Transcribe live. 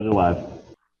Live.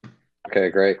 Okay,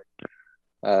 great.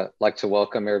 I'd like to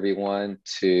welcome everyone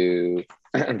to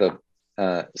the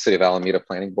City of Alameda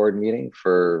Planning Board meeting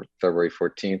for February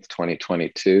 14th,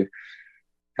 2022.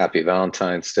 Happy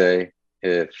Valentine's Day.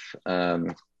 If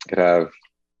could have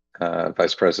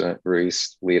Vice President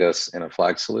Ruiz lead us in a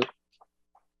flag salute.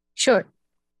 Sure.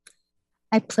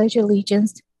 I pledge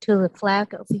allegiance to the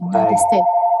flag of the United States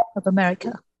of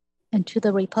America and to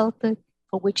the republic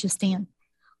for which it stands,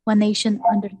 one nation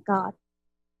under God.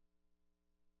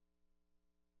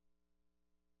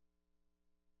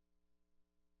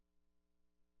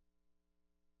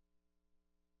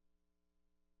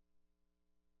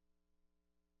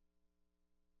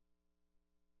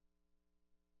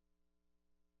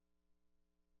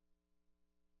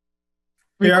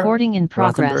 Recording in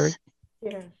progress.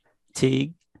 Here.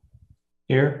 Teague.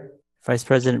 Here. Vice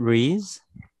President Ruiz.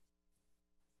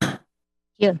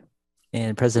 Here.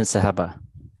 And President Sahaba.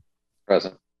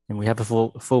 Present. And we have a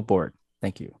full board.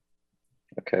 Thank you.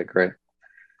 Okay, great.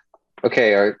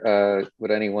 Okay,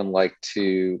 would anyone like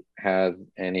to have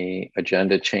any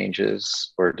agenda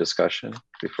changes or discussion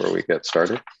before we get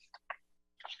started?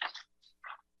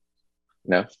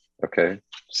 No? Okay,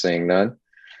 seeing none.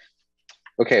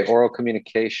 Okay, oral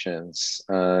communications.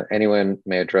 Anyone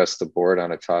may address the board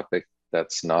on a topic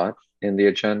that's not in the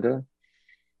agenda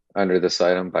under this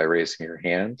item by raising your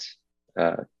hand.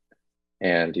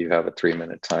 And you have a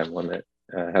 3-minute time limit.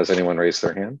 Has anyone raised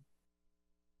their hand?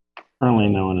 Currently,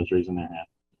 no one is raising their hand.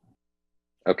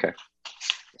 Okay,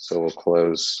 so we'll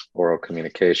close oral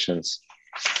communications.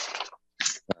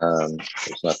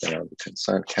 There's nothing on the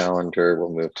consent calendar.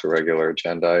 We'll move to regular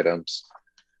agenda items.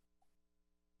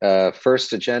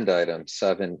 First agenda item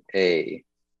 7A.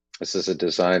 This is a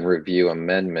design review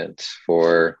amendment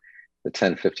for the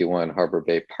 1051 Harbor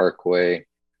Bay Parkway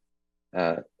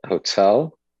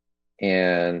Hotel.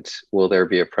 And will there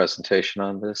be a presentation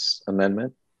on this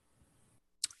amendment?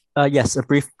 Yes, a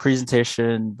brief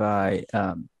presentation by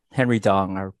Henry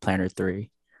Dong, our Planner 3.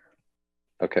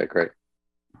 Okay, great.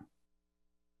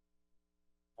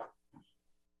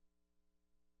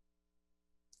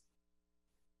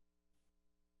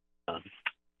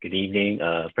 Good evening,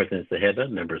 President Sahaba,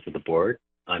 members of the board.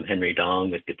 I'm Henry Dong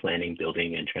with the Planning,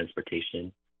 Building, and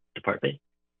Transportation Department.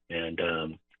 And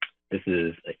this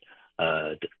is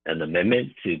an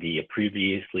amendment to the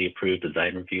previously approved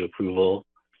design review approval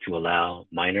to allow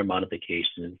minor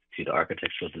modifications to the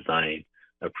architectural design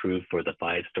approved for the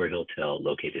 5-story hotel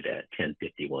located at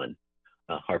 1051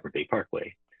 Harbor Bay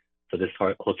Parkway. So this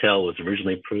hotel was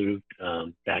originally approved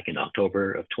back in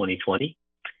October of 2020,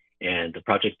 and the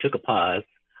project took a pause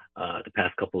the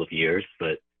past couple of years,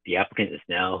 but the applicant is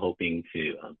now hoping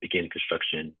to begin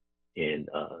construction in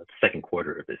the second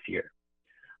quarter of this year.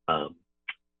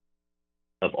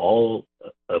 Of all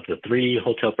of the 3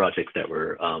 hotel projects that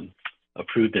were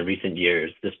approved in recent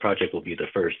years, this project will be the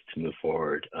first to move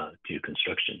forward to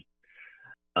construction.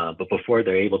 But before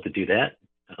they're able to do that,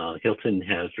 Hilton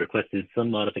has requested some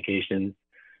modifications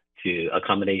to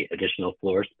accommodate additional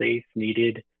floor space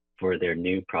needed for their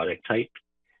new product type.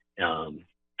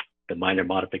 The minor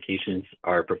modifications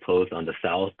are proposed on the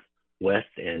southwest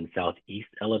and southeast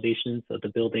elevations of the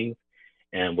building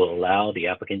and will allow the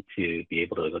applicant to be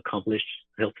able to accomplish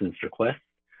Hilton's request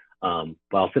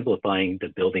while simplifying the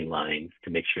building lines to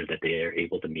make sure that they are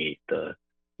able to meet the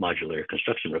modular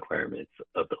construction requirements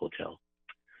of the hotel.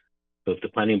 So if the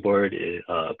planning board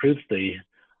approves the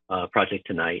project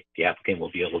tonight, the applicant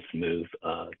will be able to move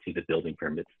to the building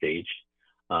permit stage.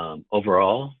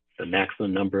 Overall, the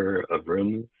maximum number of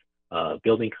rooms,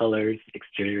 building colors,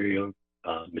 exterior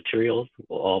materials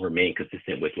will all remain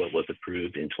consistent with what was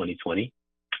approved in 2020.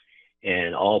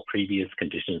 And all previous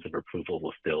conditions of approval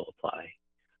will still apply.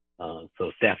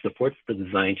 So staff supports the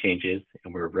design changes,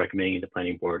 and we're recommending the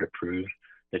planning board approve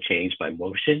the change by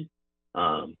motion.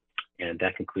 And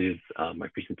that concludes my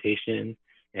presentation.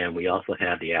 And we also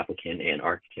have the applicant and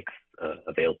architects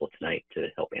available tonight to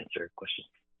help answer questions.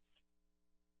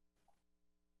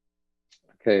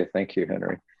 Okay, thank you,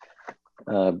 Henry.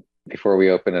 Before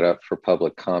we open it up for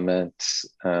public comments,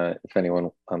 if anyone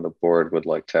on the board would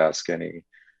like to ask any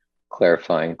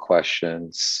clarifying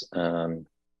questions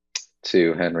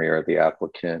to Henry or the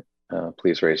applicant,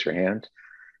 please raise your hand.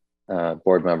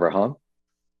 Board Member Hom.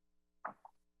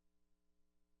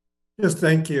 Yes,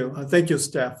 thank you. Thank you,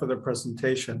 staff, for the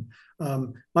presentation.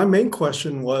 My main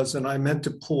question was, and I meant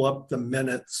to pull up the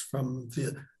minutes from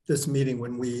this meeting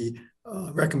when we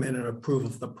recommended approval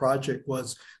of the project,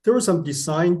 was there were some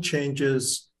design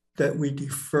changes that we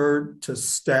deferred to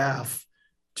staff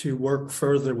to work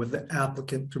further with the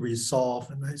applicant to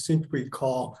resolve. And I seem to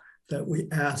recall that we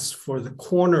asked for the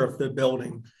corner of the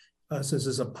building, since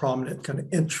it's a prominent kind of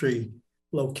entry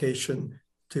location,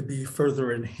 to be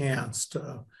further enhanced.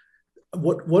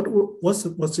 What's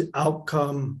the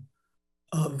outcome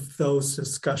of those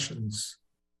discussions?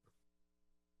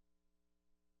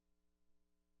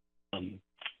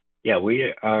 Yeah,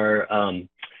 we are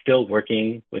still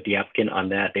working with the applicant on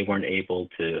that. They weren't able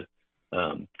to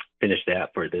finish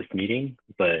that for this meeting,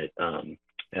 but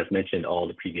as mentioned, all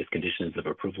the previous conditions of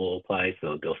approval apply,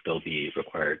 so they'll still be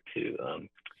required to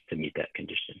meet that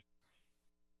condition.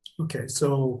 Okay,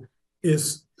 so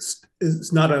is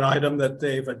not an item that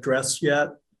they've addressed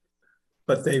yet,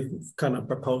 but they've kind of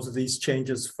proposed these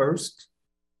changes first?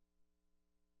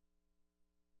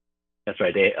 That's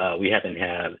right. We haven't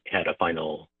had a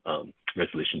final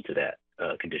resolution to that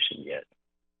condition yet.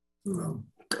 Oh,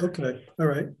 okay, all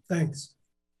right, thanks.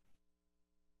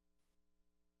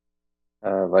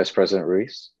 Vice President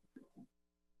Ruiz.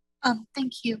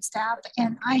 Thank you, staff.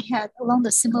 And I had, along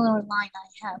the similar line,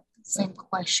 I have the same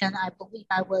question. I believe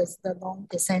I was the long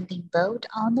dissenting vote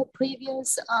on the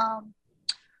previous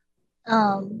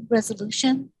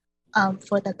resolution.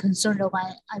 For the concern of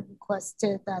I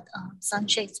requested that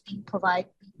sunshades be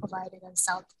provided on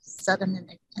southern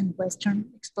and western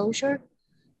exposure.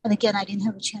 And again, I didn't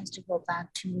have a chance to go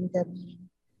back to the meeting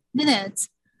minutes,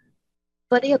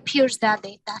 but it appears that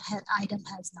that item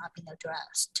has not been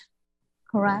addressed,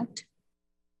 correct?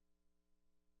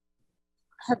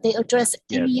 Have they addressed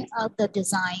any of the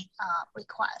design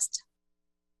requests?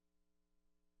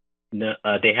 No,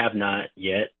 they have not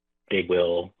yet. They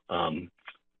will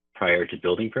prior to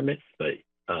building permits, but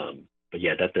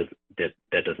yeah,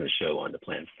 that doesn't show on the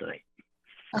plans tonight.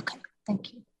 Okay,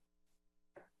 thank you.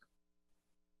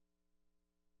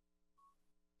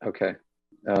 Okay.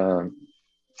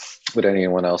 Would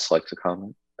anyone else like to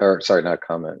comment? Or sorry, not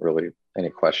comment, really, any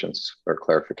questions or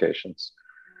clarifications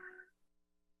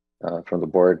from the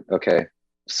board? Okay,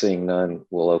 seeing none,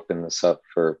 we'll open this up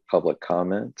for public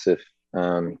comment. If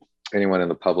anyone in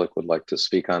the public would like to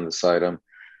speak on this item,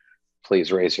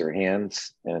 please raise your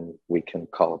hands and we can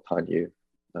call upon you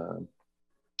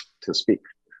to speak.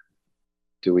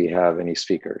 Do we have any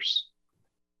speakers?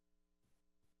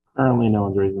 Currently, no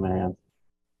one's raising their hand.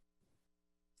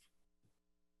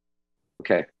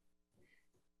 Okay.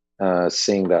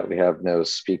 Seeing that we have no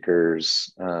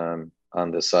speakers on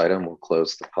this item, we'll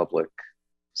close the public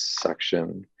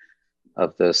section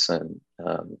of this and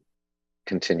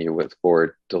continue with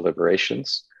board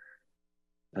deliberations.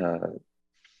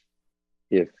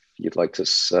 If you'd like to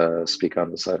speak on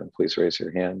this item, please raise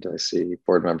your hand. I see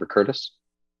Board Member Curtis.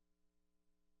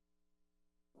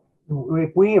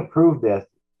 If we approve this,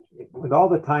 with all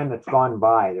the time that's gone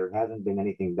by, there hasn't been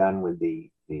anything done with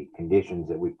the conditions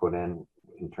that we put in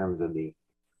terms of the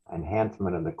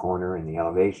enhancement of the corner and the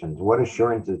elevations. What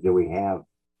assurances do we have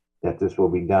that this will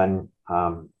be done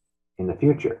in the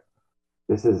future?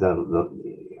 This is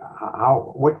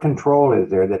what control is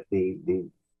there that the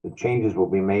changes will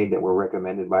be made that were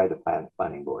recommended by the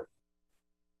planning board?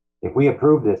 If we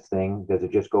approve this thing, does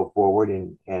it just go forward,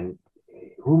 and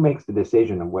who makes the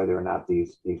decision of whether or not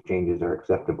these changes are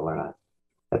acceptable or not?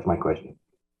 That's my question.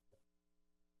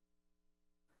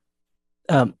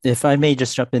 If I may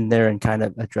just jump in there and kind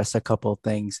of address a couple of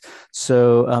things.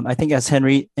 So I think as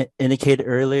Henry indicated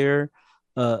earlier,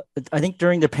 I think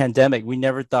during the pandemic, we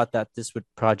never thought that this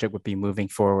project would be moving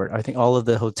forward. I think all of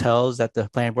the hotels that the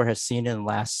planning board has seen in the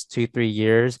last 2-3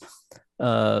 years,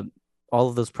 all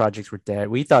of those projects were dead.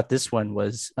 We thought this one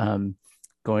was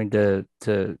going to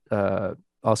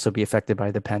also be affected by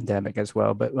the pandemic as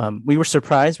well. But we were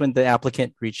surprised when the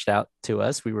applicant reached out to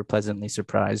us. We were pleasantly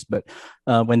surprised. But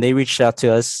when they reached out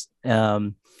to us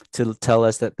to tell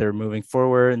us that they're moving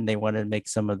forward and they wanted to make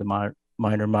some of the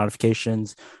minor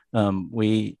modifications,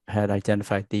 we had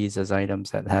identified these as items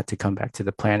that had to come back to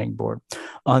the planning board.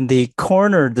 On the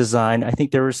corner design, I think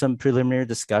there were some preliminary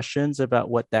discussions about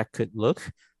what that could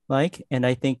look like. And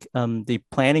I think the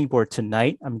planning board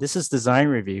tonight, this is design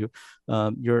review.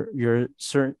 You're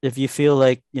certain, if you feel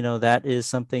like, that is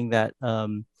something that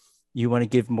you want to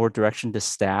give more direction to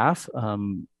staff,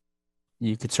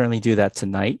 you could certainly do that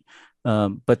tonight.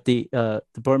 But the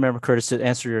board member Curtis, to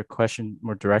answer your question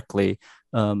more directly,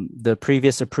 the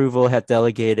previous approval had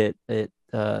delegated the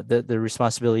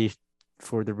responsibility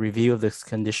for the review of the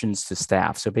conditions to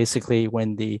staff. So basically,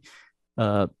 when the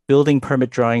building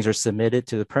permit drawings are submitted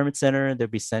to the permit center, they'll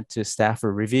be sent to staff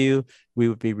for review. We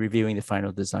would be reviewing the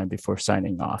final design before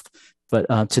signing off.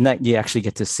 But tonight, you actually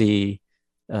get to see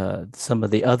some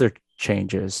of the other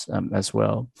changes as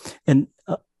well. And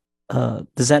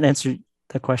does that answer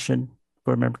the question,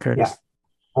 Board Member Curtis?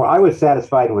 Well, I was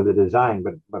satisfied with the design,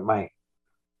 but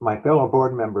my fellow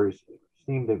board members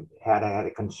seem to had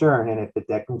a concern, and if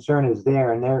that concern is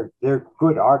there, and they're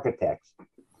good architects,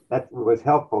 that was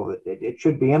helpful. It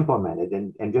should be implemented,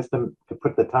 and just to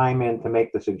put the time in to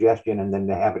make the suggestion, and then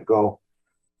to have it go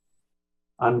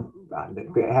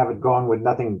have it going with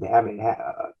nothing having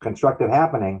constructive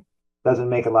happening doesn't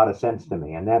make a lot of sense to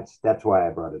me, and that's why I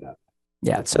brought it up.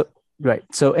 Yeah. So right.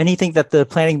 So anything that the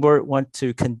planning board want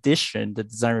to condition the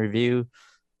design review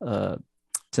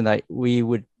tonight, we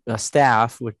would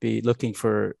staff would be looking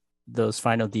for those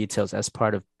final details as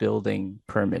part of building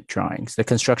permit drawings, the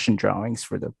construction drawings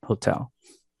for the hotel.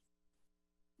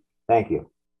 Thank you.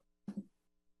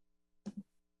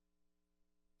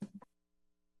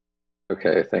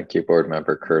 Okay, thank you, Board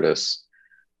Member Curtis.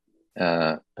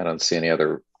 I don't see any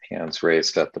other hands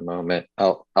raised at the moment.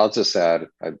 I'll just add,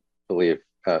 I believe,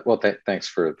 thanks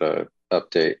for the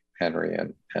update, Henry,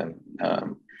 and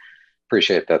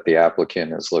appreciate that the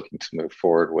applicant is looking to move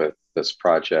forward with this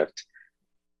project.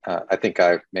 I think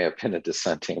I may have been a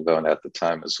dissenting vote at the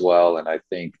time as well, and I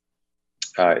think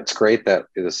it's great that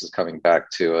this is coming back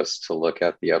to us to look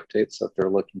at the updates that they're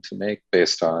looking to make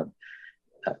based on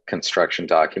construction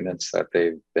documents that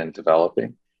they've been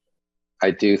developing.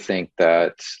 I do think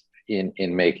that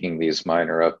in making these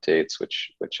minor updates,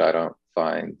 which I don't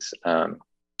find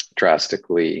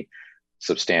drastically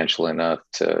substantial enough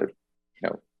to,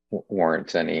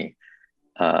 warrant any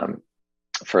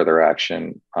further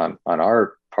action on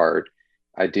our part,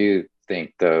 I do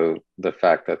think, though, the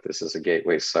fact that this is a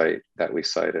gateway site that we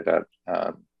cited at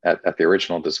the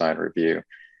original design review,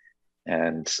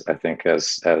 and I think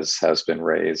as has been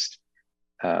raised,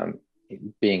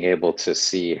 being able to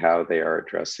see how they are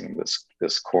addressing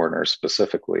this corner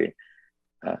specifically,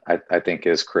 I think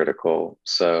is critical.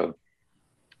 So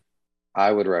I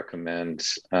would recommend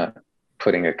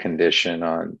putting a condition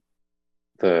on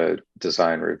the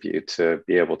design review to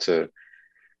be able to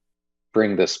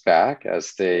bring this back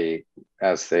as they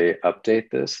update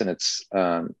this. And it's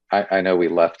I know we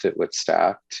left it with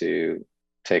staff to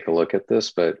take a look at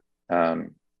this, but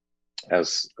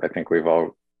as I think we've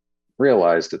all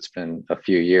realized, it's been a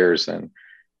few years and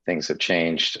things have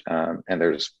changed, and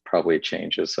there's probably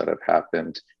changes that have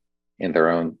happened in their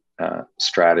own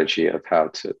strategy of how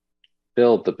to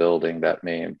build the building that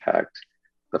may impact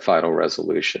the final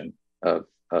resolution of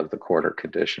the corner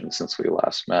condition since we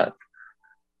last met.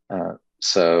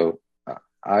 So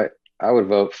I would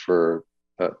vote for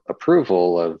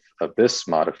approval of this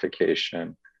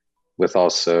modification, with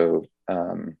also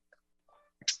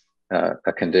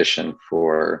a condition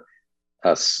for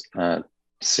us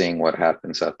seeing what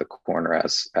happens at the corner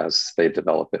as they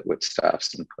develop it with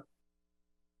staff's input.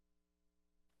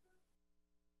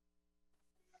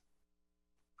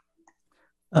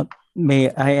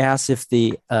 May I ask if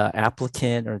the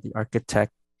applicant or the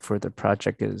architect for the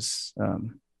project is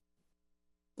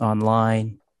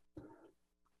online?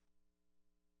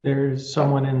 There's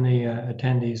someone in the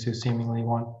attendees who seemingly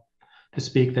want to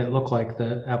speak that look like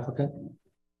the applicant.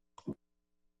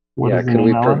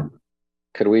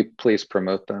 Could we please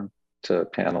promote them to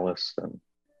panelists and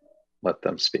let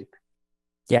them speak?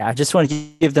 Yeah, I just want to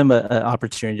give them an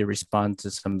opportunity to respond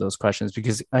to some of those questions,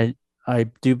 because I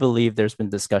do believe there's been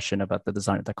discussion about the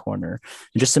design of the corner,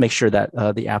 and just to make sure that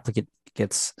the applicant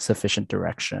gets sufficient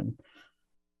direction.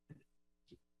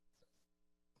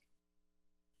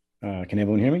 Can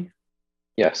everyone hear me?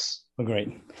 Yes. Oh,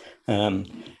 great.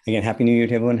 Again, Happy New Year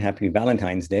to everyone. Happy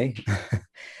Valentine's Day.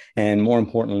 And more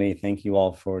importantly, thank you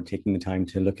all for taking the time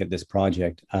to look at this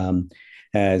project.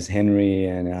 As Henry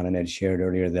and Alan had shared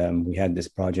earlier, we had this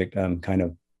project kind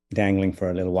of dangling for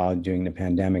a little while during the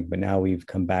pandemic, but now we've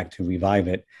come back to revive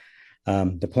it.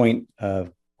 The point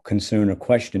of concern or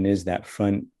question is that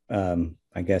front,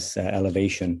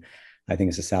 elevation. I think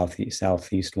it's the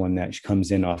southeast one that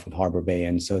comes in off of Harbor Bay.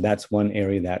 And so that's one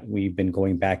area that we've been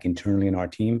going back internally in our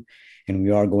team. And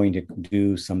we are going to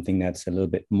do something that's a little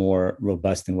bit more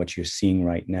robust than what you're seeing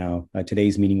right now.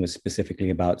 Today's meeting was specifically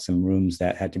about some rooms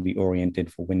that had to be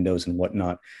oriented for windows and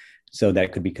whatnot, so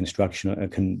that could be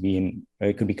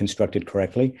it could be constructed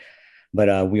correctly.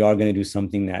 But we are going to do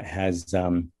something that has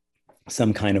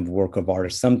some kind of work of art, or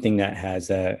something that has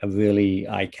a really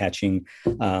eye-catching,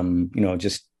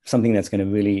 just something that's going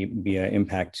to really be an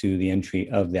impact to the entry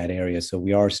of that area. So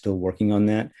we are still working on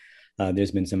that.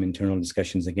 There's been some internal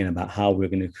discussions again about how we're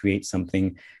going to create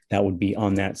something that would be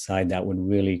on that side that would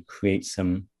really create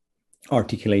some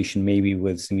articulation, maybe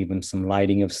with even some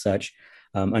lighting of such,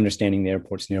 understanding the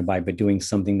airport's nearby, but doing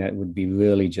something that would be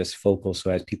really just focal.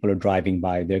 So as people are driving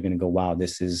by, they're going to go, wow,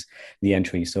 this is the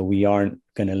entry. So we aren't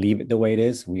going to leave it the way it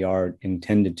is. We are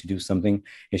intended to do something.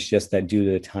 It's just that due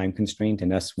to the time constraint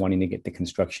and us wanting to get the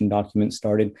construction documents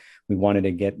started, we wanted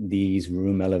to get these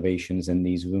room elevations and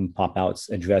these room pop outs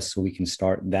addressed so we can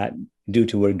start that. Due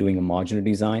to we're doing a modular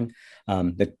design,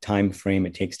 the time frame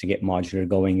it takes to get modular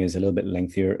going is a little bit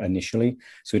lengthier initially.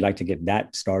 So we'd like to get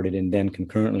that started, and then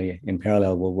concurrently in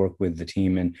parallel, we'll work with the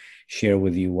team and share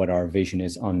with you what our vision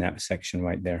is on that section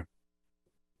right there.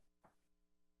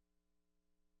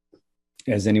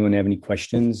 Does anyone have any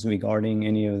questions regarding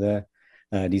any of the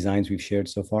designs we've shared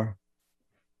so far?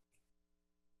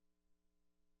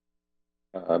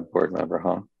 Board Member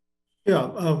Hong. Yeah,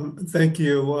 thank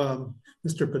you,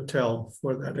 Mr. Patel,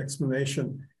 for that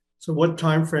explanation. So what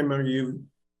time frame are you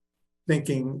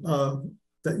thinking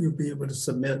that you'll be able to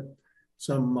submit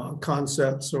some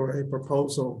concepts or a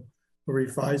proposal for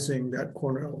revising that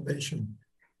corner elevation?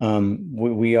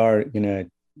 We are going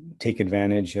to take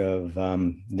advantage of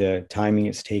the timing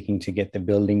it's taking to get the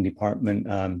building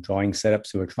department drawing set up.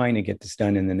 So we're trying to get this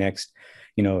done in the next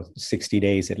 60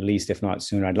 days at least, if not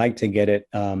sooner. I'd like to get it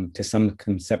to some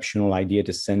conceptual idea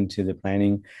to send to the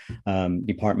planning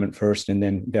department first, and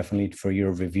then definitely for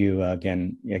your review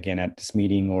again at this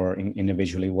meeting or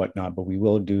individually, whatnot. But we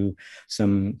will do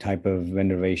some type of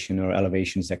renovation or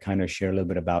elevations that kind of share a little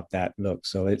bit about that look.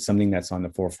 So it's something that's on the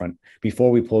forefront.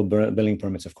 Before we pull building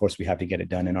permits, of course, we have to get it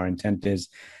done. And our intent is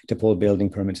to pull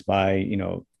building permits by,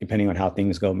 depending on how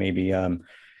things go, maybe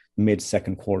mid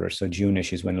second quarter. So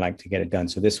June-ish is when I'd like to get it done.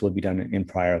 So this will be done in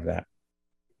prior of that.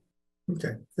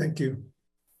 Okay, thank you.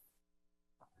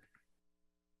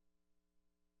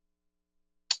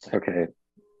 Okay.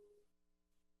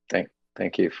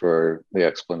 Thank you for the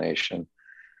explanation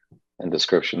and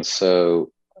description.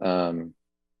 So, Alan,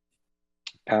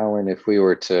 if we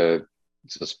were to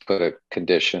just put a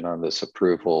condition on this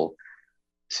approval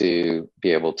to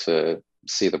be able to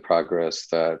see the progress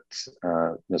that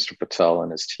Mr. Patel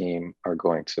and his team are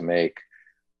going to make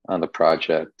on the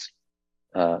project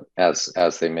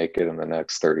as they make it in the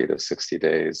next 30 to 60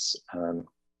 days.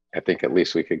 I think at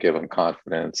least we could give them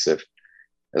confidence if,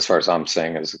 as far as I'm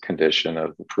saying, as a condition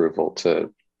of approval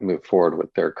to move forward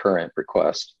with their current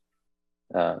request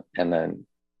and then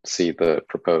see the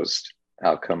proposed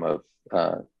outcome of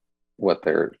what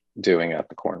they're doing at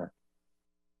the corner.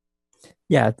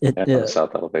 Yeah, the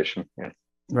south elevation. Yeah.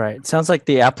 Right. It sounds like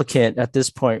the applicant at this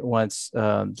point wants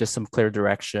just some clear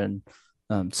direction.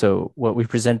 So what we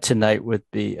present tonight would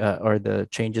be are the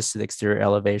changes to the exterior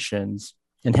elevations.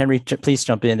 And Henry, please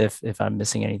jump in if I'm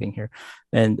missing anything here.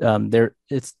 And they're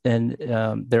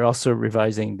also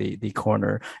revising the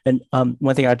corner. And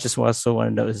one thing I just also want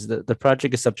to note is that the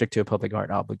project is subject to a public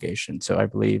art obligation. So I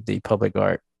believe the public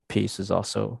art piece is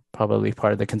also probably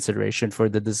part of the consideration for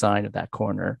the design of that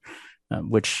corner.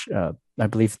 Which I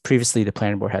believe previously the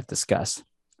planning board had discussed.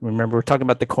 Remember, we're talking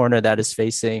about the corner that is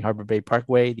facing Harbor Bay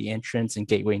Parkway, the entrance and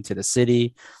gateway into the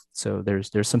city. So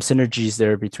there's some synergies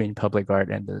there between public art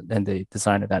and the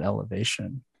design of that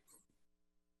elevation.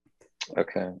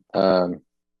 Okay. I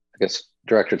guess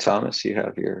Director Thomas, you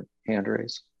have your hand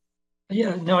raised.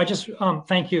 Yeah, no, I just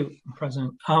thank you,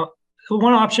 President.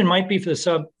 One option might be for the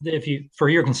sub, for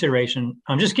your consideration.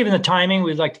 Just given the timing,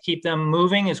 we'd like to keep them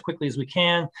moving as quickly as we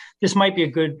can. This might be a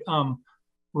good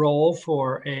role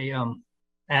for a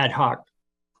ad hoc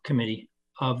committee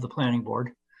of the planning board,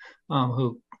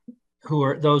 who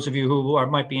are those of you who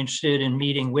might be interested in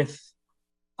meeting with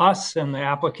us and the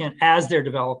applicant as they're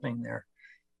developing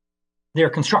their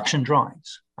construction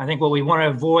drawings. I think what we want to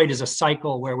avoid is a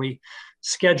cycle where we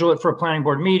schedule it for a planning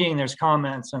board meeting, there's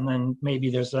comments, and then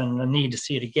maybe there's a need to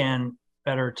see it again.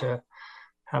 Better to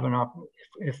have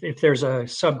if there's a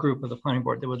subgroup of the planning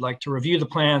board that would like to review the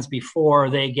plans before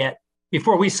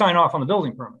we sign off on the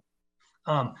building permit.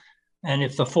 And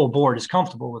if the full board is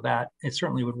comfortable with that, it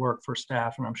certainly would work for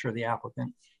staff and I'm sure the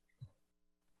applicant.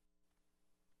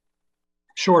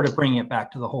 Short of bringing it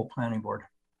back to the whole planning board.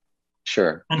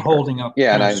 Sure. And holding up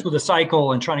and with a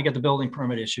cycle and trying to get the building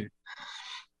permit issued.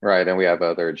 Right, and we have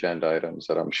other agenda items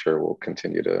that I'm sure we'll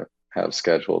continue to have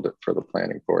scheduled for the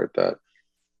planning board that,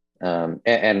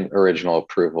 and original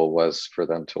approval was for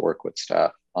them to work with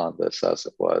staff on this as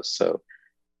it was. So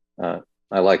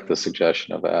I like the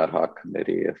suggestion of an ad hoc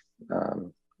committee if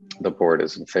the board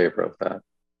is in favor of that.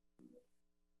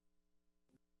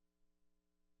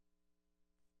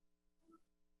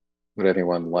 Would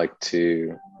anyone like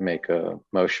to make a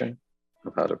motion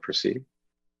of how to proceed?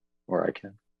 Or I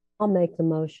can. I'll make the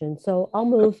motion. So I'll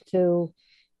move to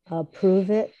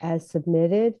approve it as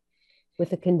submitted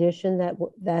with the condition that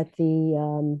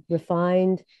the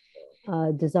refined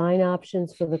design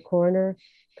options for the corner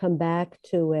come back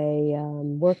to a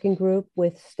working group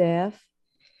with staff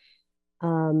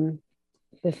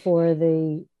before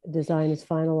the design is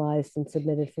finalized and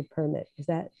submitted for permit.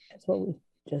 That's what we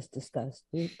just discussed.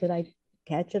 Did I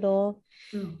catch it all?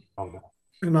 Yeah.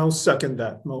 And I'll second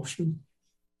that motion.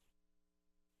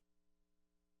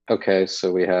 Okay,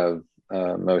 so we have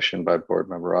a motion by Board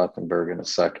Member Rothenberg and a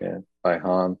second by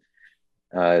Hahn.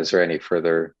 Is there any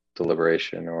further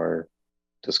deliberation or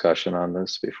discussion on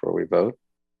this before we vote?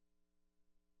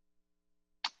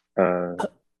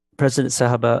 President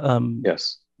Sahaba,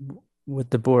 Yes. would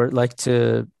the board like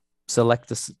to select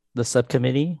the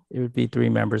subcommittee? It would be 3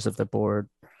 members of the board.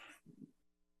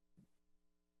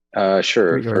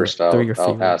 Sure. First,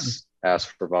 I'll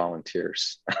ask for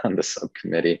volunteers on the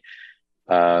subcommittee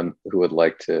who would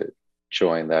like to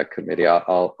join that committee.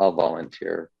 I'll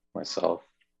volunteer myself.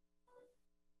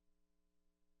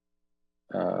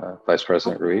 Vice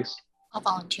President Ruiz. I'll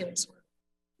volunteer as well.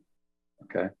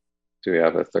 Okay. Do we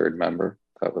have a third member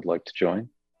that would like to join?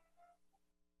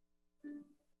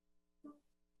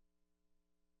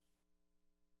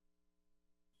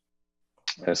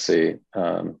 I see.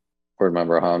 Board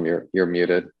Member Hahn, you're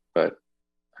muted, but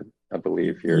I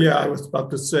believe you're. Yeah, I was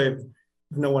about to say, if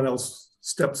no one else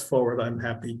steps forward, I'm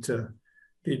happy to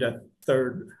be that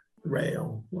third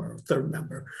rail or third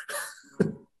member.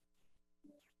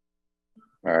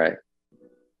 All right.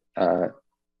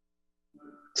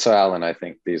 So Alan, I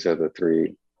think these are the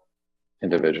 3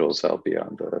 individuals that'll be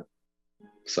on the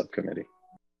subcommittee.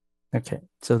 Okay,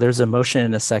 so there's a motion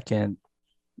and a second.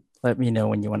 Let me know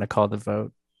when you want to call the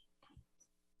vote.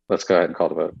 Let's go ahead and call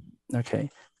the vote. Okay,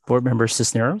 Board Member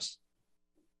Cisneros?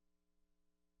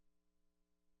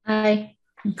 Aye.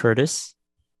 Curtis?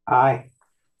 Aye.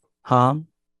 Hahn?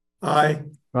 Aye.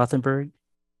 Rothenberg?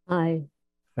 Aye.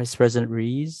 Vice President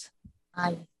Ruiz?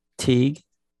 Aye. Teague?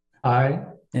 Aye.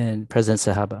 And President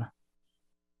Sahaba?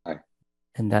 Aye.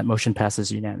 And that motion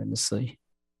passes unanimously.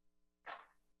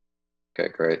 Okay,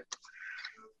 great.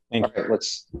 Thank All right,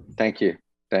 thank you.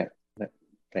 Thank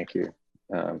you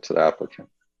to the applicant.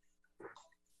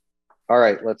 All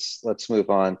right, let's move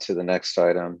on to the next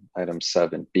item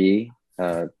 7B.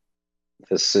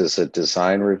 This is a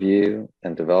design review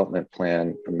and development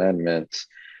plan amendment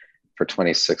for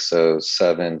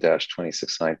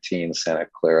 2607-2619 Santa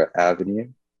Clara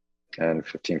Avenue and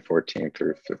 1514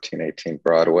 through 1518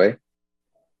 Broadway.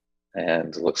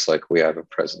 And it looks like we have a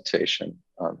presentation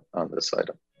on this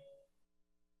item.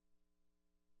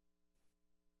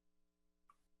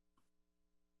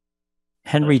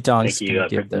 Henry Dong's Thank going you,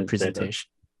 to give the President presentation.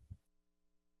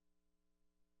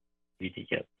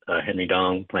 Henry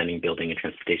Dong, Planning, Building, and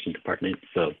Transportation Department.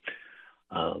 So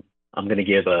I'm going to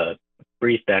give a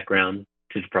brief background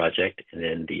to the project, and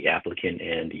then the applicant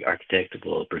and the architect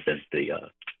will present the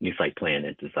new site plan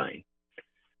and design.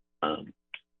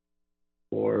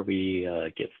 Before we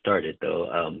get started, though,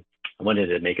 I wanted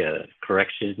to make a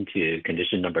correction to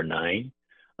condition number 9.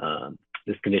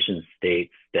 This condition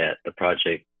states that the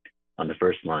project, on the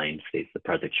first line, states the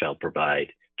project shall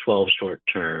provide 12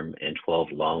 short-term and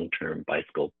 12 long-term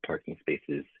bicycle parking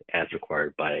spaces as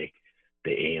required by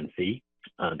the AMC.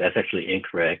 That's actually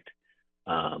incorrect.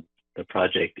 The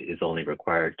project is only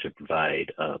required to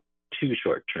provide 2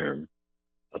 short-term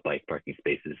bike parking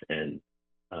spaces and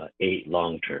 8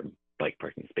 long-term bike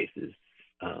parking spaces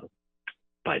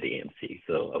by the AMC.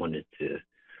 So I wanted to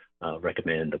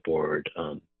recommend the board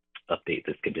update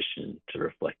this condition to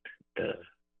reflect the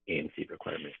AMC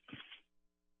requirement.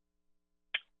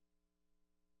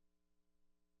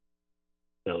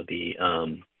 So the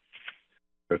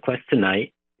request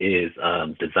tonight is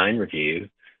design review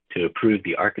to approve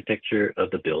the architecture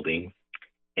of the building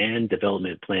and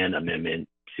development plan amendment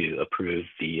to approve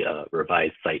the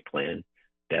revised site plan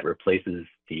that replaces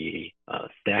the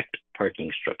stacked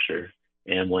parking structure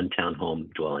and 1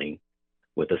 townhome dwelling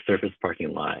with a surface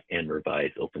parking lot and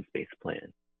revised open space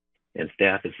plan. And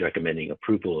staff is recommending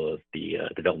approval of the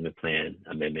development plan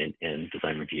amendment and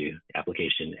design review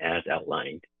application as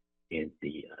outlined in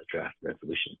the draft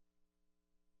resolution.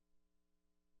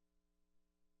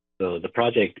 So the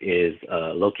project is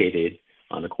located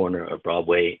on the corner of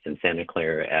Broadway and Santa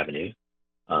Clara Avenue.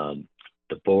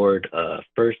 The board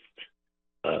first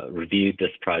reviewed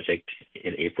this project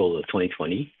in April of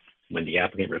 2020 when the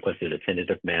applicant requested a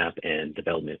tentative map and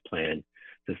development plan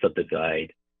to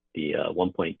subdivide the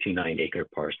 1.29 acre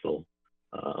parcel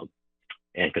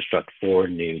and construct 4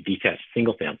 new detached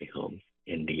single family homes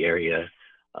in the area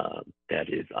that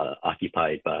is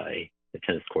occupied by the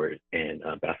tennis court and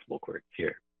basketball courts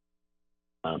here.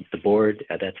 The board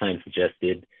at that time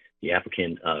suggested the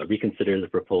applicant reconsider the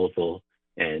proposal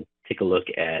and take a look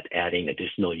at adding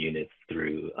additional units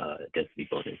through density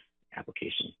bonus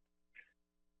application.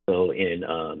 So in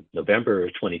November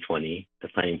of 2020, the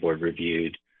planning board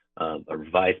reviewed a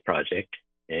revised project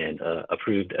and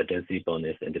approved a density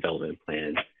bonus and development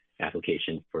plan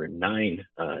application for 9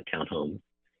 townhomes,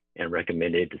 and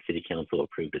recommended the city council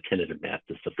approve the tentative map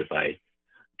to subdivide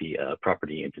the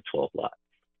property into 12 lots.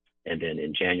 And then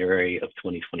in January of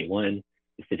 2021,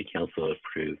 the city council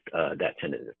approved that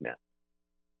tentative map.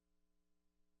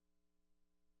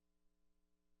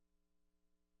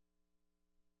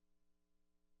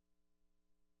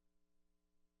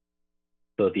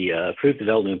 So the approved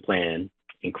development plan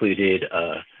included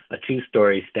a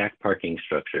 2-story stacked parking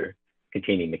structure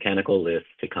containing mechanical lifts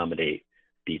to accommodate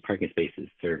the parking spaces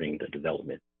serving the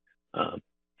development.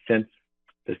 Since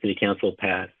the city council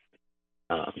passed,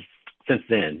 since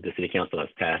then, the city council has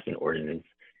passed an ordinance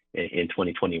in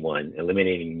 2021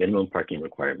 eliminating minimum parking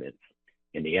requirements,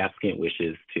 and the applicant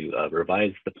wishes to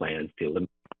revise the plans to eliminate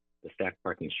the stacked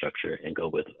parking structure and go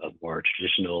with a more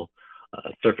traditional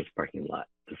surface parking lot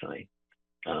design.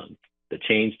 The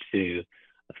change to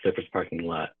a surface parking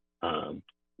lot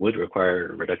would require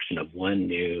a reduction of 1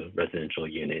 new residential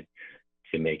unit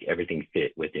to make everything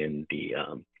fit within the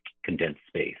condensed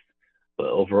space. But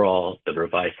overall, the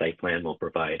revised site plan will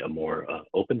provide a more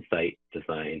open site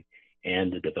design,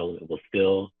 and the development will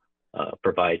still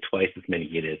provide twice as many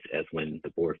units as when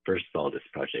the board first saw this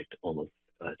project almost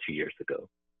 2 years ago.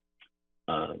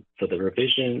 So the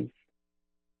revisions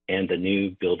and the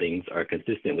new buildings are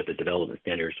consistent with the development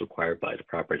standards required by the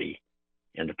property,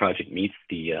 and the project meets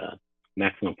the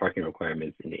maximum parking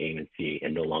requirements in the A&C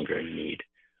and no longer need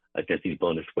a density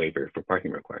bonus waiver for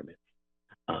parking requirements.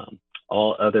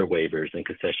 All other waivers and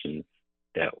concessions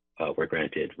that were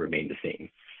granted remain the same.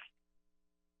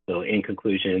 So in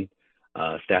conclusion,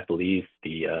 staff believes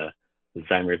the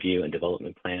design review and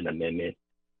development plan amendment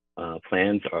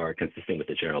plans are consistent with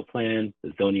the general plan,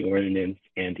 the zoning ordinance,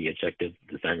 and the objective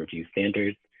design review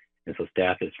standards. And so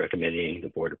staff is recommending the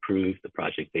board approve the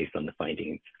project based on the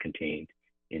findings contained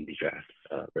in the draft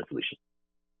resolution.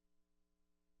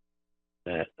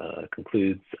 That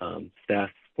concludes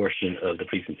staff's portion of the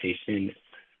presentation.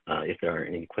 If there are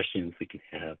any questions, we can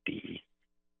have the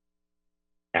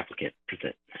applicant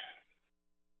present.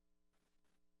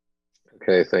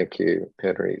 Okay, thank you,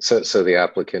 Henry. So the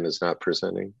applicant is not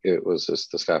presenting. It was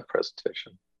just the staff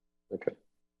presentation. Okay.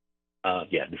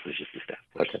 Yeah, this was just the staff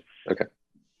portion. Okay.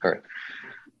 All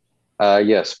right.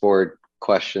 Yes, board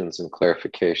questions and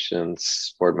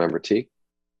clarifications. Board Member Teague.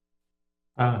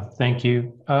 Thank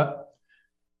you.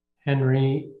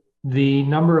 Henry, the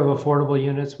number of affordable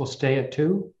units will stay at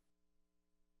 2?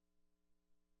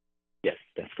 Yes,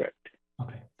 that's correct.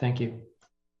 Okay, thank you.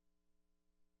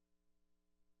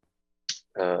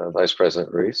 Vice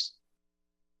President Ruiz.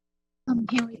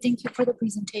 Henry, thank you for the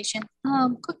presentation.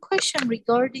 Quick question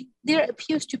regarding, there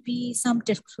appears to be some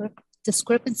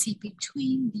discrepancy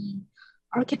between the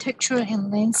architecture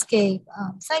and landscape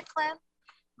site plan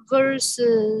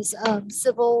versus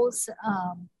civil's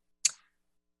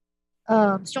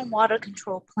stormwater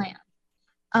control plan.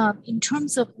 In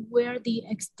terms of where the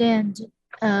extent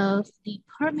of the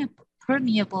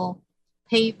permeable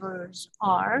pavers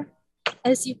are,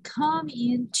 as you come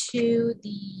into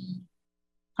the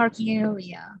parking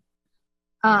area,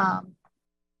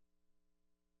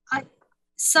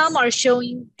 some are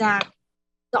showing that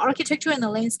the architecture and the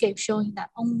landscape showing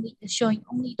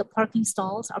only the parking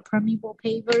stalls are permeable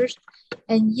pavers,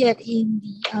 and yet in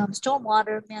the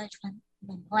stormwater management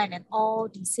plan and all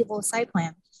the civil site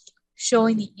plan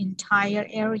showing the entire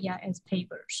area as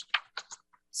pavers.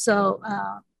 So,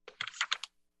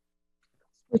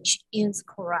 which is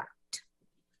correct?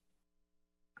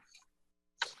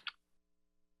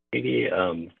 Maybe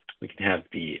we can have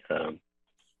the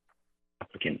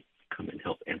applicant come and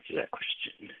help answer that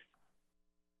question.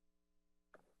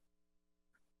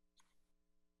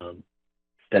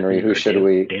 Henry, who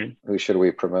should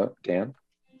we promote? Dan?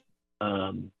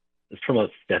 Let's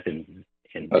promote Stefan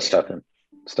and Dan.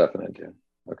 Stefan and Dan.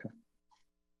 Okay.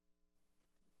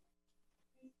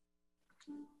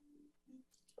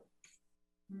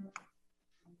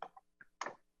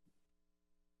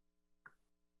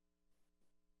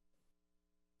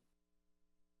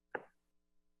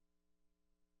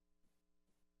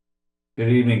 Good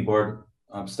evening, board.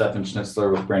 I'm Stefan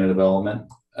Schnitzler with Brandon Development.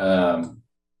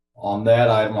 On that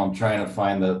item, I'm trying to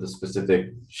find the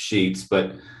specific sheets,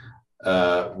 but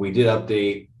we did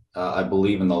update, I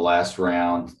believe in the last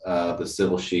round, the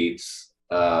civil sheets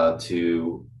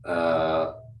to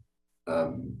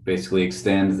basically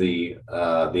extend the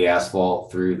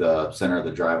asphalt through the center of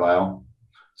the drive aisle.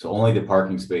 So only the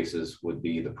parking spaces would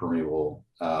be the permeable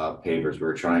pavers.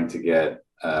 We're trying to get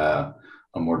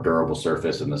a more durable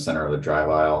surface in the center of the drive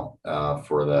aisle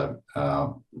for the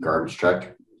garbage truck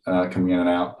coming in and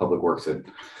out. Public Works had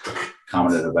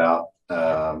commented about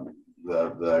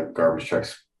the garbage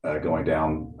trucks going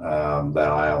down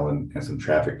that aisle and some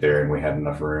traffic there, and we had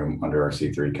enough room under our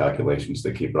C3 calculations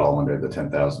to keep it all under the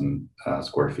 10,000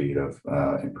 square feet of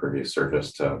impervious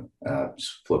surface to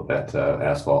just flip that to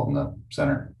asphalt in the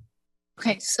center.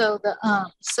 Okay, so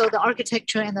the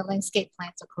architecture and the landscape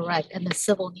plans are correct, and the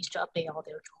civil needs to update all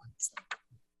their drawings.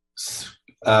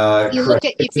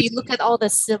 If you look at all the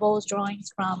civil drawings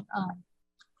from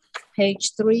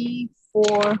page 3,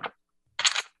 4,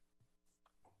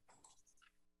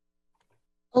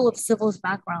 all of civil's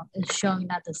background is showing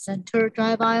that the center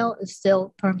drive aisle is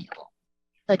still permeable.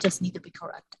 That just need to be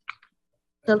corrected.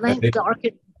 The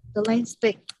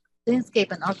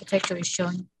landscape and architecture is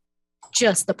showing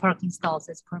just the parking stalls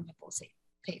as permeable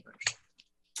pavers.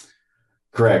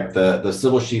 Correct. The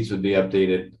civil sheets would be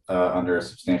updated under a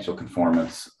substantial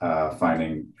conformance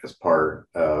finding as part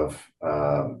of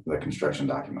the construction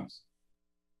documents.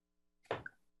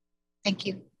 Thank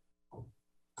you.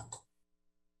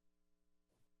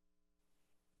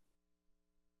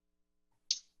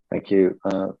 Thank you.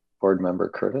 Board Member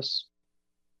Curtis.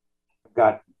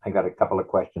 I got a couple of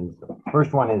questions. The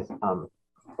first one is,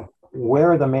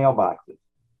 where are the mailboxes?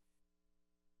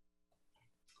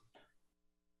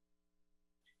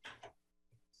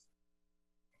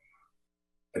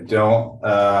 I don't.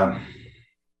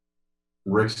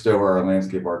 Rick Stover, our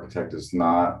landscape architect, was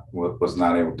not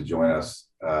able to join us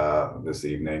this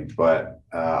evening, but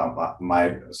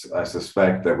I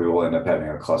suspect that we will end up having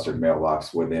a clustered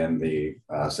mailbox within the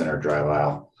center drive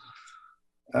aisle,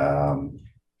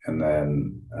 and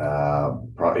then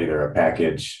probably either a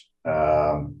package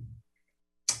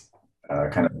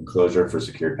kind of enclosure for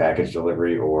secured package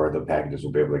delivery, or the packages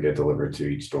will be able to get delivered to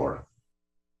each store.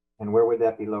 And where would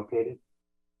that be located?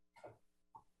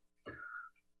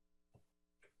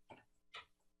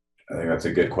 I think that's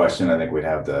a good question. I think we'd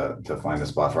have to find a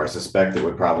spot for. I suspect it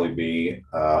would probably be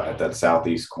at that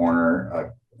southeast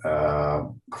corner,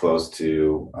 close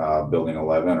to building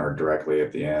 11, or directly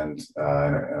at the end,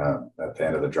 at the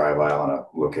end of the drive aisle, in a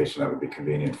location that would be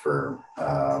convenient for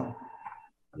the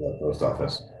post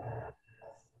office.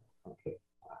 Okay.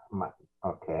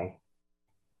 Okay.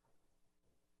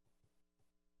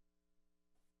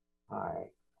 All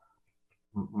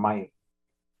right.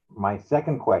 My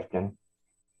second question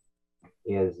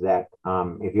is that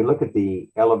if you look at the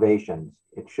elevations,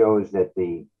 it shows that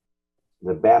the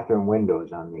bathroom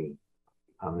windows on the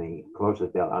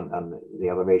closest on the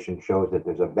elevation shows that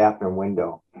there's a bathroom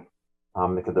window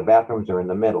because the bathrooms are in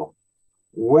the middle.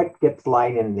 What gets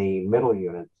light in the middle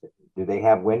units? Do they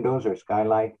have windows or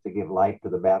skylights to give light to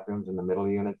the bathrooms in the middle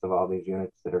units of all these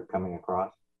units that are coming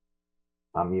across?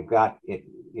 You've got it.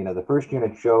 You know, the first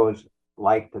unit shows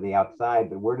light to the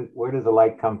outside, but where does the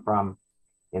light come from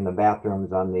in the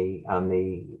bathrooms on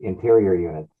the interior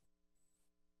units?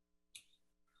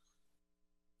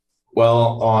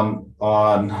 Well,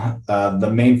 on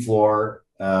the main floor,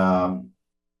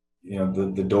 you know,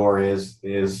 the door is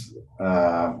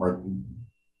or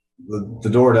the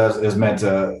door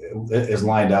is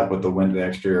lined up with the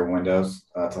exterior windows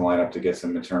to line up to get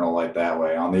some internal light that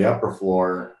way. On the upper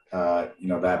floor, you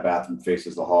know, that bathroom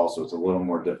faces the hall, so it's a little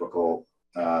more difficult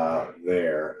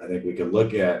there. I think we could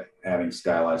look at adding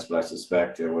skylights, but I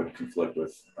suspect it would conflict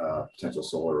with potential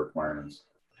solar requirements.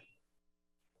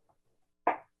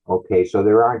 Okay, so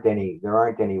there aren't any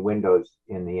windows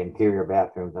in the interior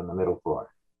bathrooms on the middle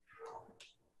floor,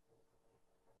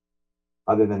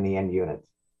 other than the end units.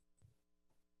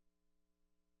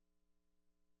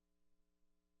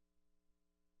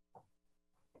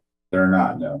 There are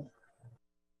not, no.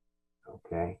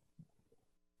 Okay.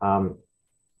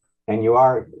 And you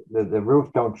are, the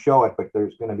roofs don't show it, but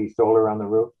there's going to be solar on the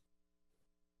roof?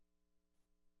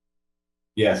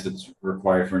 Yes, it's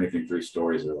required for anything 3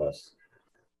 stories or less.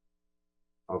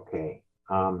 Okay.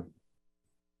 Let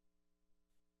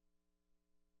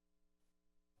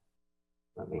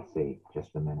me see,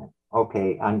 just a minute.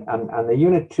 Okay, on the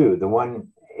unit 2, the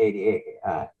 188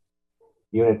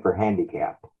 unit for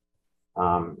handicap,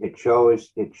 it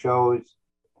shows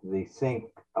the sink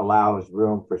allows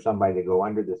room for somebody to go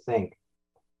under the sink,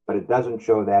 but it doesn't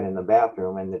show that in the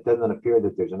bathroom, and it doesn't appear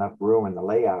that there's enough room in the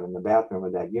layout in the bathroom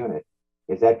of that unit.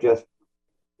 Is that just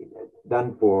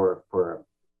done for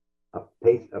a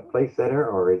place setter,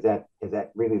 or is that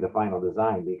really the final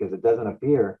design? Because it doesn't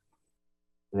appear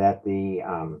that the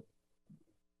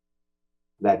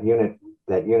that unit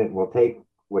will take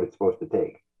what it's supposed to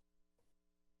take.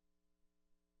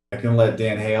 I can let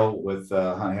Dan Hale with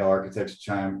Hunt Hale Architects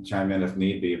chime in if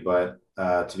need be, but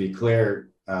to be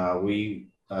clear, we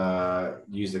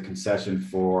use a concession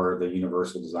for the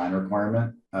universal design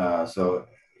requirement. So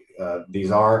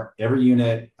these are, every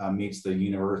unit meets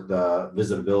the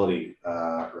visibility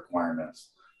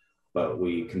requirements, but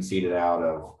we conceded out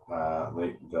of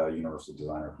the universal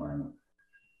design requirement.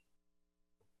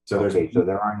 So okay, so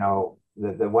there are no,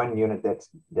 the one unit that's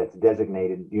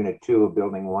designated unit 2 of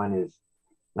building 1 is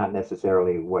not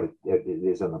necessarily what it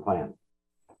is on the plan.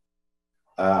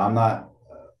 I'm not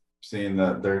seeing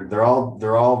that they're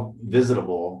all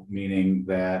visitable, meaning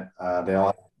that they all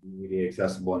have ADA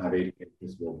accessible and have ADA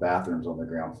accessible bathrooms on the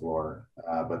ground floor,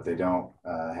 but they don't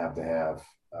have to have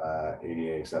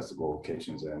ADA accessible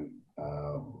kitchens and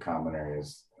common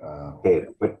areas. Okay,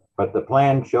 but the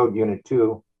plan showed unit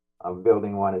 2 of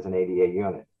building 1 as an ADA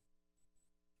unit.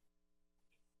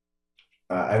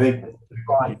 I think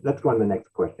let's go on to the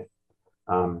next question.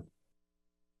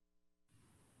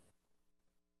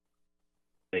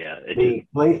 Yeah, the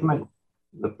placement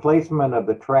of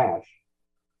the trash,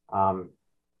 the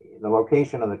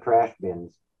location of the trash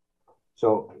bins.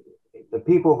 So the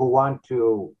people who want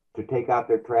to take out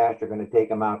their trash are going to take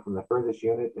them out from the furthest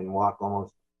unit and walk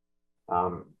almost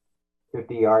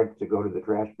 50 yards to go to the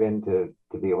trash bin to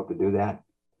be able to do that.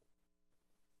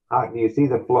 How do you see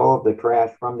the flow of the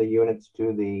trash from the units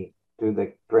to the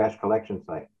trash collection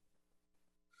site?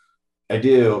 I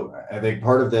do. I think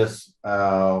part of this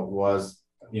was,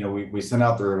 we sent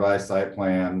out the revised site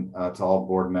plan to all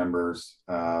board members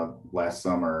last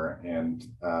summer, and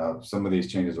some of these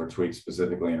changes were tweaked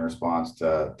specifically in response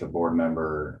to board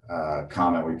member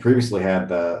comment. We previously had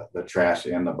the trash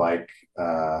and the bike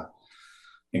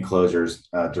enclosures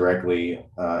directly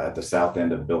at the south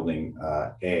end of building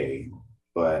A,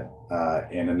 but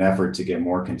in an effort to get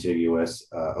more contiguous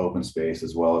open space,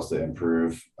 as well as to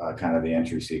improve kind of the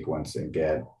entry sequence and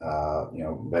get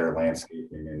better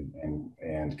landscaping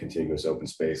and contiguous open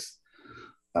space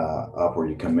up where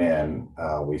you come in,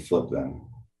 we flip them.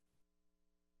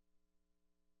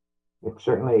 It's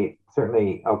certainly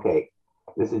okay.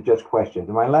 This is just questions.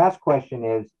 My last question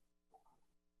is,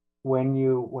 when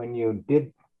you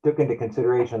took into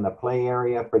consideration the play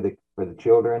area for the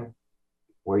children,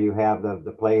 where you have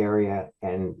the play area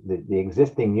and the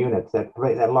existing units, that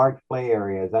large play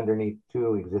area is underneath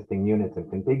 2 existing units and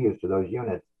contiguous to those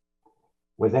units.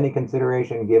 Was any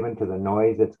consideration given to the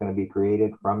noise that's going to be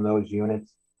created from those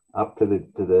units up to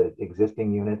the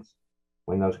existing units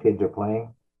when those kids are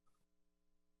playing?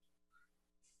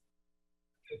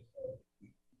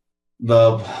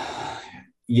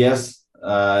 Yes,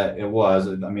 it was.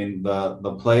 I mean,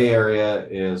 the play area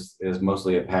is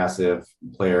mostly a passive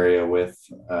play area with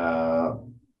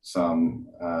some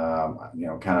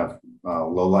kind of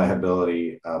low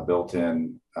liability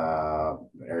built-in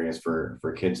areas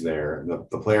for kids there.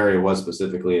 The play area was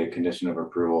specifically a condition of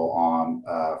approval on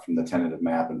from the tentative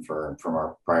map and from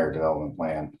our prior development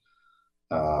plan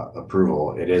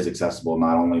approval. It is accessible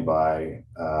not only by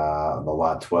the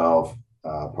lot 12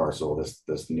 parcel,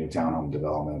 this new townhome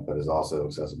development, but is also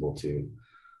accessible to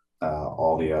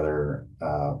all the other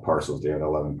parcels, the other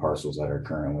 11 parcels that are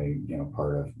currently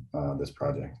part of this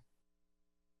project.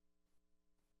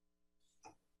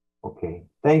 Okay,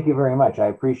 thank you very much. I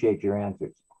appreciate your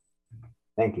answers.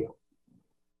 Thank you.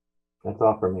 That's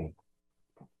all for me.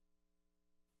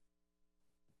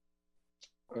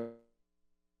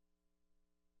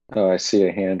 Oh, I see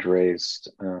a hand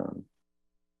raised.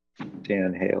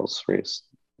 Dan Hale's raised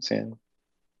his hand.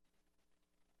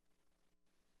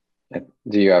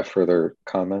 Do you have further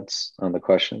comments on the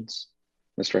questions,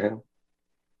 Mr. Hale?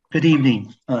 Good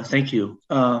evening. Thank you.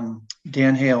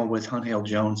 Dan Hale with Hunt Hale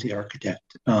Jones, the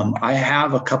architect. I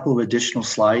have a couple of additional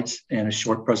slides and a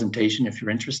short presentation if you're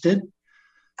interested.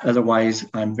 Otherwise,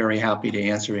 I'm very happy to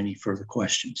answer any further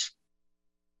questions.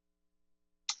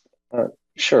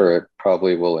 Sure, it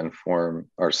probably will inform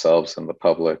ourselves and the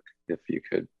public if you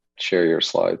could share your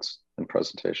slides and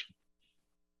presentation.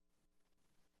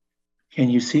 Can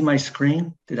you see my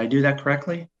screen? Did I do that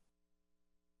correctly?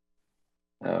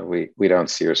 We don't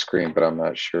see your screen, but I'm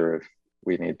not sure if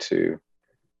we need to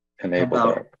enable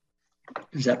that.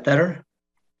 Is that better?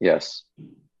 Yes.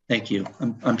 Thank you.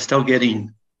 I'm still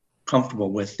getting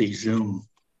comfortable with these Zoom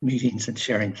meetings and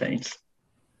sharing things.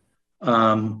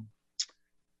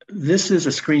 This is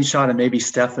a screenshot, and maybe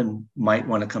Stefan might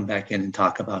want to come back in and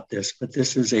talk about this, but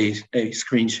this is a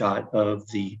screenshot of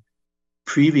the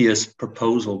previous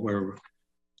proposal where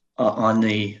on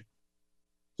the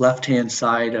left-hand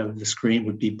side of the screen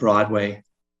would be Broadway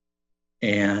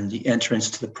and the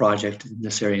entrance to the project in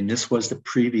this area. And this was the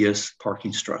previous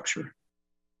parking structure.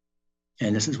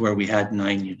 And this is where we had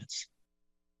 9 units.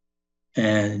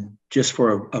 And just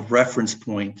for a reference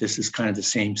point, this is kind of the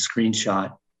same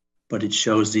screenshot, but it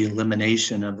shows the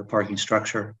elimination of the parking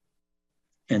structure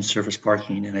and surface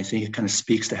parking. And I think it kind of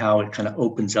speaks to how it kind of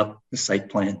opens up the site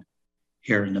plan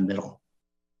here in the middle.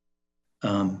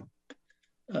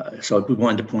 So we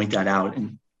wanted to point that out.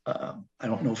 And I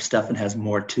don't know if Stefan has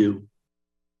more to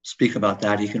speak about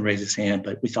that. He can raise his hand,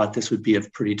 but we thought this would be a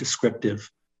pretty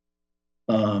descriptive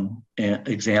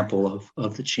example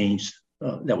of the change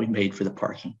that we made for the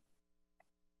parking.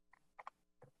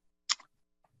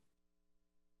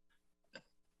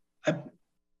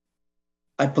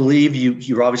 I believe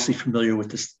you're obviously familiar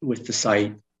with this, with the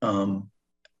site.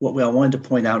 What I wanted to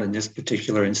point out in this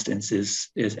particular instance is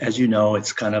as you know,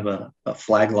 it's kind of a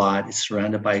flag lot. It's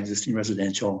surrounded by existing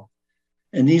residential.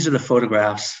 And these are the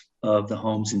photographs of the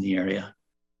homes in the area.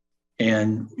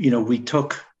 And, we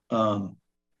took a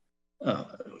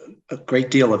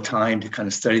great deal of time to kind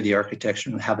of study the architecture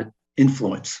and have it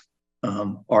influence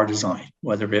our design,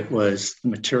 whether it was the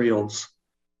materials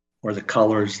or the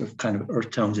colors of kind of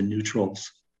earth tones and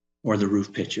neutrals or the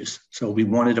roof pitches. So we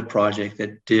wanted a project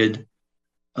that did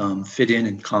fit in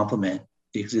and complement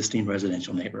the existing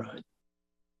residential neighborhood.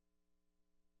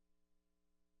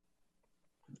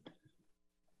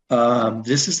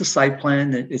 This is the site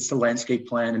plan. It's the landscape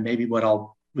plan, and maybe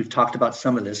we've talked about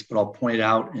some of this, but I'll point it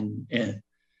out, and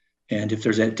if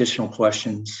there's additional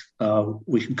questions,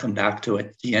 we can come back to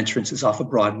it. The entrance is off of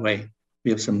Broadway. We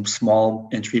have some small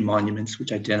entry monuments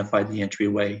which identify the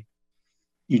entryway.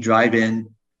 You drive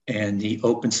in, and the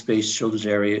open space shoulders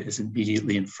area is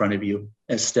immediately in front of you.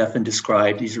 As Stefan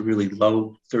described, these are really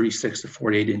low 36 to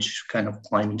 48 inch kind of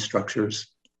climbing structures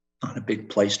on a big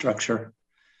play structure.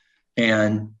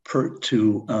 And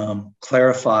to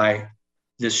clarify,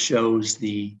 this shows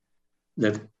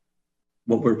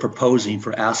what we're proposing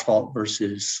for asphalt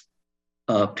versus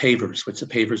pavers, which the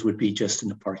pavers would be just in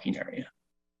the parking area.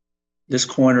 This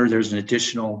corner, there's an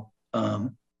additional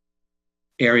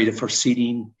area for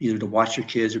seating, either to watch your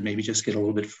kids or maybe just get a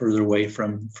little bit further away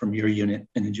from your unit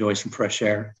and enjoy some fresh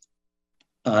air.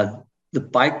 The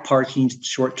bike parking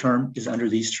short term is under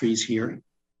these trees here.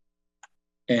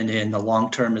 And then the long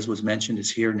term, as was mentioned,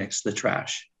 is here next to the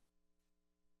trash.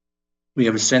 We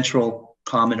have a central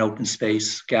common open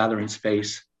space, gathering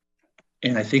space.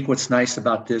 And I think what's nice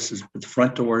about this is the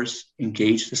front doors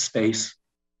engage the space.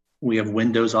 We have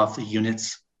windows off the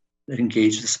units that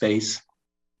engage the space.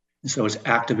 And so it's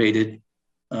activated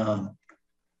by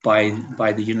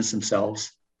the units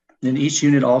themselves. And then each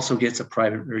unit also gets a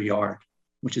private rear yard,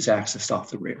 which is accessed off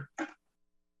the rear.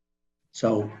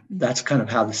 So that's kind of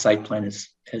how the site plan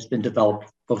has been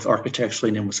developed, both architecturally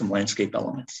and then with some landscape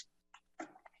elements.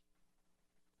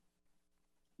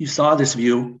 You saw this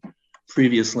view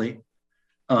previously.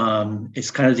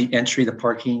 It's kind of the entry, the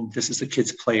parking. This is the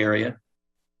kids' play area.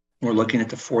 We're looking at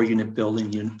the 4-unit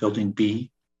building, building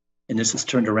B. And this is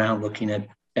turned around looking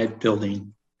at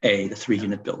building A, the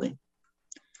 3-unit building.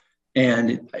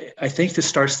 And I think this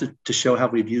starts to show how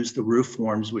we've used the roof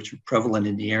forms, which are prevalent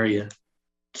in the area,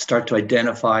 to start to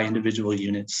identify individual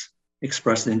units,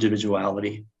 express the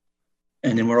individuality.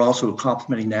 And then we're also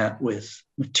complementing that with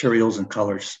materials and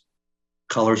colors.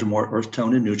 Colors are more earth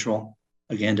tone and neutral,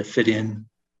 again, to fit in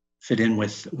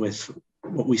with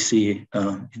what we see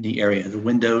in the area. The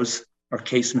windows are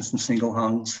casements and single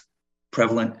hungs,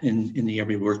 prevalent in the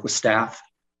area. We work with staff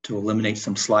to eliminate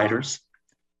some sliders.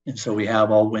 And so we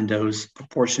have all windows,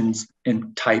 proportions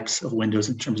and types of windows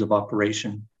in terms of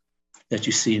operation that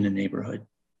you see in the neighborhood.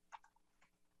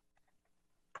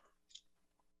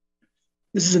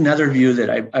 This is another view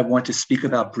that I want to speak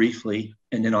about briefly,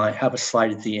 and then I have a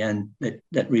slide at the end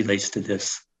that relates to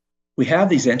this. We have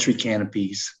these entry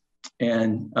canopies,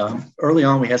 and early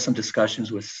on we had some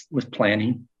discussions with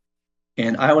planning,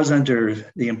 and I was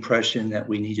under the impression that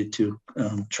we needed to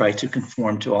try to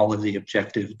conform to all of the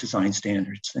objective design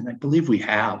standards, and I believe we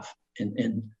have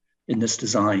in this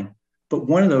design. But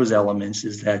one of those elements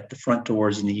is that the front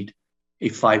doors need a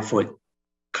 5-foot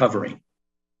covering.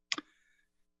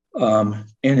 And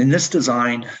in this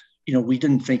design, we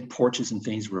didn't think porches and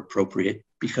things were appropriate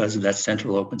because of that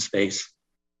central open space.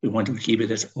 We wanted to keep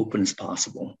it as open as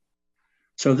possible.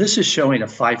 So this is showing a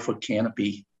 5-foot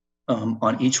canopy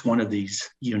on each one of these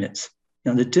units.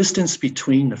 Now the distance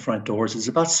between the front doors is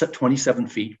about 27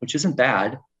 feet, which isn't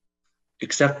bad,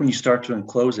 except when you start to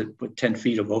enclose it with 10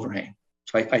 feet of overhang.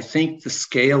 So I think the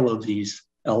scale of these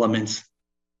elements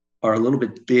are a little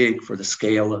bit big for the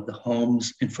scale of the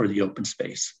homes and for the open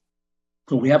space.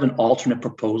 So we have an alternate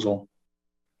proposal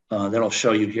that I'll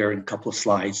show you here in a couple of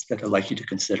slides that I'd like you to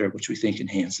consider, which we think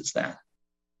enhances that.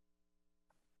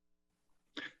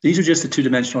 These are just the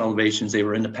two-dimensional elevations. They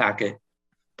were in the packet,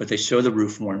 but they show the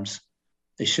roof forms.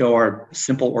 They show our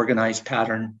simple organized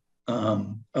pattern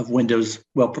of windows,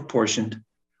 well proportioned.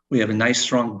 We have a nice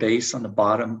strong base on the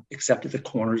bottom, except at the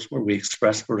corners where we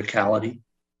express verticality.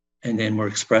 And then we're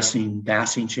expressing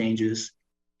massing changes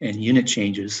and unit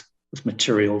changes with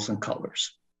materials and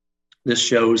colors. This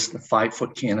shows the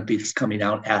 5-foot canopy that's coming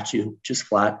out at you, just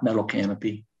flat metal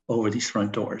canopy over these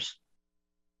front doors.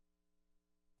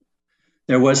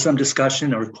 There was some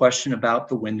discussion or question about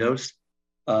the windows.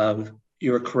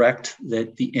 You're correct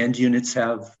that the end units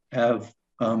have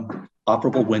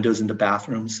operable windows into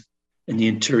bathrooms, and the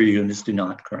interior units do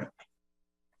not currently.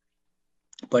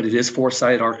 But it is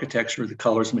four-sided architecture. The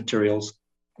colors, materials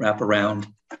wrap around.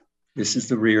 This is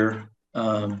the rear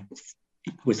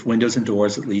with windows and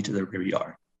doors that lead to the rear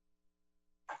yard.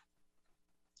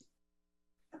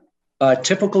 A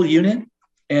typical unit,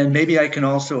 and maybe I can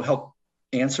also help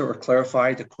answer or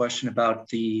clarify the question about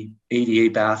the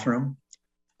ADA bathroom.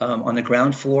 On the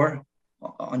ground floor,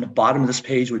 on the bottom of this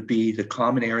page would be the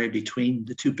common area between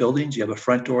the two buildings. You have a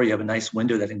front door, you have a nice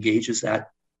window that engages that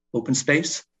open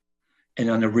space. And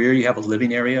on the rear, you have a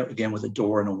living area, again, with a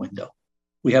door and a window.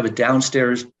 We have a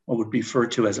downstairs, what would be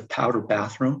referred to as a powder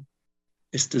bathroom.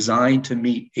 It's designed to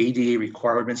meet ADA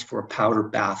requirements for a powder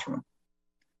bathroom.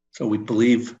 So we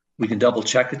believe we can double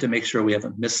check it to make sure we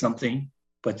haven't missed something,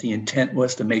 but the intent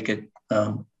was to make it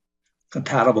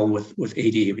compatible with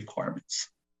ADA requirements.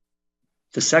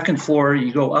 The second floor,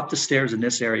 you go up the stairs in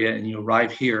this area and you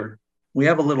arrive here. We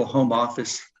have a little home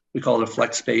office. We call it a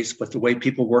flex space, but the way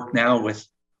people work now with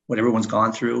what everyone's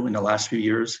gone through in the last few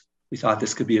years, we thought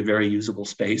this could be a very usable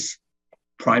space.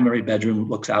 Primary bedroom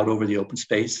looks out over the open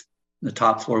space. On the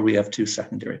top floor, we have 2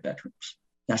 secondary bedrooms.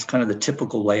 That's kind of the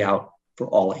typical layout for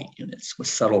all 8 units with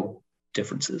subtle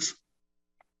differences.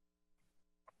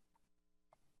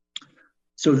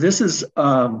 So this is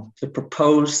the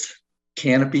proposed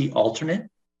canopy alternate,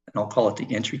 and I'll call it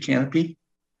the entry canopy.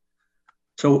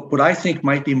 So what I think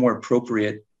might be more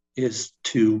appropriate is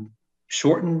to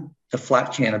shorten the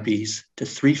flat canopies to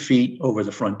 3 feet over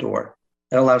the front door.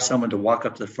 That allows someone to walk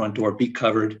up to the front door, be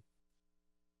covered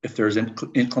if there's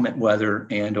inclement weather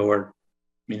and or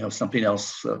something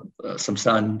else, some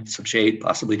sun, some shade,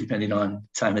 possibly depending on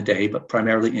time of day, but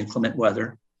primarily inclement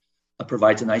weather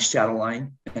provides a nice shadow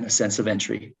line and a sense of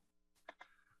entry.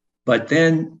 But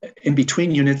then in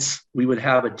between units, we would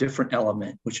have a different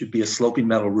element, which would be a sloping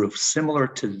metal roof, similar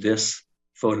to this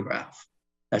photograph.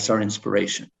 That's our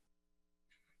inspiration.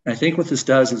 And I think what this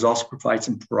does is also provide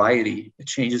some variety. It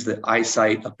changes the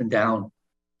eyesight up and down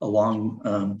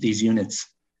along these units.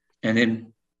 And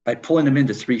then by pulling them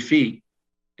into 3 feet,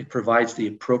 it provides the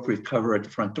appropriate cover at the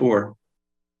front door,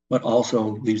 but also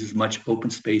leaves as much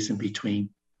open space in between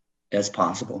as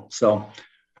possible. So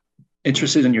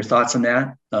interested in your thoughts on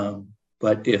that.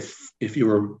 But if you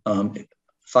were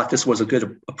thought this was a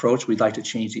good approach, we'd like to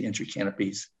change the entry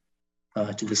canopies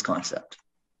to this concept.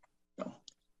 So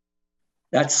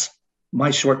that's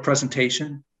my short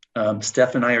presentation.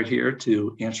 Steph and I are here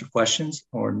to answer questions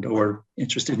or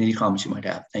interested in any comments you might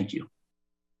have. Thank you.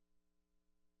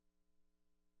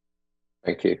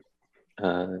 Thank you.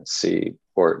 Let's see,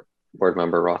 board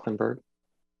member Rothenberg.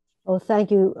 Oh, thank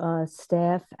you,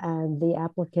 staff and the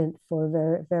applicant for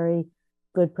very, very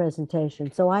good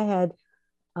presentation. So I had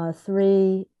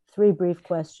three brief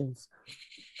questions,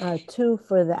 2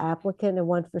 for the applicant and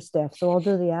 1 for staff. So I'll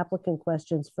do the applicant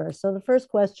questions first. So the first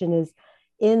question is,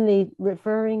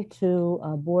 referring to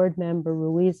board member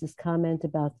Ruiz's comment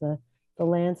about the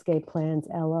landscape plans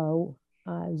LO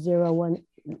 01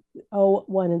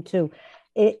 and 2,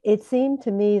 it seemed to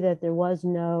me that there was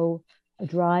no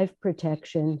drive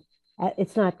protection.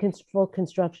 It's not full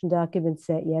construction documents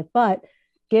set yet, but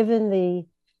given the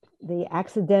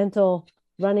accidental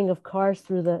running of cars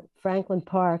through the Franklin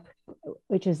Park,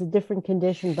 which is a different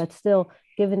condition, but still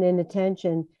given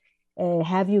inattention,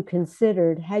 had you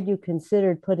considered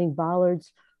putting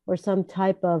bollards or some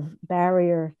type of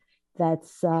barrier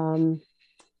that's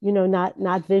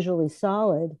not visually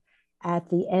solid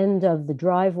at the end of the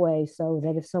driveway, so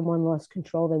that if someone lost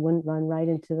control, they wouldn't run right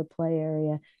into the play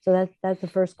area? So that's the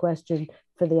first question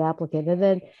for the applicant. And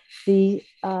then the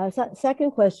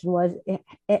second question was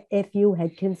if you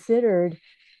had considered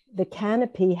the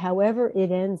canopy, however it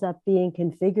ends up being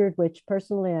configured, which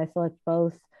personally I thought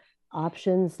both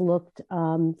options looked,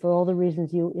 for all the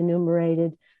reasons you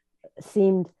enumerated,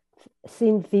 seemed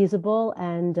feasible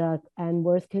and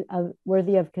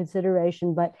worthy of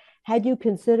consideration. But had you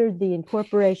considered the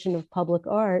incorporation of public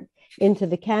art into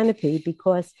the canopy?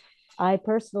 Because I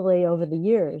personally, over the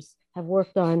years, have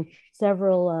worked on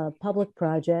several public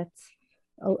projects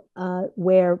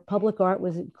where public art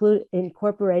was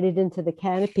incorporated into the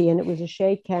canopy, and it was a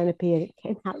shade canopy, and it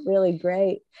came out really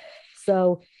great.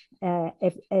 So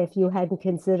if you hadn't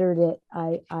considered it,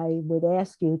 I would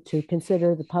ask you to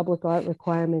consider the public art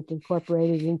requirement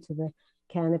incorporated into the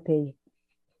canopy.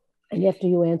 And after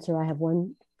you answer, I have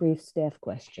one brief staff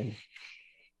question.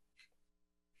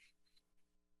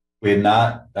 We had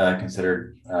not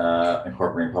considered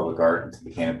incorporating public art into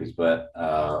the canopies, but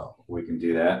we can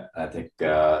do that. I think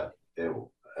I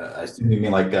assume you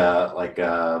mean like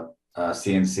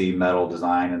CNC metal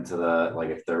design into the, like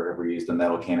if they're ever used the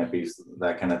metal canopies,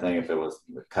 that kind of thing. If it was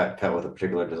cut with a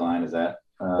particular design, is that?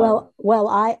 Well,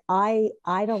 I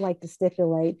don't like to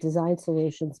stipulate design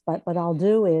solutions, but what I'll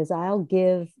do is I'll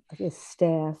give the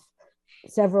staff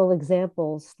several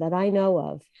examples that I know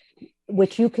of,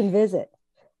 which you can visit.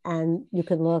 And you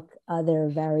can look, there are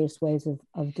various ways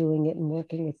of doing it and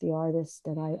working with the artist,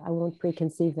 and I won't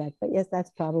preconceive that. But yes,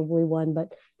 that's probably one,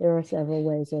 but there are several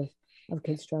ways of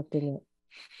constructing it.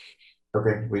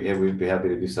 Okay, we'd be happy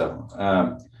to do so.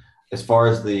 As far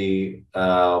as the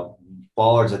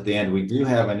bollards at the end, we do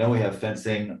have, I know we have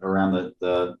fencing around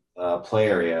the play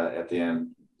area at the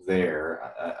end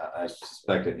there. I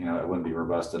suspect it, it wouldn't be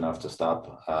robust enough to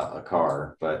stop a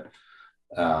car, but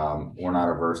we're not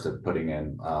averse to putting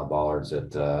in bollards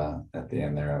at the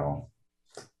end there at all.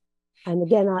 And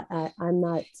again, I'm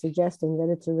not suggesting that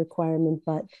it's a requirement,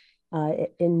 but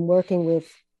in working with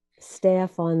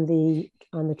staff on the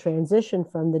transition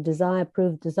from the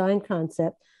approved design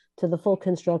concept to the full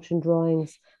construction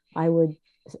drawings, I would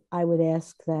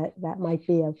ask that might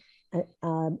be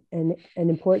an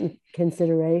important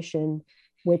consideration,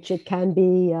 which it can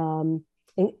be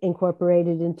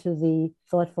incorporated into the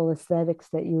thoughtful aesthetics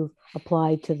that you've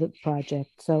applied to the project.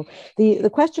 So the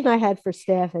question I had for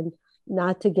staff, and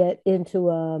not to get into,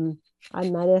 I'm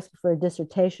not asking for a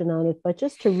dissertation on it, but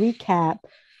just to recap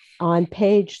on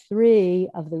page 3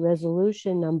 of the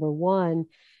resolution number 1,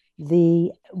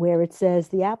 where it says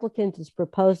the applicant is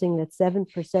proposing that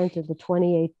 7% of the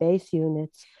 28 base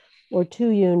units, or 2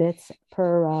 units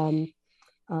per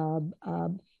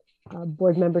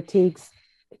board member Teague's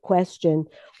question,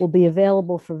 will be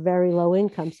available for very low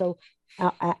income. So,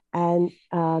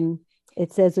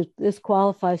 it says that this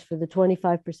qualifies for the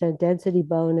 25% density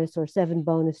bonus, or 7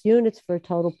 bonus units, for a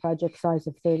total project size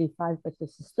of 35, but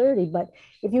this is 30. But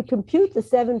if you compute the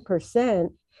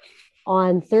 7%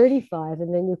 on 35,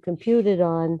 and then you compute it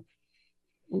on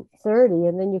 30,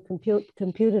 and then you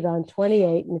compute it on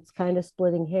 28, and it's kind of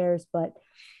splitting hairs, but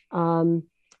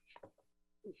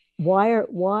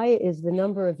why is the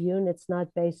number of units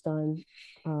not based on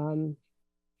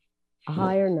a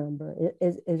higher number?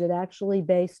 Is it actually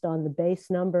based on the base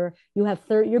number? You have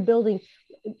 30.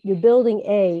 You're building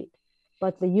 8,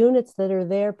 but the units that are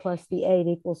there plus the 8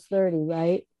 equals 30,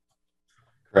 right?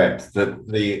 Correct.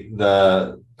 And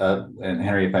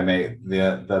Henry, if I may,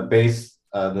 the base,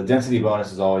 the density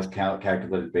bonus is always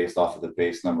calculated based off of the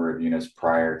base number of units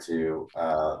prior to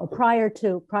prior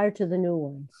to the new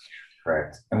ones.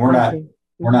 Correct. And we're not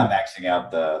maxing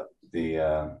out the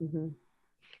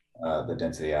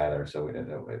density either, so we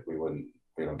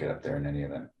don't get up there in any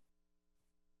event.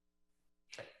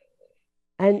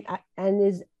 And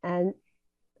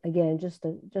again, just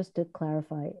to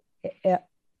clarify,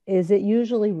 is it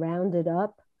usually rounded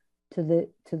up to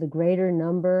the greater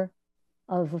number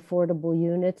of affordable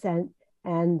units? And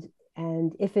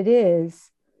if it is,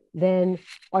 then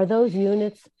are those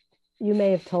units, you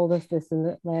may have told us this in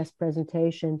the last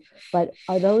presentation, but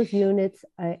are those units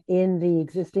in the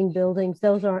existing buildings?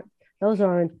 Those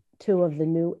aren't 2 of the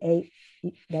new 8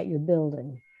 that you're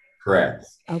building. Correct.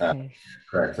 Okay.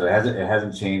 Correct. So it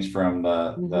hasn't changed from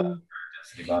the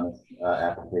density bonus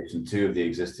application. 2 of the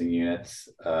existing units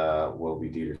will be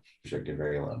deed restricted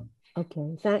very low.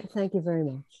 Okay. Thank you very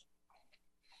much.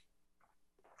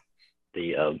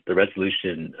 The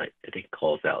resolution, I think,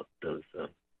 calls out those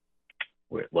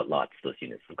what lots those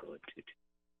units will go into.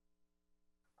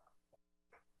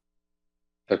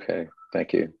 Okay,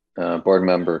 thank you. Board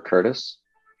Member Curtis,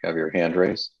 you have your hand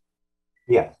raised.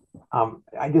 Yes,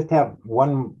 I just have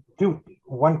two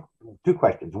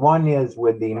questions. One is,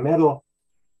 with the middle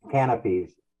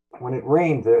canopies, when it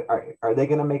rains, are they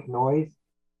going to make noise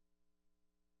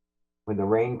with the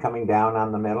rain coming down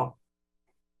on the middle?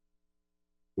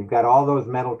 You've got all those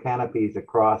metal canopies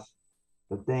across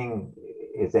the thing.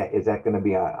 Is that going to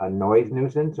be a noise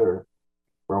nuisance, or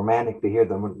romantic to hear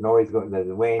the noise the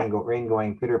rain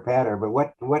going pitter patter? But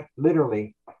what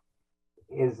literally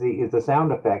is the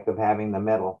sound effect of having the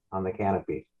metal on the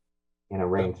canopy in a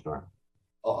rainstorm?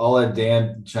 I'll let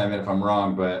Dan chime in if I'm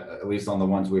wrong, but at least on the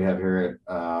ones we have here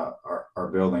at our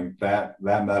building, that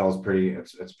metal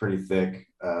is it's pretty thick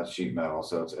sheet metal,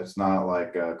 so it's not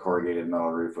like a corrugated metal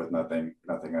roof with nothing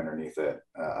underneath it.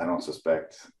 I don't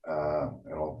suspect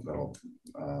it'll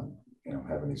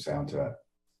have any sound to it.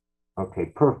 Okay,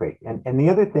 perfect. And the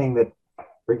other thing that,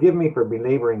 forgive me for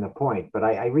belaboring the point, but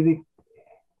I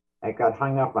got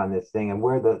hung up on this thing and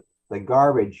where the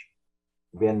garbage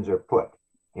bins are put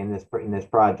in this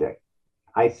project.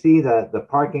 I see the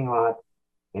parking lot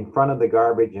in front of the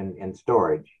garbage and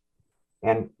storage.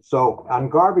 And so on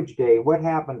garbage day, what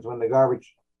happens when the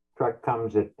garbage truck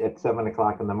comes at 7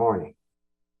 o'clock in the morning?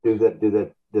 Do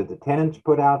the tenants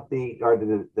put out or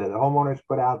do the homeowners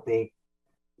put out the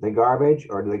garbage,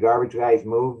 or do the garbage guys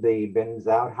move the bins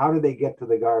out? How do they get to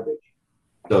the garbage?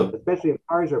 So, especially if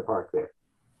cars are parked there.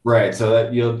 Right. So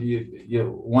that you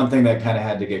one thing that kind of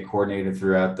had to get coordinated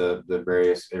throughout the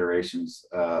various iterations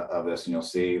of this, and you'll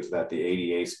see that the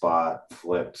ADA spot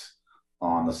flipped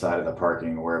on the side of the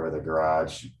parking wherever the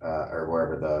garage or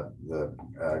wherever the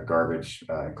garbage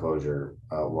enclosure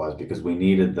was, because we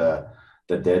needed the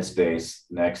dead space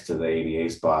next to the ADA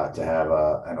spot to have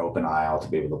an open aisle to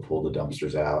be able to pull the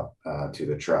dumpsters out to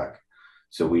the truck.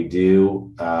 So we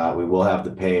will have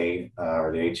to pay,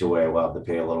 or the HOA will have to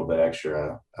pay a little bit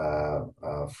extra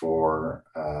for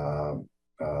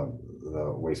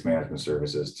the waste management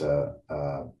services to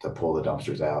pull the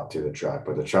dumpsters out to the truck.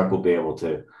 But the truck will be able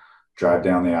to drive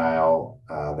down the aisle.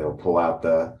 They'll pull out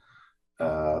the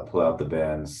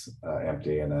bins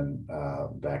empty and then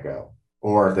back out.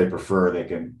 Or if they prefer, they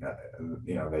can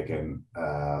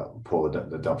pull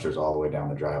the dumpsters all the way down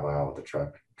the drive aisle with the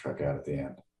truck out at the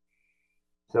end.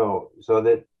 So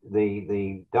that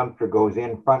the dumpster goes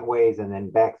in front ways and then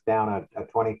backs down a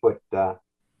 20-foot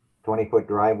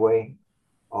driveway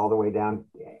all the way down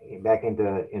back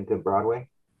into Broadway.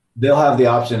 They'll have the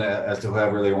option as to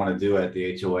however they want to do it.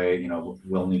 The HOA,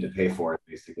 will need to pay for it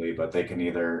basically, but they can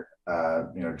either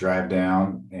drive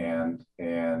down and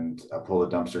pull the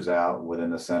dumpsters out within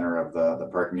the center of the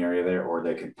parking area there, or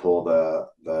they can roll the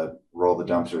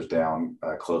dumpsters down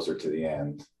closer to the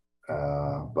end.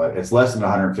 But it's less than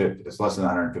 150. It's less than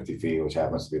 150 feet, which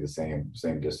happens to be the same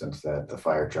distance that the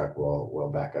fire truck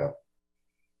will back up.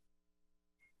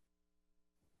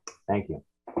 Thank you.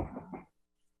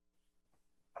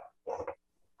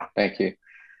 Thank you.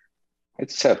 I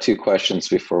just have two questions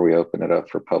before we open it up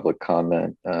for public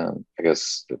comment, I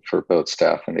guess for both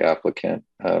staff and the applicant.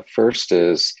 First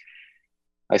is,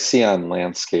 I see on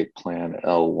landscape plan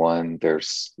L1,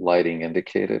 there's lighting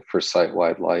indicated for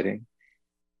site-wide lighting.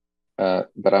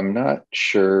 But I'm not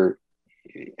sure,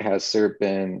 has there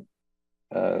been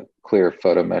clear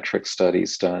photometric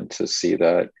studies done to see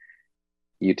that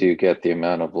you do get the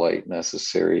amount of light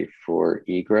necessary for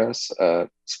egress,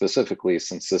 specifically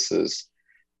since this is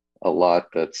a lot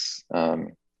that's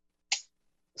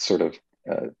sort of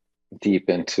deep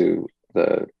into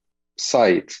the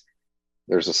site.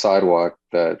 There's a sidewalk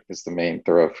that is the main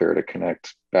thoroughfare to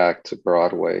connect back to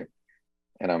Broadway.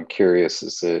 And I'm curious,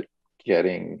 is it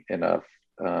getting enough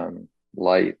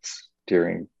light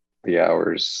during the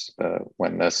hours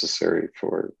when necessary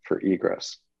for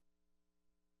egress?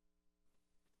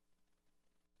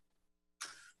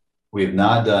 We have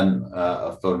not done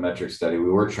a photometric study. We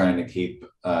were trying to keep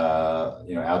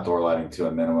outdoor lighting to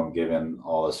a minimum given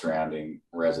all the surrounding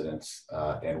residents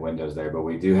and windows there. But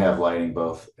we do have lighting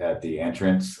both at the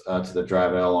entrance to the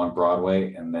drive aisle on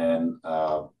Broadway, and then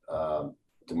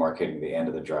demarcating the end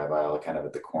of the drive aisle kind of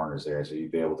at the corners there. So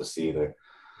you'd be able to see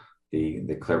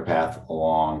the clear path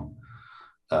along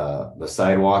the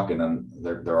sidewalk. And then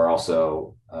there are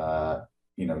also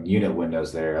unit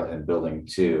windows there in building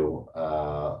 2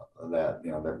 that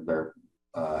their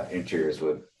interiors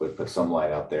would put some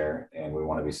light out there, and we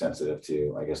want to be sensitive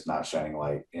to, I guess, not shining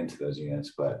light into those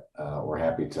units. But we're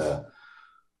happy to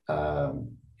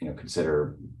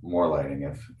consider more lighting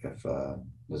if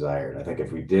desired. I think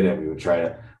if we did it, we would try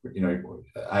to,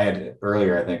 I had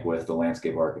earlier, I think with the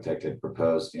landscape architect had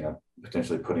proposed,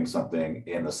 potentially putting something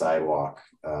in the sidewalk,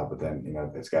 but then,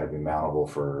 it's got to be mountable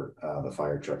for the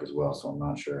fire truck as well. So I'm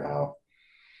not sure how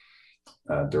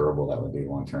durable that would be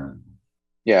long-term.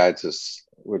 Yeah, I just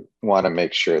would want to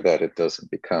make sure that it doesn't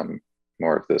become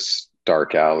more of this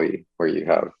dark alley where you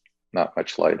have not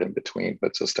much light in between,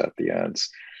 but just at the ends.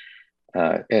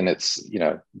 And it's,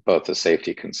 both a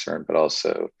safety concern, but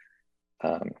also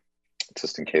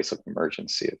just in case of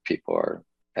emergency, if people are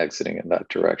exiting in that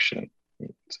direction,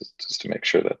 just to make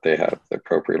sure that they have the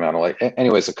appropriate amount of light.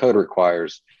 Anyways, the code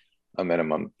requires a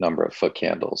minimum number of foot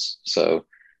candles. So,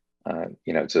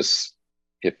 just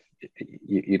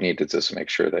you need to just make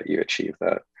sure that you achieve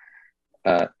that.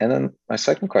 And then my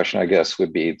second question, I guess,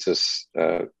 would be just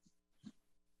for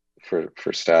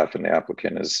staff and the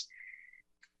applicant is,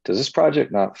 does this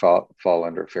project not fall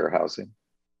under fair housing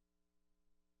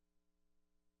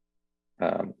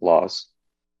laws,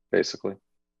 basically?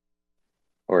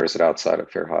 Or is it outside of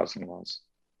fair housing laws?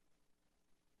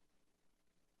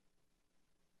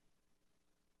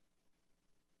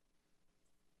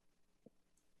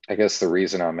 I guess the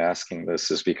reason I'm asking this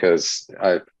is because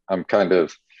I'm kind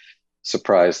of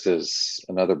surprised as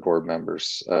another board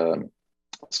members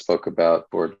spoke about,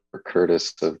 Board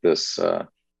Curtis, of this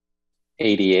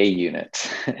ADA unit,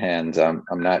 and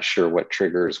I'm not sure what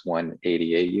triggers one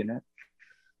ADA unit.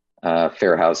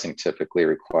 Fair housing typically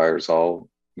requires all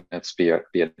units be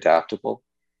adaptable.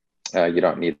 You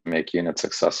don't need to make units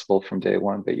accessible from day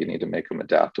one, but you need to make them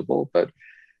adaptable. But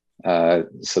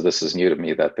so this is new to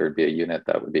me that there'd be a unit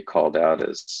that would be called out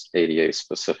as ADA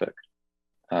specific.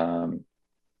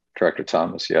 Director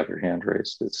Thomas, you have your hand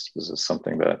raised. Is this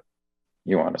something that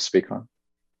you want to speak on?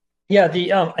 Yeah,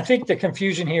 I think the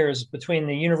confusion here is between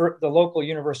the local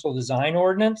universal design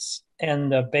ordinance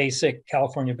and the basic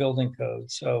California building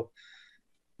code. So,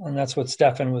 and that's what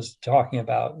Stefan was talking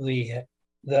about.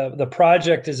 The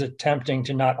project is attempting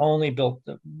to not only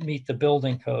meet the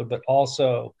building code, but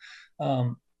also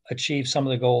achieve some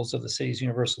of the goals of the city's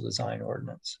universal design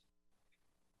ordinance.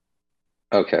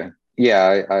 Okay.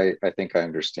 Yeah, I think I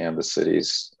understand the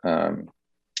city's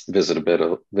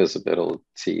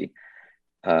visibility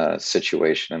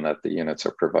situation, and that the units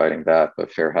are providing that,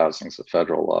 but fair housing is a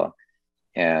federal law.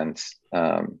 And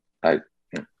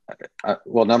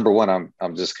well, number one,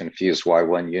 I'm just confused why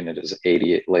one unit is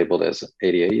labeled as an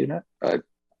ADA unit. Are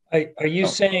you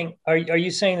saying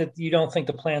that you don't think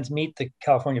the plans meet the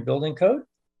California building code?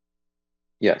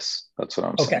 Yes, that's what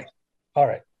I'm saying. Okay, all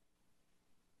right.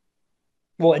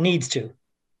 Well, it needs to.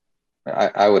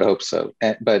 I would hope so.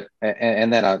 But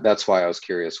then that's why I was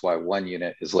curious why one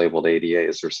unit is labeled ADA.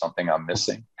 Is there something I'm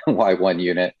missing? Why one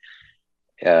unit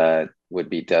would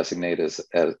be designated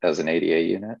as an ADA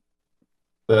unit?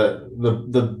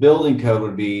 The building code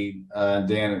would be,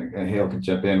 Dan and Hale could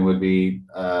jump in, would be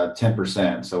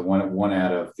 10%. So one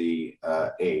out of the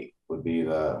 8 would be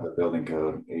the building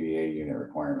code ADA unit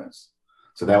requirements.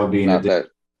 So that would be in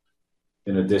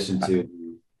addition to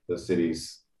the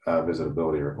city's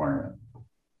visitability requirement.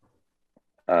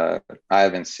 I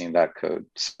haven't seen that code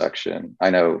section. I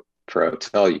know for a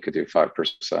hotel, you could do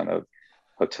 5% of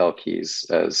hotel keys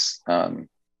as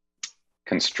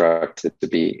constructed to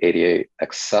be ADA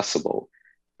accessible,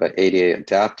 but ADA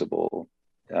adaptable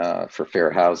for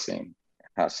fair housing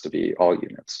has to be all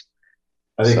units.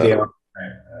 I think they are.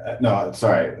 No,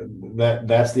 sorry.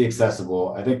 That's the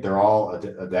accessible. I think they're all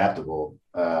adaptable.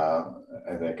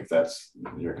 I think if that's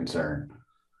your concern.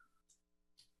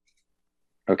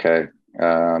 Okay.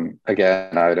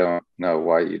 Again, I don't know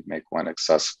why you'd make one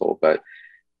accessible, but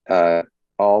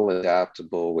all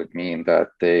adaptable would mean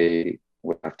that they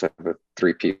would have to have a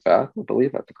 3-piece bath, I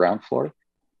believe, at the ground floor,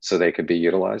 so they could be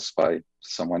utilized by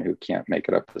someone who can't make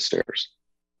it up the stairs.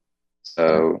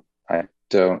 So I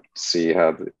don't see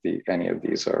how any of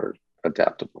these are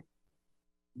adaptable.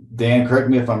 Dan, correct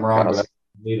me if I'm wrong, but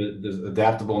is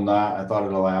adaptable not? I thought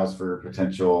it allows for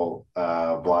potential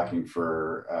blocking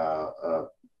for a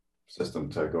system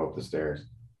to go up the stairs.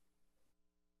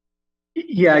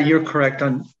 Yeah, you're correct.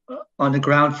 On the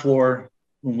ground floor,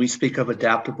 when we speak of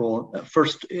adaptable,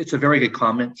 first, it's a very good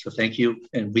comment, so thank you.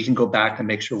 And we can go back and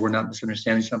make sure we're not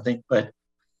misunderstanding something. But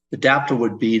adaptable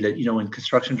would be that, in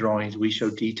construction drawings, we show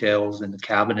details and the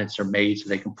cabinets are made so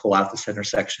they can pull out the center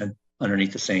section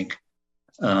underneath the sink.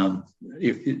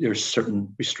 There's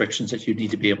certain restrictions that you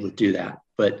need to be able to do that,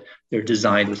 but they're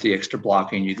designed with the extra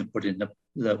blocking. You can put in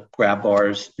the grab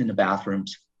bars in the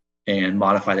bathrooms and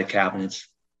modify the cabinets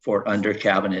for under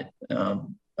cabinet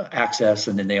access.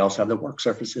 And then they also have the work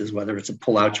surfaces, whether it's a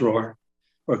pull-out drawer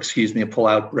or, a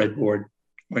pull-out breadboard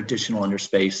or additional under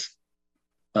space,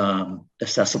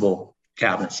 accessible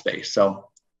cabinet space. So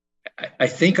I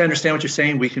think I understand what you're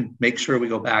saying. We can make sure we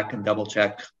go back and double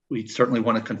check. We certainly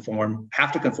want to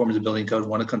have to conform to the building code,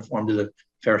 want to conform to the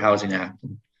Fair Housing Act.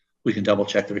 And we can double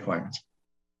check the requirements.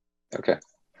 Okay.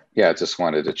 Yeah, I just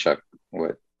wanted to check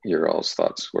what your all's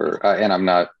thoughts were. And I'm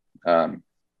not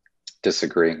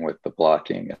disagreeing with the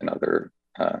blocking and other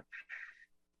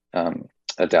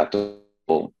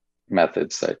adaptable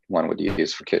methods that one would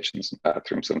use for kitchens and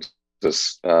bathrooms. I'm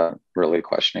just really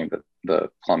questioning the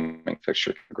plumbing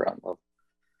fixture at the ground level.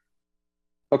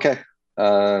 Okay.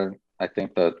 I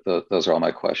think that those are all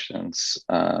my questions.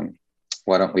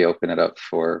 Why don't we open it up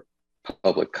for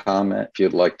public comment. If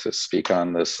you'd like to speak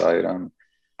on this item,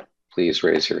 please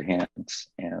raise your hands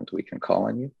and we can call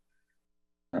on you.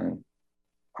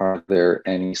 Are there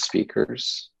any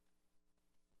speakers?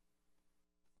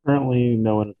 Currently,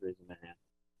 no one is raising their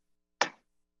hand.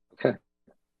 Okay.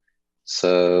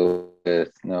 So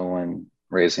with no one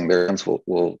raising their hands,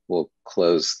 we'll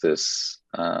close this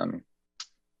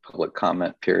public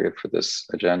comment period for this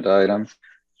agenda item.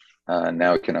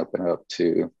 Now we can open it up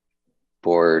to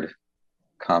board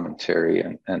commentary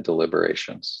and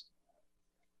deliberations.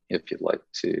 If you'd like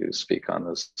to speak on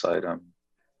this item,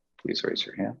 please raise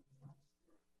your hand.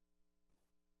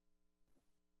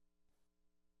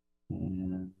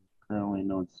 And currently,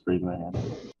 no one's raising their hand.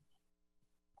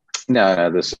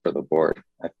 No, this is for the board.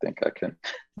 I think I can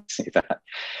see that.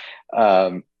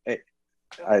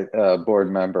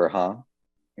 Board member Hong,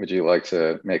 would you like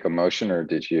to make a motion, or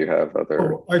did you have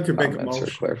other I could make a comments or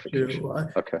motion clarification?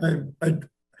 Okay.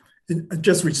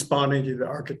 Just responding to the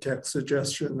architect's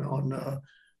suggestion on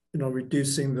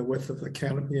reducing the width of the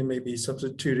canopy and maybe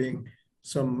substituting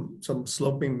some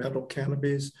sloping metal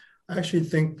canopies. I actually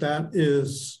think that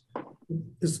is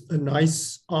a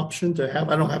nice option to have.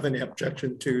 I don't have any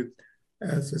objection to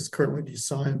as it's currently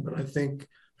designed, but I think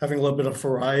having a little bit of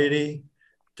variety,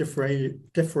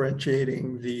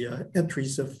 differentiating the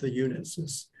entries of the units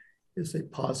is a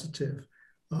positive.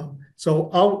 So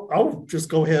I'll just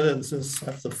go ahead and, since I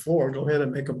have the floor, go ahead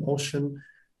and make a motion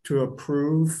to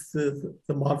approve the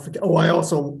modification. Oh, I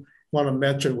also want to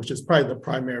mention, which is probably the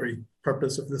primary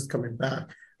purpose of this coming back,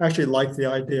 I actually like the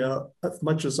idea, as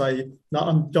much as I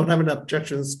don't have any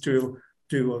objections to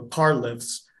car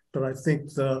lifts, but I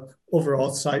think the overall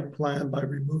site plan, by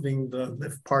removing the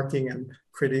lift parking and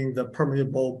creating the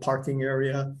permeable parking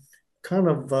area, kind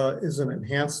of is an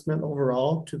enhancement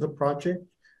overall to the project.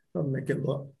 Make it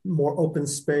look more open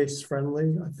space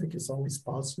friendly. I think it's always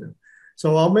positive.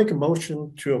 So I'll make a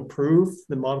motion to approve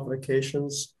the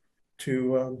modifications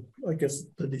to, I guess,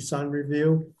 the design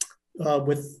review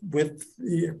with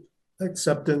the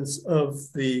acceptance of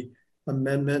the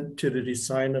amendment to the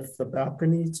design of the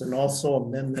balconies, and also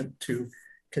amendment to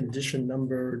condition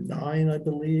number 9, I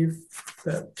believe,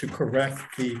 that to correct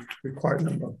the required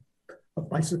number of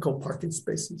bicycle parking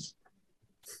spaces.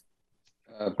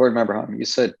 Board member Hom, you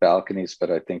said balconies,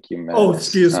 but I think you meant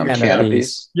excuse me,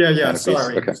 canopies. Yeah, canopies.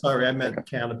 sorry, Okay. sorry, I meant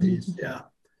canopies. Yeah.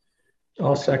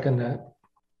 I'll second that.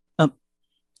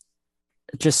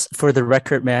 Just for the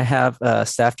record, may I have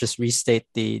staff just restate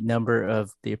the number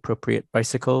of the appropriate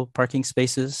bicycle parking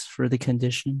spaces for the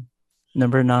condition?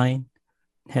 Number 9.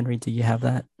 Henry, do you have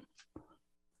that?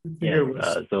 Yeah,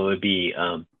 so it would be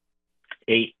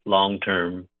 8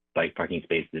 long-term bike parking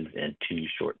spaces and 2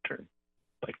 short-term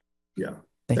bike. Yeah,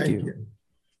 thank you.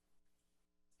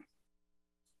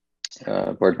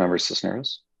 Board member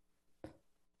Cisneros.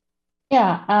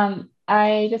 Yeah,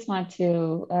 I just want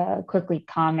to quickly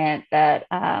comment that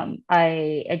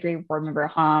I agree with board member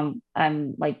Hom.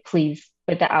 I'm pleased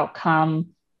with the outcome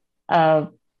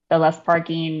of the less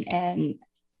parking, and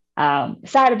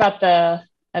sad about the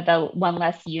one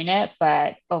less unit,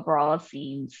 but overall it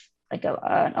seems like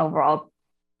an overall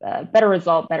better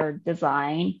result, better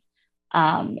design.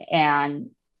 And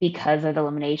because of the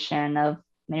elimination of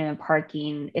minimum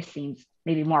parking, it seems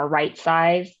maybe more right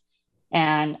size.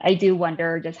 And I do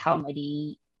wonder just how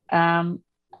many of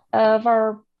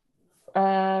our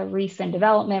recent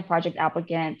development project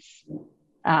applicants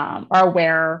are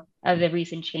aware of the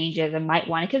recent changes and might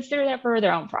want to consider that for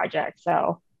their own project.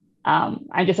 So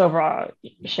I'm just overall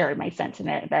sharing my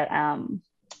sentiment that I'm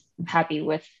happy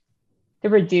with the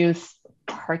reduced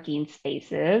parking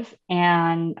spaces.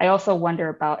 And I also wonder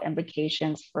about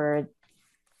implications for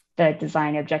the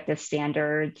design objective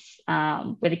standards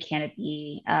with a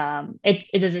canopy.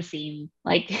 It doesn't seem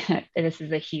like this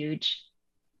is a huge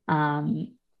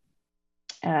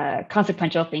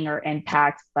consequential thing or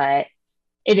impact, but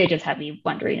it did just have me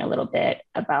wondering a little bit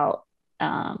about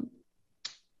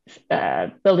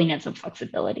building in some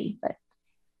flexibility. But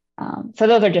so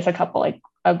those are just a couple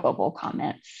of global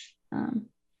comments.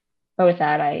 But with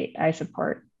that, I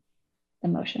support the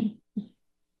motion.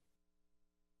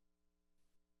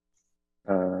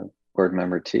 Board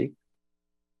member T.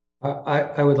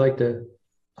 I would like to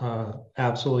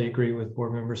absolutely agree with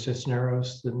board member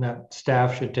Cisneros that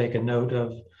staff should take a note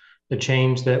of the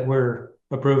change that we're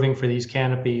approving for these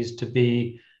canopies to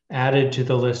be added to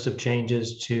the list of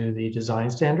changes to the design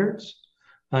standards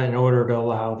in order to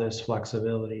allow this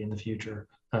flexibility in the future.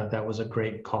 That was a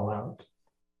great call out.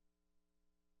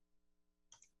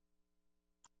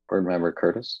 Board member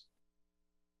Curtis.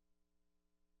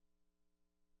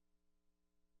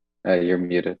 You're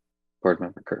muted, board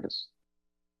member Curtis.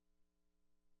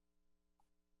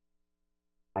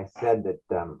 I said that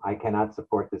I cannot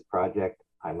support this project.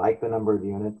 I like the number of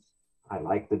units. I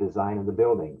like the design of the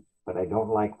building, but I don't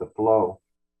like the flow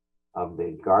of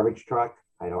the garbage truck.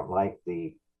 I don't like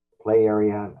the play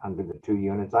area under the 2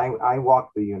 units. I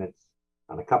walked the units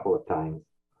on a couple of times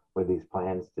with these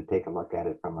plans to take a look at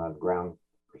it from a ground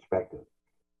perspective.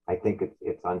 I think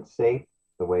it's unsafe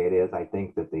the way it is. I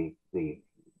think that the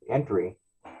entry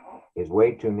is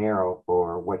way too narrow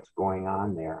for what's going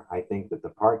on there. I think that the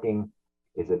parking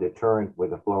is a deterrent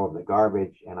with the flow of the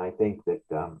garbage. And I think that,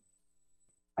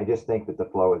 I just think that the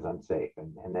flow is unsafe.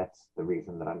 And that's the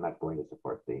reason that I'm not going to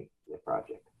support the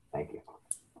project. Thank you.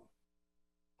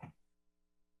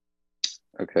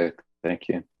 Okay, thank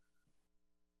you.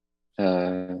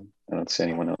 I don't see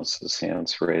anyone else's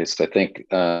hands raised. I think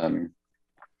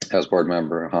as board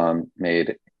member Hahn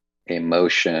made a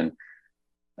motion,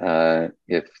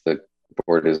 if the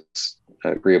board is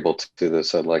agreeable to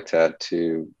this, I'd like to add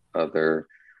 2 other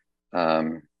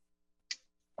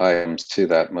items to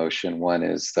that motion. One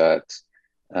is that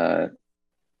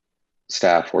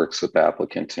staff works with the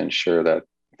applicant to ensure that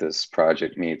this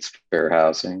project meets fair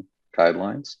housing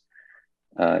guidelines.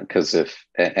 Because that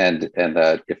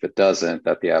if it doesn't,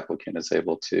 that the applicant is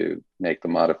able to make the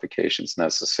modifications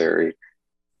necessary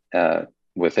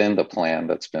within the plan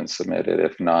that's been submitted.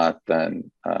 If not, then,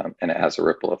 and it has a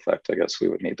ripple effect, I guess we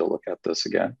would need to look at this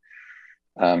again.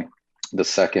 The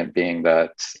second being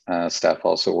that staff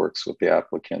also works with the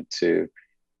applicant to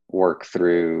work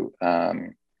through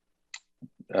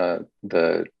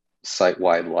the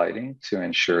site-wide lighting to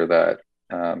ensure that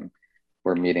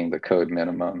we're meeting the code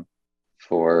minimum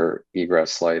for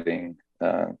egress lighting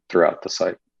throughout the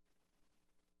site.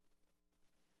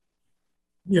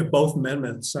 Yeah, both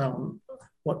amendments sound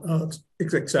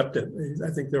accepted. I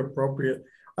think they're appropriate.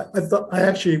 I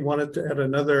actually wanted to add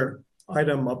another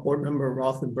item. Board member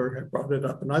Rothenberg had brought it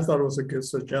up, and I thought it was a good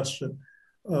suggestion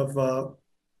of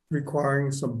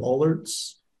requiring some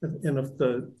bollards in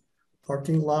the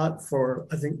parking lot for,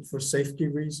 I think, for safety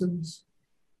reasons.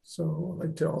 So I'd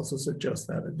like to also suggest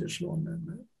that additional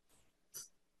amendment.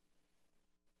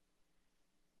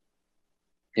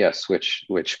 Yes,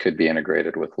 which could be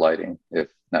integrated with lighting if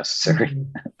necessary,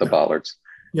 the bollards.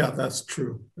 Yeah, that's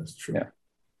true. That's true.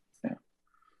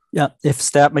 Yeah, if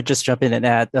staff might just jump in and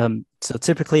add, so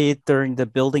typically during the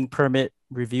building permit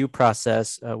review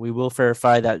process, we will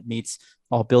verify that it meets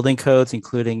all building codes,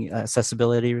 including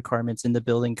accessibility requirements in the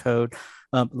building code.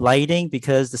 Lighting,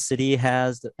 because the city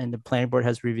has, and the planning board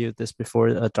has reviewed this before,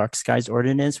 a dark skies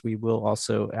ordinance, we will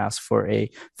also ask for a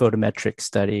photometric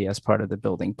study as part of the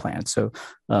building plan. So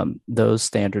those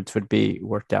standards would be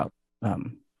worked out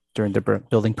during the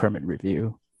building permit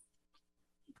review.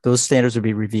 Those standards would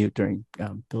be reviewed during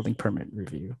building permit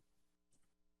review.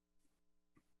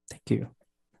 Thank you.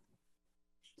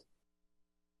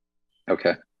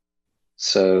 Okay.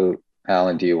 So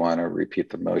Alan, do you want to repeat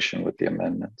the motion with the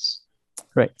amendments?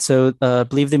 Right. So I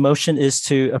believe the motion is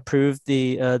to approve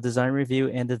the design review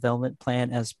and development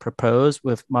plan as proposed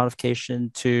with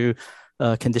modification to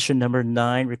condition number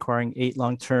 9, requiring 8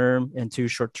 long-term and 2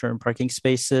 short-term parking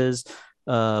spaces,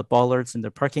 bollards in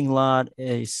the parking lot,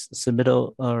 a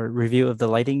submittal or review of the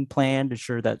lighting plan to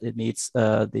ensure that it meets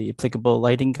the applicable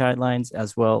lighting guidelines,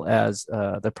 as well as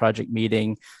the project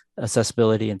meeting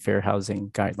accessibility and fair housing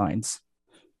guidelines.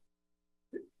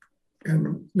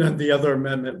 And then the other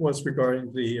amendment was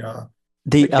regarding the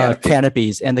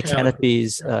canopies and the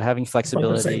canopies having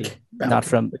flexibility, not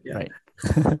from, right.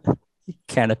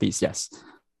 Canopies, yes.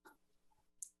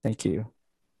 Thank you.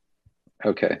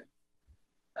 Okay.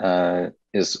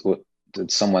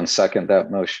 Did someone second that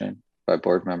motion by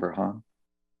board member Hahn?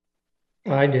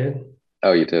 I did.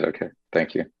 Oh, you did. Okay.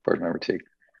 Thank you, board member Teague.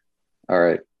 All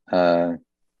right.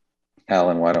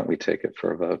 Alan, why don't we take it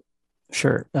for a vote?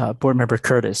 Sure. Board member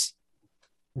Curtis.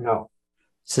 No.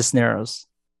 Cisneros.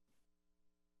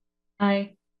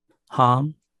 Aye.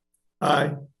 Hahn.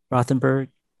 Aye. Rothenberg.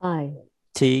 Aye.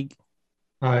 Teague.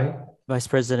 Aye. Vice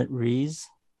President Rees.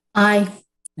 Aye.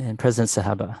 And President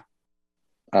Sahaba.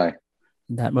 Aye.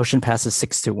 That motion passes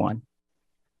 6-1.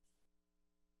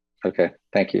 Okay,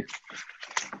 thank you.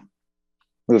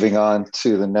 Moving on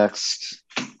to the next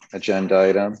agenda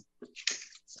item,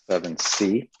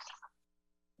 7C.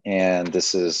 And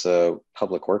this is a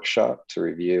public workshop to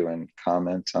review and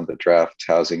comment on the draft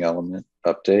housing element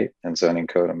update and zoning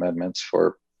code amendments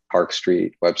for Park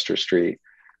Street, Webster Street,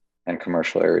 and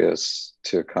commercial areas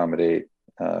to accommodate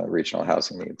regional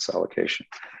housing needs allocation.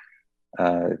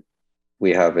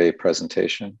 We have a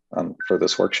presentation for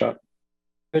this workshop.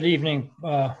 Good evening,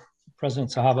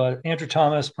 President Sahaba. Andrew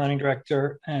Thomas, Planning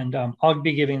Director, and I'll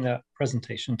be giving the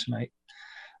presentation tonight.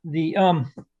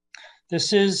 The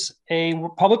This is a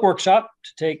public workshop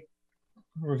to take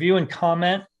review and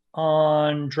comment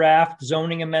on draft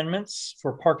zoning amendments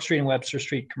for Park Street and Webster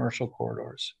Street commercial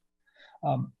corridors.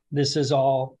 This is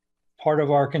all part of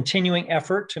our continuing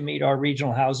effort to meet our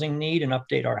regional housing need and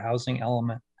update our housing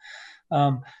element.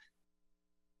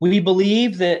 We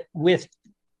believe that with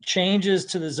changes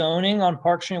to the zoning on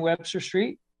Park Street and Webster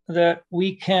Street, that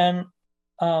we can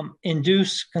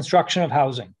induce construction of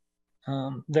housing.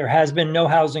 There has been no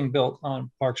housing built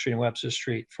on Park Street and Webster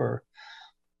Street for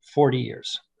 40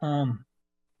 years.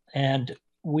 And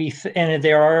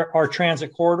there are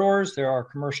transit corridors, there are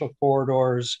commercial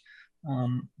corridors.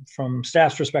 From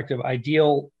staff's perspective,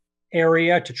 ideal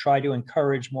area to try to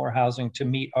encourage more housing to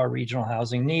meet our regional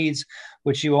housing needs,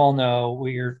 which you all know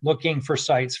we're looking for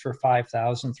sites for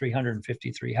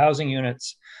 5,353 housing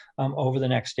units over the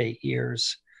next 8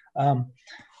 years.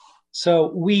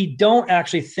 So we don't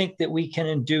actually think that we can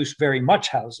induce very much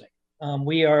housing.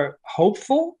 We are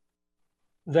hopeful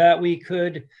that we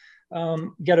could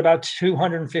get about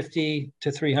 250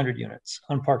 to 300 units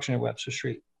on Park Street and Webster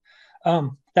Street.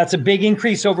 That's a big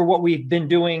increase over what we've been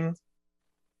doing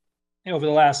over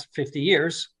the last 50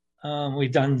 years.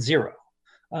 We've done 0.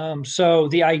 So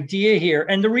the idea here,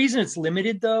 and the reason it's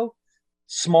limited though,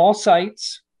 small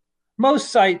sites, most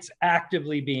sites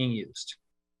actively being used,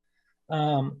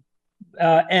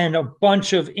 and a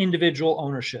bunch of individual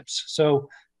ownerships. So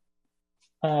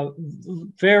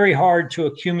very hard to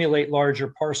accumulate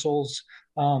larger parcels,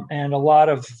 and a lot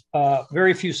of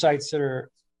very few sites that are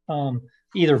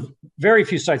very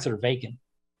few sites that are vacant,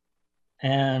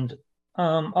 and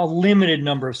a limited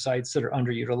number of sites that are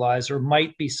underutilized or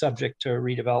might be subject to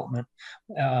redevelopment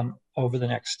over the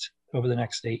next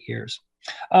 8 years.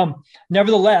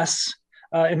 Nevertheless,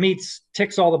 it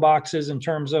ticks all the boxes in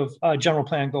terms of general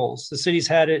plan goals. The city's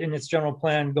had it in its general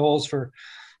plan goals for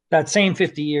that same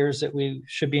 50 years that we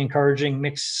should be encouraging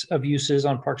mix of uses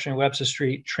on Park Street and Webster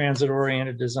Street,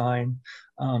 transit-oriented design,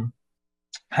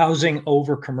 housing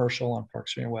over commercial on Park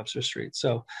Street and Webster Street.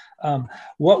 So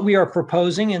what we are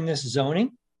proposing in this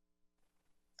zoning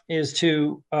is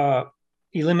to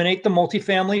eliminate the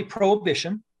multifamily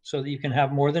prohibition so that you can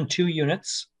have more than 2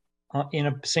 units in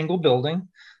a single building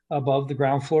above the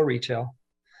ground floor retail.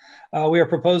 We are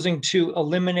proposing to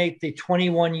eliminate the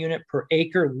 21 unit per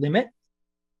acre limit.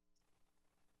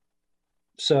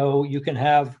 So you can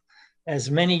have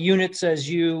as many units as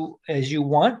you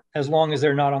want, as long as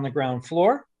they're not on the ground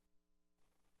floor.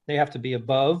 They have to be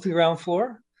above the ground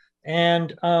floor,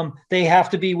 and they have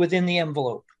to be within the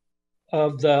envelope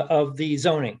of the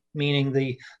zoning, meaning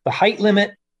the height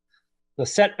limit, the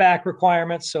setback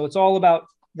requirements. So it's all about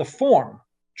the form,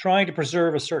 trying to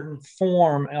preserve a certain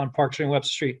form on Park Street and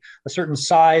Webster Street, a certain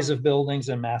size of buildings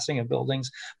and massing of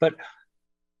buildings, but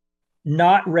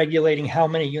not regulating how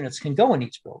many units can go in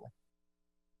each building.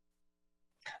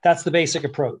 That's the basic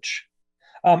approach.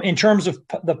 In terms of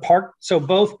the park, so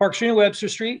both Park Street and Webster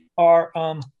Street are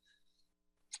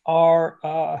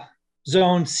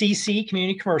zone CC,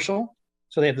 community commercial.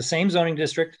 So they have the same zoning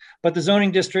district, but the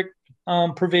zoning district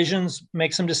provisions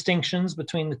make some distinctions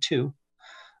between the two.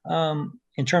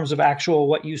 In terms of actual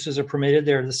what uses are permitted,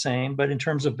 they're the same. But in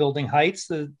terms of building heights,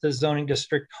 the zoning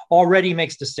district already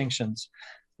makes distinctions.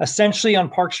 Essentially on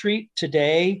Park Street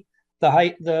today,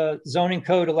 the zoning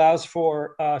code allows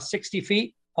for 60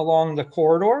 feet along the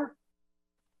corridor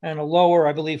and a lower,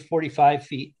 I believe, 45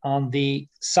 feet on the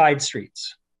side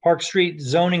streets. Park Street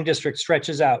zoning district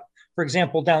stretches out. For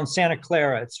example, down Santa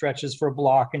Clara, it stretches for a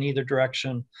block in either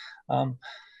direction. And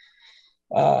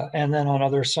then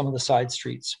on some of the side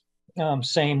streets.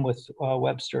 Same with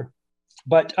Webster.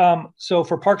 But so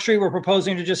for Park Street, we're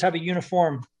proposing to just have a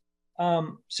uniform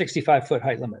 65-foot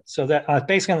height limit. So that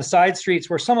basically on the side streets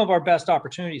where some of our best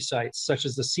opportunity sites, such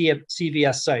as the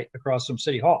CVS site across from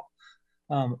City Hall,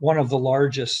 one of the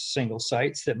largest single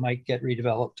sites that might get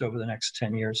redeveloped over the next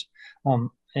 10 years.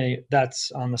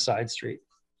 That's on the side street.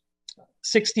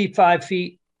 65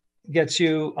 feet gets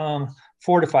you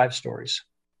 4 to 5 stories.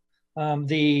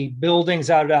 The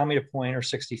buildings out at Alameda Point are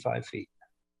 65 feet.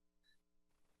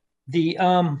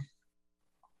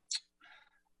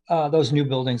 Those new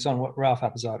buildings on what Ralph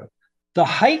Appizzotto. The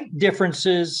height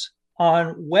differences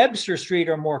on Webster Street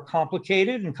are more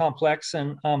complicated and complex,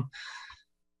 and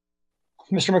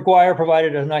Mr. McGuire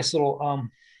provided a nice little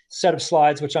set of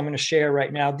slides, which I'm going to share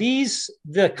right now.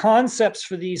 The concepts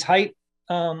for these height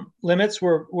limits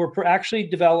were actually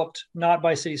developed not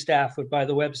by city staff, but by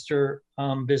the Webster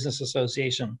Business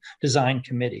Association Design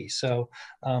Committee. So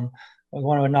I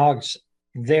want to acknowledge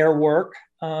their work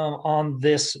on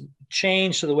this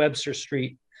change to the Webster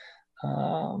Street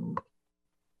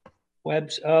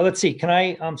Webs, let's see,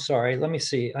 I'm sorry, let me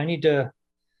see.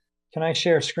 Can I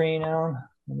share screen, Alan?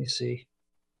 Let me see.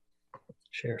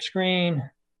 Share screen.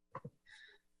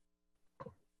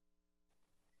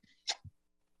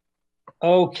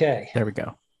 Okay. There we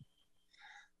go.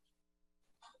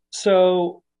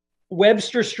 So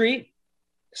Webster Street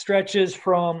stretches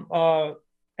from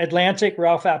Atlantic,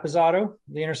 Ralph Appizato,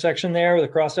 the intersection there with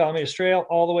across Alameda Trail,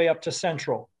 all the way up to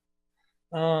Central.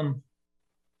 At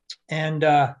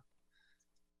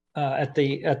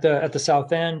the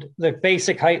south end, the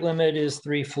basic height limit is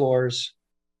 3 floors,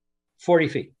 40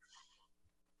 feet.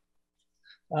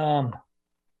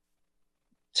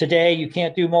 Today, you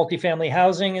can't do multifamily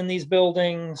housing in these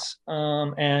buildings.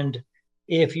 And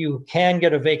if you can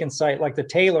get a vacant site like the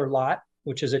Taylor lot,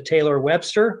 which is at Taylor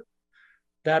Webster,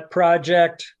 that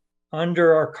project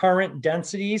under our current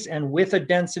densities and with a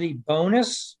density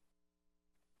bonus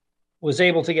was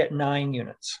able to get 9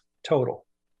 units total.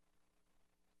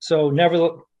 So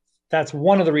that's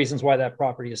one of the reasons why that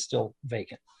property is still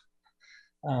vacant.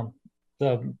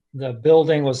 The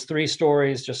building was 3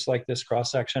 stories, just like this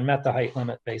cross section, met the height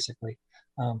limit basically,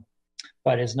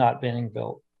 but is not being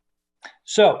built.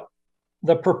 So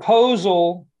the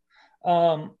proposal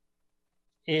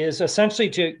is essentially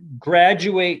to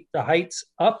graduate the heights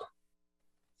up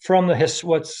from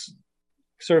what's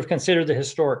sort of considered the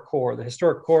historic core. The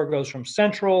historic core goes from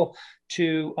Central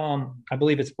to, I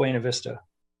believe it's Buena Vista.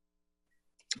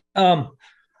 On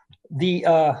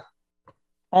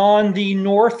the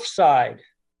north side,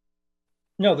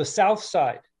 no, the south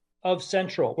side of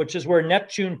Central, which is where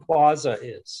Neptune Plaza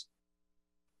is.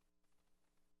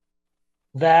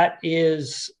 That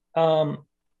is a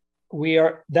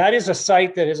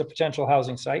site that is a potential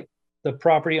housing site. The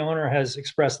property owner has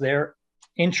expressed their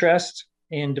interest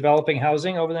in developing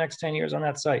housing over the next 10 years on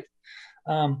that site.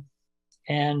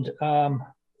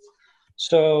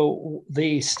 So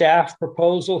the staff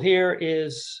proposal here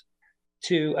is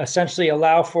to essentially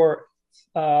allow for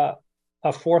a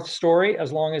 4th story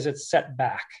as long as it's set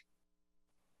back.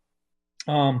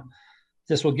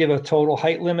 This will give a total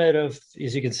height limit of,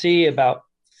 as you can see, about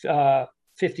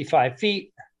 55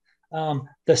 feet.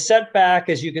 The setback,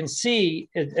 as you can see,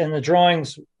 and the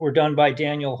drawings were done by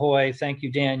Daniel Hoy. Thank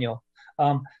you, Daniel.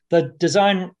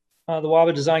 The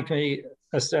WABA Design Committee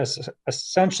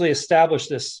essentially established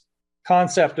this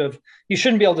concept of you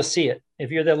shouldn't be able to see it.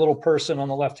 If you're that little person on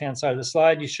the left-hand side of the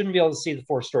slide, you shouldn't be able to see the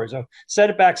 4 stories. So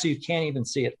set it back so you can't even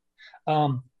see it.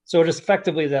 So it is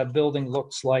effectively that building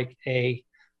looks like a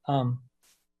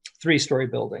 3-story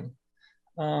building.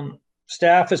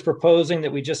 Staff is proposing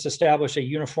that we just establish a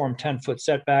uniform 10-foot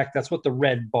setback. That's what the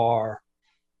red bar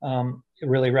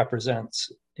really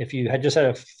represents. If you had just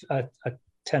had a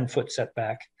 10-foot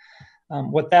setback.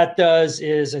 What that does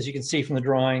is, as you can see from the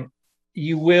drawing,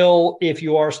 you will, if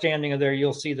you are standing there,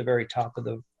 you'll see the very top of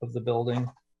the building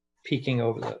peeking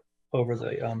over the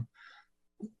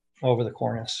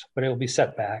cornice, but it will be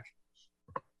set back.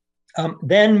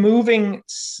 Then moving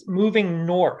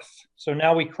north. So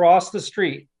now we cross the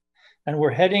street and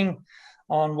we're heading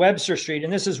on Webster Street,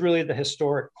 and this is really the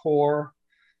historic core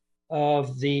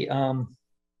of the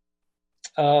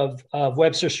of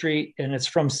Webster Street, and it's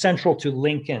from Central to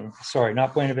Lincoln. Sorry,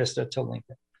 not Buena Vista to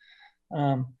Lincoln.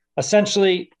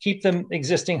 Essentially, keep the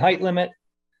existing height limit,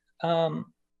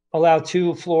 allow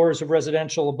 2 floors of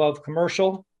residential above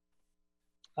commercial,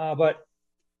 but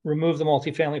remove the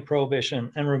multifamily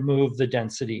prohibition and remove the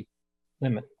density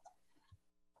limit.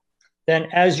 Then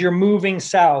as you're moving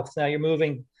south, now you're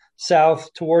moving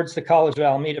south towards the College of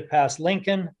Alameda past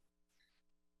Lincoln.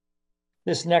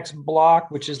 This next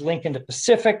block, which is Lincoln to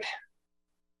Pacific,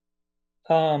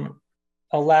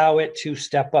 allow it to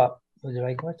step up.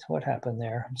 What happened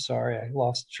there? I'm sorry, I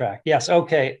lost track. Yes,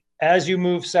 okay. As you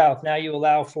move south, now you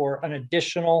allow for an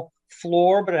additional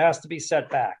floor, but it has to be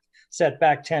set back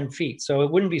 10 feet. So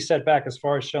it wouldn't be set back as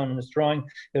far as shown in this drawing.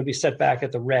 It would be set back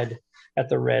at the red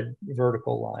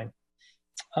vertical line.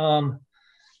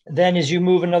 Then as you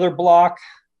move another block,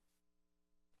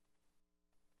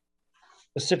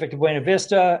 Pacific to Buena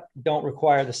Vista, don't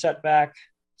require the setback.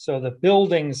 So the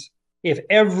buildings, if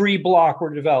every block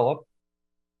were developed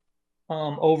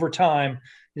over time,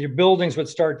 your buildings would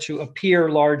start to appear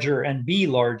larger and be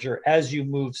larger as you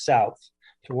move south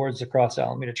towards the Cross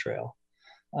Alameda Trail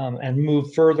and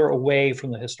move further away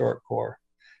from the historic core.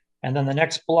 And then the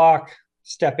next block,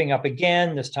 stepping up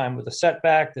again, this time with a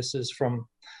setback. This is from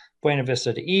Buena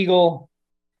Vista to Eagle.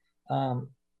 And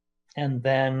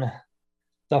then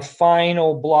the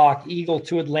final block, Eagle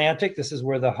to Atlantic. This is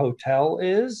where the hotel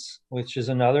is, which is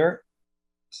another,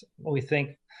 we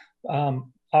think,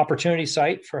 opportunity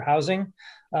site for housing.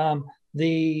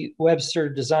 The Webster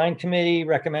Design Committee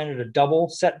recommended a double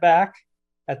setback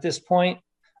at this point.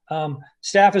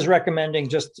 Staff is recommending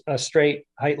just a straight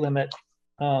height limit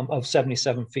of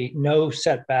 77 feet, no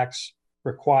setbacks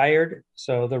required.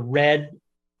 So the red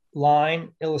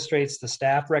line illustrates the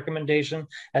staff recommendation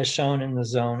as shown in the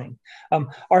zoning.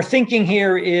 Our thinking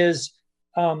here is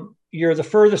you're the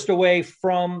furthest away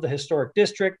from the historic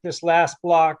district, this last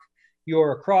block.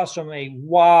 You're across from a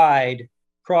wide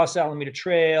Cross Alameda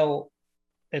Trail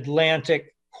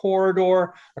Atlantic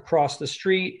corridor. Across the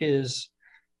street is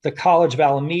the College of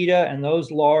Alameda and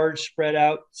those large spread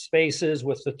out spaces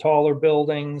with the taller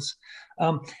buildings.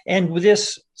 And with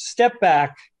this step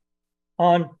back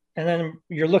on, and then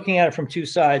you're looking at it from two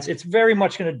sides, it's very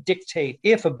much going to dictate,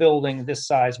 if a building this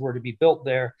size were to be built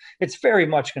there, it's very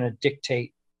much going to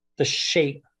dictate the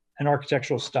shape and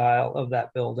architectural style of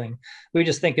that building. We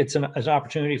just think it's an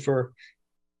opportunity for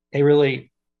a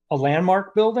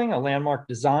landmark building, a landmark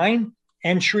design,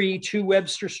 entry to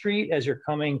Webster Street as you're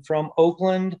coming from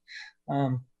Oakland.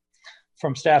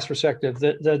 From staff's perspective,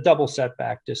 the double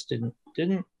setback just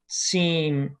didn't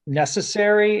seem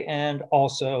necessary, and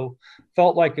also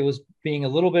felt like it was being a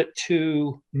little bit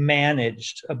too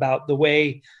managed about the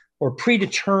way, or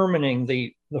predetermining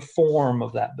the form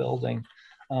of that building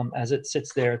as it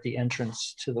sits there at the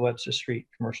entrance to the Webster Street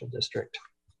Commercial District.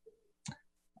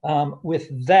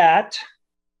 With that,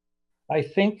 I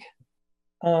think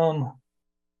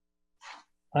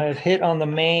I've hit on the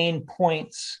main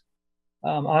points.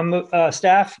 I'm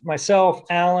staff, myself,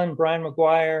 Alan, Brian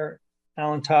McGuire,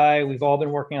 Alan Ty, we've all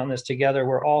been working on this together.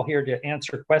 We're all here to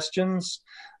answer questions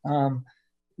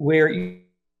where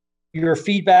your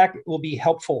feedback will be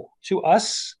helpful to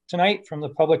us tonight from the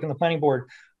public and the planning board.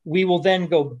 We will then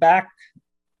go back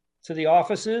to the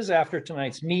offices after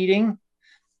tonight's meeting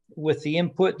with the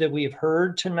input that we have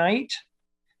heard tonight,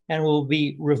 and we'll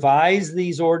revise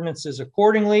these ordinances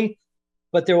accordingly.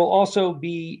 But there will also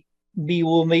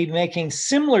we'll be making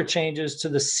similar changes to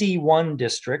the C1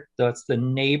 district. That's the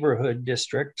neighborhood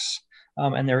districts.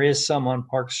 And there is some on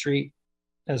Park Street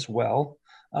as well.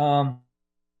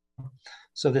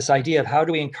 So this idea of how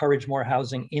do we encourage more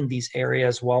housing in these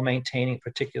areas while maintaining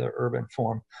particular urban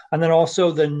form. And then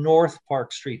also the North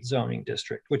Park Street zoning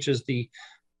district, which is the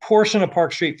portion of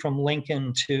Park Street from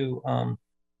Lincoln to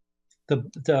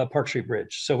the Park Street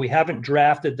Bridge. So we haven't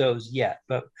drafted those yet,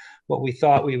 but what we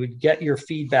thought we would get your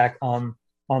feedback on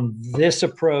this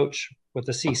approach with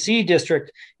the CC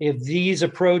district. If these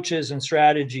approaches and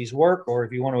strategies work, or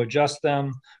if you want to adjust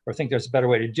them or think there's a better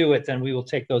way to do it, then we will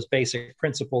take those basic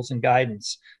principles and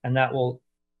guidance, and that will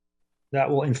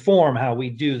inform how we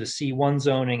do the C1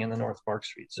 zoning and the North Park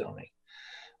Street zoning.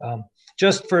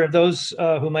 Just for those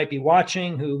who might be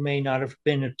watching, who may not have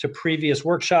been to previous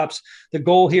workshops, the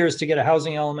goal here is to get a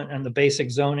housing element and the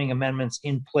basic zoning amendments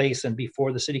in place and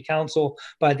before the city council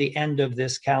by the end of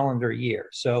this calendar year.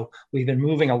 So we've been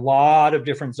moving a lot of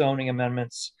different zoning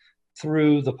amendments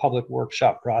through the public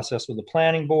workshop process with the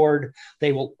planning board.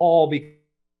 They will all be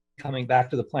coming back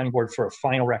to the planning board for a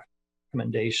final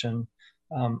recommendation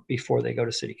before they go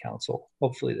to city council,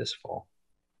 hopefully this fall.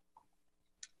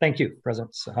 Thank you,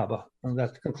 President Sahaba. And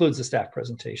that concludes the staff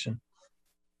presentation.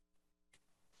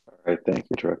 All right, thank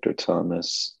you, Director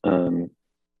Thomas.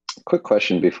 Quick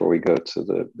question before we go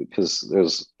to because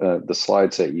there's the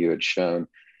slides that you had shown.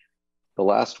 The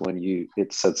last one,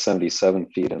 it said 77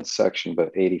 feet in section,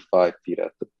 but 85 feet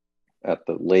at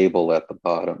the label at the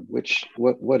bottom.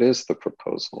 What is the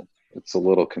proposal? It's a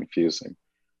little confusing.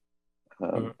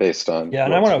 Based on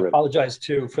and I want to apologize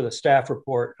too for the staff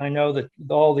report. I know that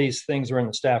all these things were in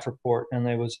the staff report, and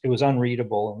it was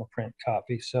unreadable in the print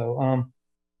copy. So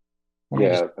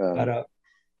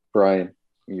Brian,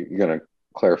 you're going to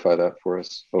clarify that for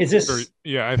us. Is this?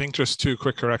 Yeah, I think just two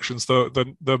quick corrections.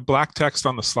 The black text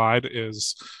on the slide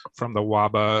is from the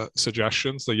WABA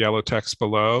suggestions. The yellow text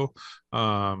below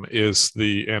and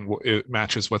it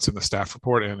matches what's in the staff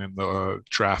report and in the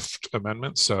draft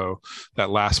amendment. So that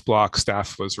last block,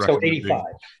 staff was recommending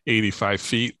 85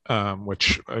 feet,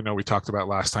 which I know we talked about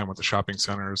last time with the shopping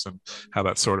centers and how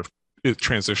that sort of it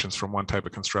transitions from one type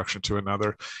of construction to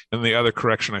another. And the other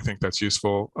correction, I think that's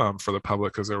useful for the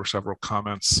public, because there were several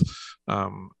comments.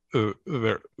 There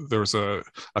was a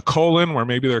colon where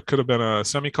maybe there could have been a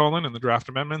semicolon in the draft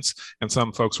amendments, and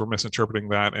some folks were misinterpreting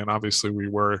that. And obviously we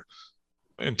were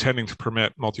intending to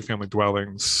permit multifamily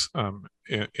dwellings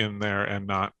in there and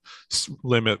not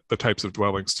limit the types of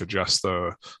dwellings to just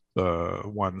the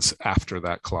ones after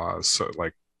that clause, so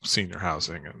like senior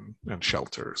housing and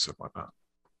shelters and whatnot.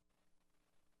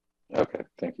 Okay,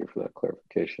 thank you for that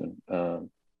clarification.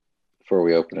 Before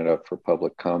we open it up for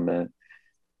public comment,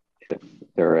 if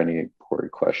there are any board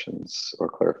questions or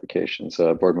clarifications.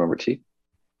 Board Member T.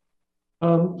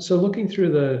 So looking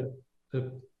through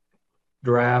the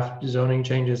draft zoning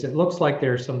changes, it looks like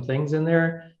there's some things in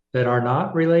there that are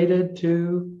not related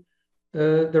to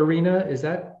the arena.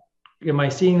 Am I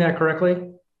seeing that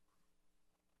correctly?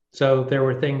 So there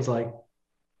were things like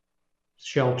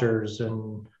shelters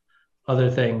and other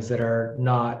things that are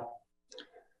not.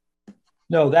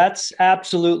 No, that's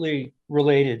absolutely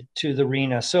related to the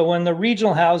arena. So when the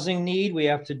regional housing need, we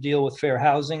have to deal with fair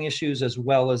housing issues as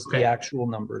well as the actual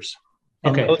numbers.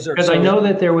 And Okay, because I know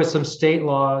that there was some state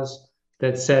laws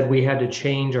that said we had to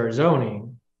change our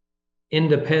zoning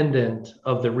independent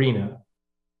of the arena,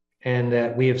 and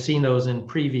that we have seen those in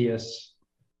previous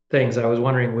things. I was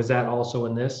wondering, was that also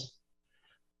in this?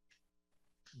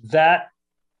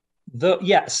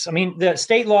 Yes, I mean, the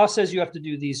state law says you have to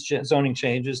do these zoning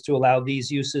changes to allow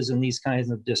these uses in these kinds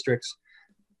of districts.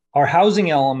 Our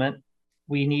housing element,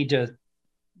 we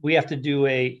have to do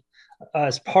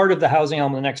as part of the housing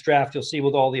element, the next draft, you'll see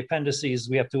with all the appendices,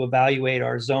 we have to evaluate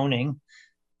our zoning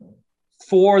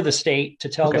for the state to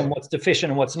tell them what's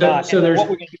deficient and what's not. So and what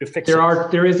we're going to do to fix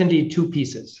it. There is indeed two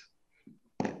pieces.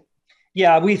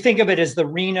 Yeah, we think of it as the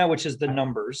RENA, which is the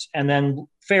numbers, and then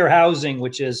fair housing,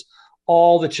 which is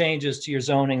all the changes to your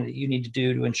zoning that you need to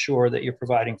do to ensure that you're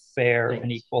providing fair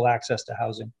and equal access to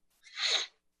housing.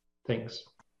 Thanks.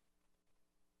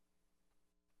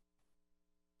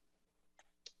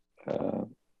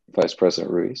 Vice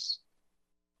President Ruiz.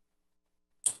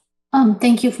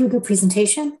 Thank you for the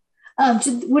presentation.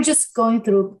 We're just going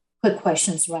through quick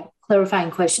questions, right?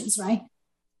 Clarifying questions, right?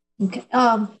 Okay.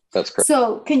 That's correct.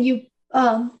 So can you,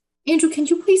 Andrew, can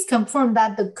you please confirm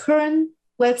that the current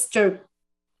Webster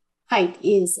height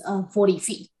is 40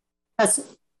 feet? That's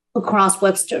across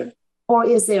Webster, or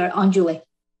is there undulate?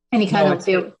 Any kind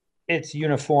of it's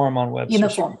uniform on Webster.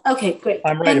 Uniform. Okay, great.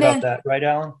 I'm right about that, right,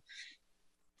 Alan?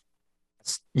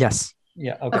 Yes.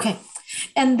 Yeah. Okay. Okay.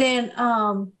 And then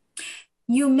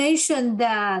you mentioned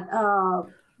that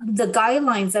the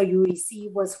guidelines that you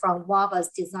received was from WABA's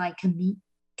design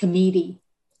committee.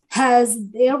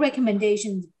 Has their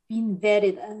recommendations been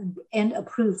vetted and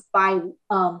approved by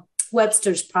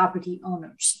Webster's property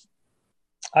owners?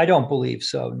 I don't believe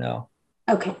so, no.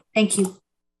 Okay, thank you.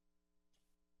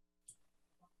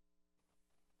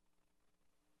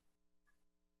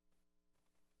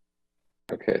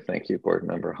 Okay, thank you, Board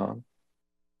Member Hahn.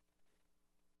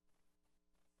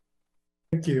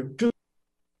 Thank you.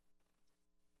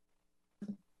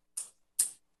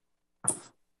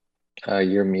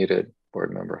 You're muted,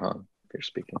 Board Member Hahn, if you're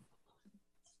speaking.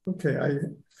 Okay,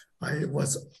 I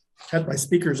had my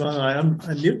speakers on.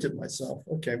 I muted myself.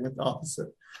 Okay, I went the opposite.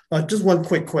 Just one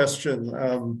quick question,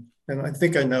 and I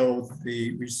think I know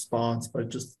the response, but I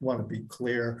just want to be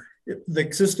clear. The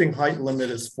existing height limit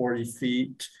is 40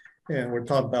 feet, and we're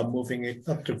talking about moving it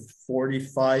up to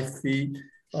 45 feet.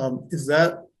 Is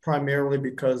that primarily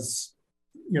because,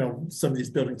 some of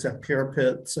these buildings have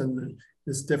parapets and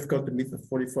it's difficult to meet the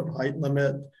 40-foot height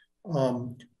limit?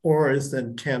 Or is the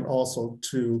intent also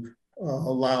to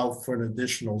allow for an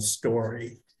additional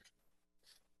story?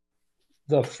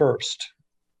 The first.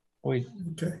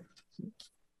 Okay.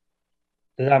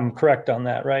 I'm correct on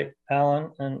that, right,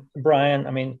 Alan and Brian?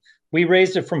 I mean, we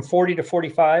raised it from 40 to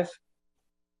 45.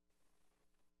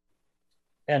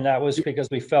 And that was because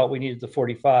we felt we needed the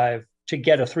 45 to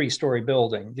get a 3-story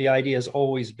building. The idea has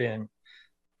always been,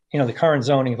 the current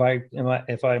zoning,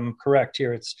 if I'm correct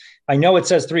here, I know it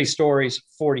says 3 stories,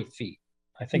 40 feet.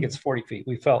 I think it's 40 feet.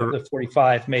 We felt that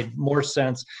 45 made more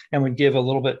sense and would give a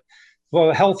little bit,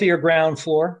 a healthier ground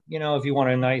floor, if you want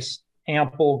a nice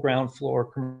ample ground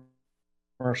floor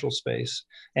commercial space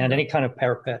and any kind of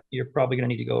parapet, you're probably going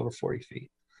to need to go over 40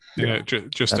 feet. Yeah,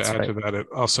 just to add to that, it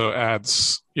also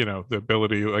adds, the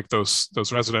ability, like those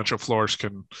residential floors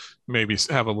can maybe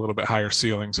have a little bit higher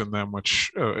ceilings in them,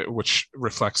 which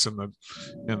reflects in the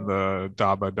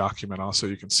DABA document. Also,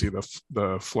 you can see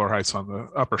the floor heights on the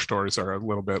upper stories are a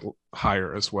little bit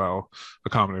higher as well,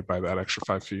 accommodated by that extra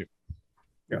 5 feet.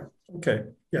 Yeah. Okay.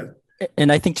 Yeah.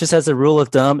 And I think just as a rule of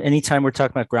thumb, anytime we're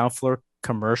talking about ground floor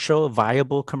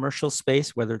viable commercial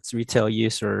space, whether it's retail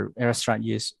use or restaurant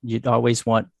use, you'd always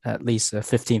want at least a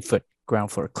 15-foot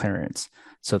ground floor clearance.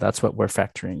 So that's what we're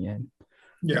factoring in.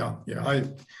 Yeah.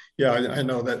 I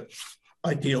know that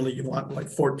ideally you want like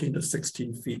 14 to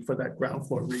 16 feet for that ground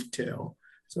floor retail.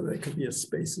 So they could be as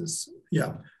spaces.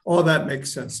 Yeah. All that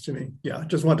makes sense to me. Yeah.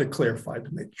 Just wanted to clarify to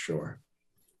make sure.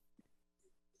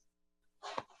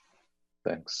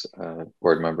 Thanks.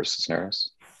 Board Member Cisneros.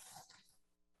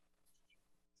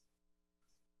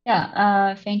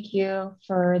 Yeah, thank you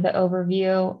for the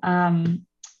overview.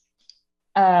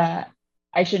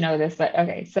 I should know this, but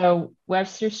okay. So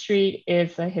Webster Street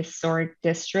is a historic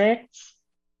district.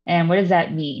 And what does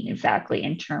that mean exactly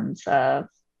in terms of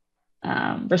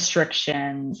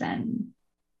restrictions and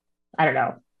I don't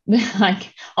know,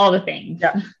 like all the things?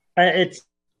 Yeah,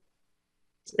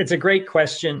 it's a great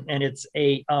question, and it's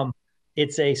a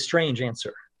strange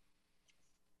answer.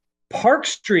 Park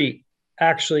Street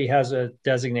actually has a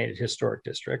designated historic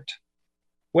district.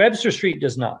 Webster Street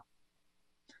does not.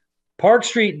 Park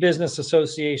Street Business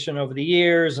Association over the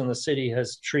years, and the city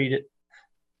has treated,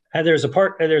 and there's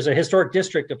a historic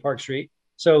district of Park Street.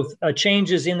 So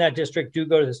changes in that district do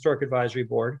go to the Historic Advisory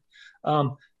Board.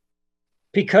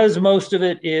 Because most of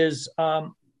it is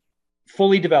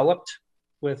fully developed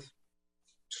with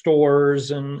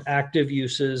stores and active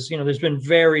uses, there's been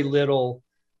very little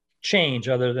change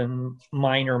other than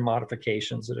minor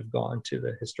modifications that have gone to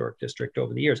the historic district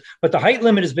over the years. But the height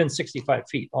limit has been 65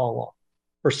 feet all along,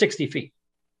 or 60 feet.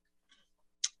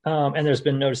 And there's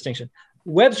been no distinction.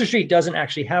 Webster Street doesn't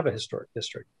actually have a historic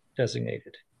district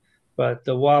designated, but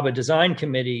the WABA Design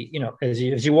Committee, as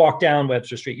you walk down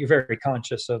Webster Street, you're very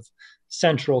conscious of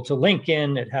central to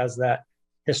Lincoln. It has that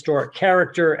historic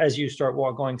character. As you start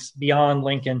going beyond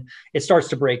Lincoln, it starts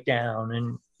to break down,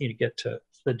 and you get to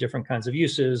the different kinds of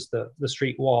uses, the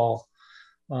street wall,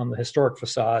 the historic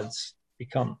facades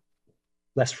become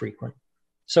less frequent.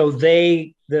 So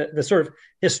the sort of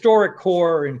historic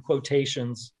core in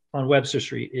quotations on Webster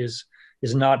Street is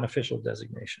not an official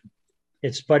designation.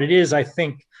 But it is, I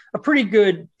think, a pretty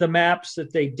good, the maps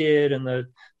that they did and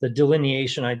the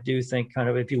delineation, I do think kind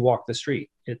of, if you walk the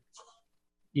street,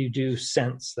 you do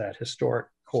sense that historic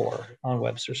core on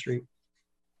Webster Street.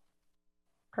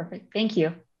 Perfect, thank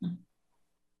you.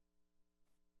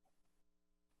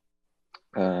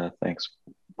 Thanks,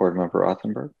 Board Member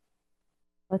Rothenberg.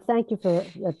 Well, thank you for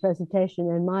the presentation.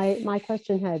 And my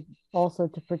question had also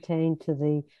to pertain to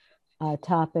the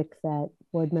topic that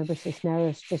Board Member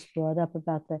Cisneros just brought up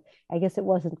about I guess it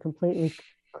wasn't completely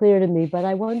clear to me, but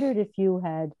I wondered if you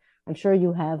had, I'm sure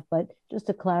you have, but just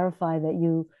to clarify that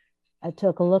you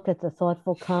took a look at the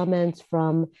thoughtful comments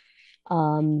from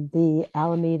the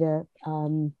Alameda,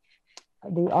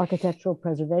 the Architectural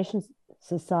Preservation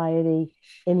Society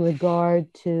in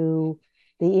regard to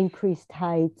the increased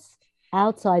heights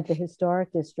outside the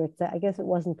historic districts. I guess it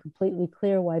wasn't completely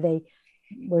clear why they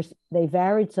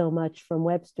varied so much from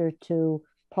Webster to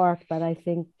Park, but I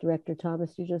think Director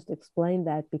Thomas, you just explained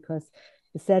that because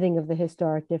the setting of the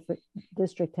historic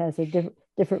district has a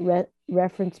different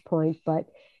reference point. But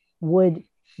would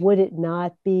it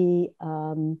not be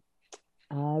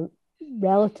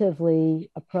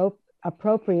relatively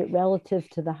appropriate relative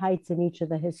to the heights in each of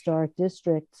the historic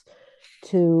districts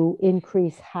to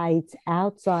increase heights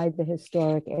outside the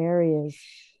historic areas?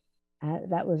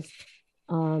 That was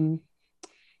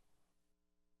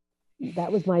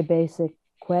my basic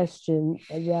question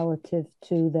relative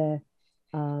to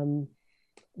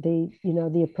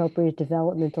the appropriate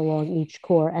development along each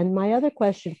core. And my other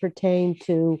question pertained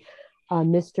to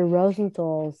Mr.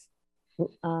 Rosenthal's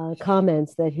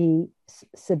comments that he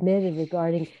submitted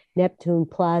regarding Neptune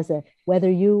Plaza, whether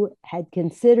you had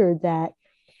considered that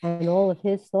and all of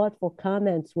his thoughtful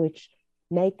comments, which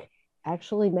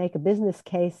actually make a business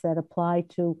case that apply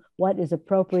to what is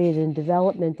appropriate in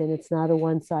development, and it's not a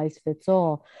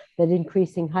one-size-fits-all, that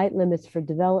increasing height limits for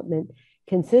development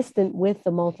consistent with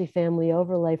the multifamily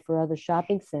overlay for other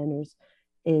shopping centers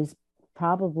is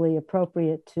probably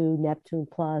appropriate to Neptune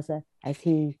Plaza as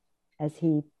he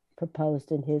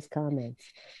proposed in his comments.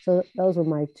 So those were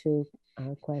my two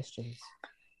questions.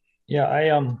 Yeah, I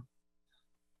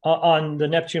on the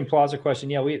Neptune Plaza question,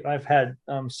 yeah, I've had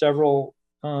several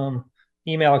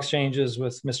email exchanges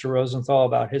with Mr. Rosenthal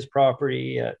about his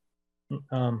property at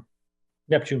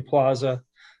Neptune Plaza.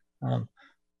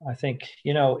 I think,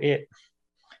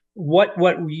 what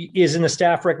is in the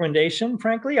staff recommendation,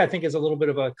 frankly, I think is a little bit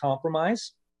of a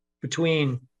compromise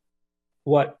between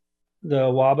what the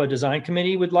WABA Design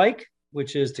Committee would like,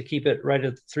 which is to keep it right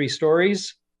at 3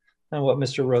 stories, and what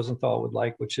Mr. Rosenthal would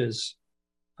like, which is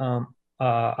a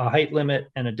height limit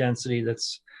and a density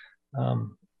that's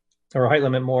or a height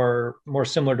limit more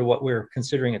similar to what we're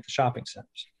considering at the shopping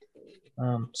centers.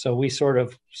 So we sort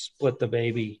of split the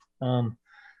baby and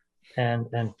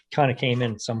kind of came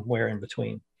in somewhere in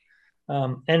between.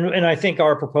 And I think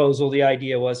our proposal, the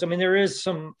idea was, there is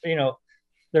some,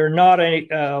 there are not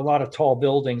a lot of tall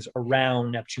buildings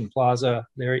around Neptune Plaza.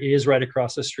 There is right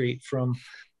across the street from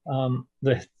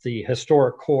the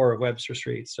historic core of Webster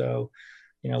Street. So,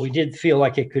 we did feel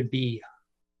like it could be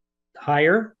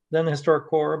higher than the historic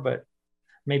core, but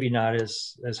maybe not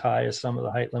as high as some of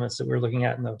the height limits that we're looking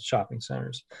at in the shopping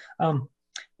centers.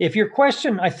 if your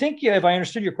question, I think, if I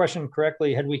understood your question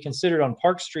correctly, had we considered on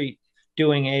Park Street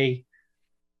doing a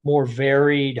more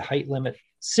varied height limit,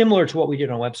 similar to what we did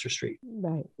on Webster Street,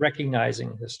 Right.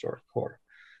 recognizing the historic core?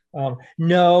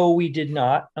 No, we did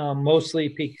not, mostly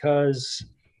because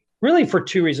really for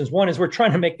two reasons. One is we're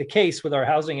trying to make the case with our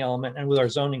housing element and with our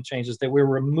zoning changes that we're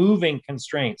removing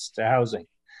constraints to housing.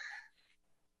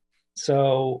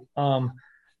 So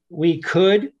we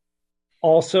could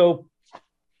also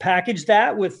package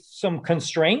that with some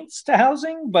constraints to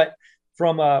housing, but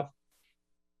from a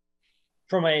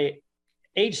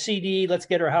HCD, let's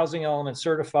get our housing element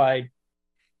certified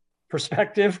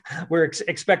perspective, we're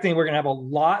expecting we're going to have a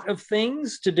lot of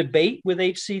things to debate with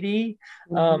HCD.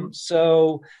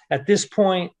 So at this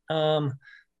point,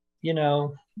 you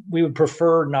know, we would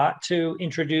prefer not to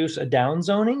introduce a down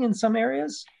zoning in some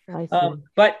areas.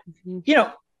 But, you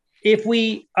know,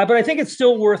 but I think it's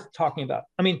still worth talking about.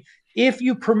 I mean, if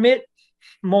you permit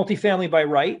multifamily by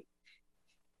right,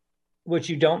 which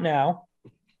you don't now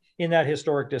in that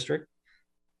historic district,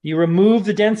 you remove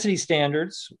the density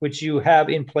standards, which you have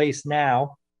in place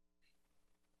now.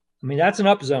 I mean, that's an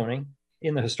upzoning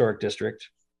in the historic district.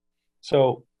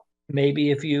 So maybe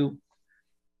if you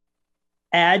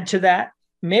add to that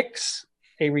mix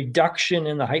a reduction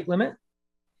in the height limit,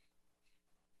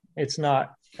 it's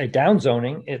not a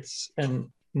downzoning, it's a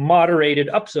moderated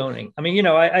upzoning. I mean, you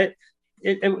know,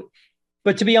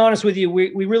 but to be honest with you,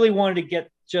 we really wanted to get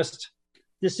just,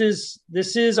 this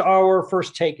is our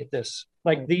first take at this.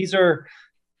 Like these are,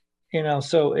 you know,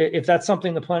 so if that's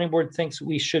something the planning board thinks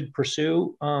we should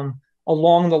pursue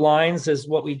along the lines as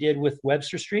what we did with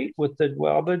Webster Street with the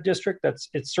Wellwood district,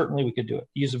 it's certainly we could do it.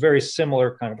 Use a very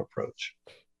similar kind of approach.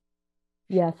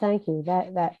 Yeah, thank you.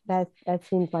 That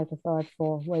seems like a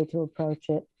thoughtful way to approach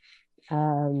it,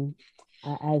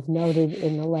 as noted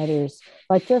in the letters.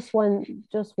 But just one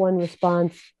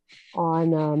response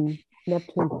on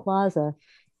Neptune Plaza.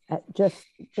 Just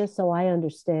so I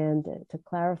understand, to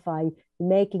clarify,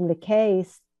 making the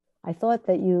case, I thought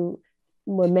that you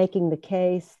were making the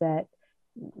case that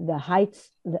the heights,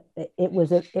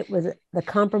 the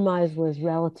compromise was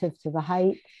relative to the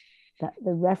height,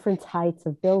 the reference heights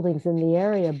of buildings in the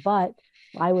area. But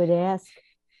I would ask,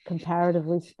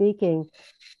 comparatively speaking,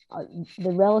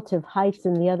 the relative heights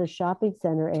in the other shopping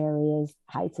center areas,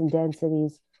 heights and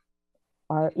densities,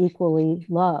 are equally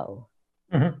low.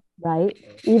 Mm-hmm. Right?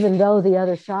 Even though the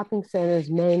other shopping centers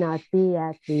may not be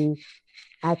at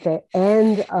the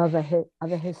end of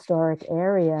a historic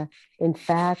area, in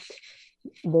fact,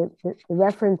 the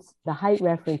height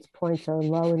reference points are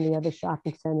low in the other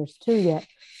shopping centers too.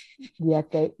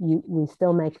 Yet we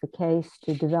still make the case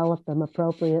to develop them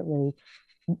appropriately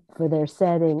for their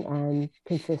setting and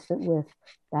consistent with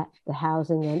the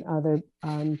housing and other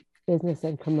business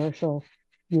and commercial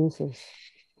uses.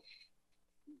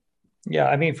 Yeah,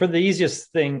 I mean, for the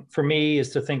easiest thing for me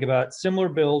is to think about similar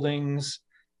buildings.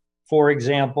 For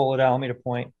example, at Alameda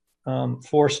Point,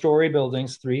 4-story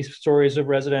buildings, 3 stories of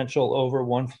residential over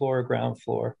 1 floor, ground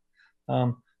floor.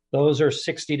 Those are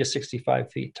 60 to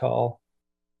 65 feet tall.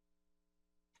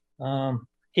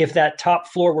 If that top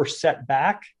floor were set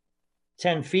back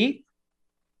 10 feet,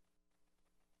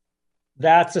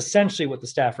 that's essentially what the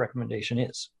staff recommendation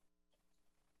is.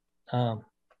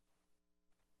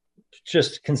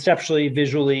 Just conceptually,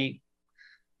 visually,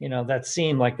 you know, that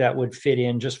seemed like that would fit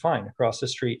in just fine across the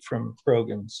street from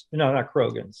Krogan's. No, not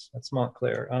Krogan's. That's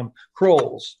Montclair.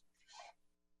 Kroll's.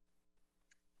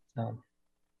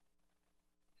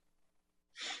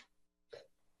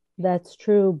 That's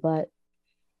true, but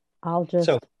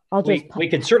we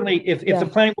could certainly, if the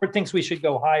planning board thinks we should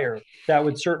go higher, that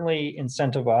would certainly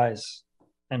incentivize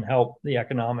and help the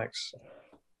economics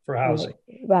for housing.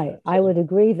 Right. I would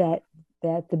agree that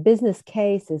the business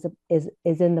case is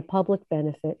in the public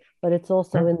benefit, but it's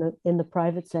also in the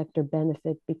private sector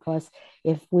benefit, because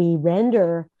if we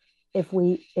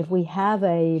have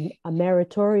a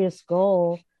meritorious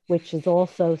goal, which is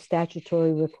also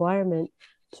statutory requirement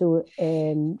to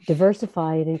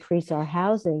diversify and increase our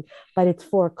housing, but it's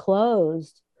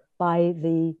foreclosed by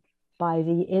the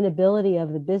inability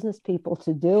of the business people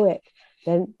to do it,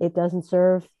 then it doesn't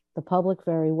serve the public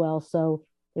very well. So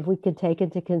if we could take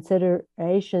into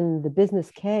consideration the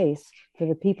business case for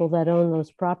the people that own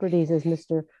those properties, as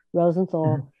Mr.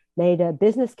 Rosenthal made a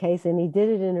business case, and he did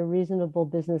it in a reasonable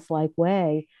business-like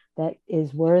way that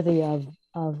is worthy of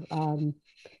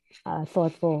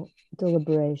thoughtful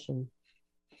deliberation.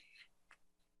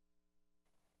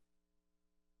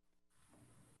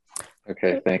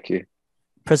 Okay, thank you.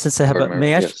 President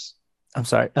Sahaba, I'm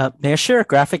sorry. May I share a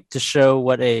graphic to show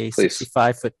what a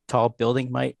 65-foot tall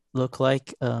building might look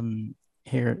like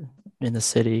here? in the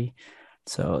city.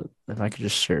 So if I could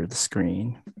just share the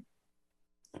screen.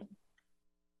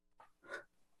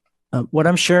 What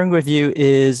I'm sharing with you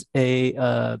is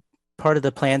a part of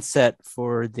the plan set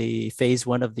for the phase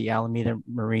 1 of the Alameda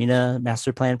Marina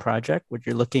Master Plan project. What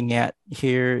you're looking at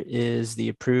here is the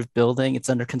approved building. It's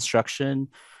under construction.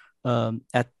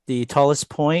 At the tallest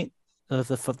point of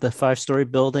the 5-story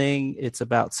building, it's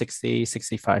about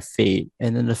 65 feet.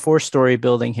 And then the 4-story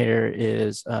building here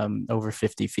is over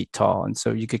 50 feet tall. And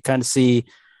so you could kind of see,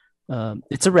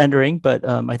 it's a rendering, but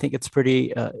I think it's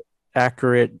pretty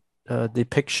accurate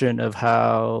depiction of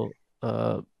how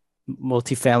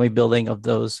multifamily building of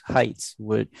those heights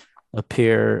would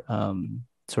appear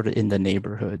sort of in the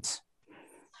neighborhoods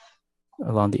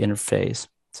along the interface.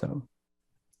 So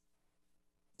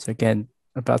again,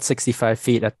 about 65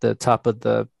 feet at the top of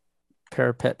the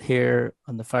parapet here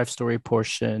on the 5-story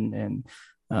portion,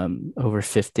 and over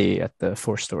 50 at the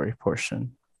 4-story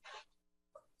portion.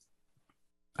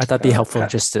 I thought it'd be helpful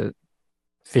just to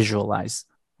visualize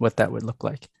what that would look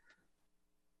like.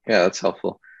 Yeah, that's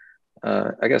helpful.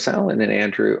 I guess Alan and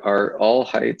Andrew, are all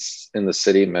heights in the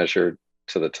city measured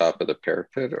to the top of the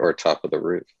parapet or top of the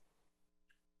roof?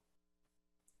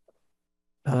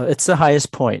 It's the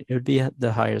highest point. It would be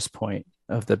the highest point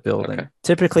of the building. Okay.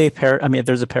 Typically, if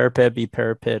there's a parapet, it'd be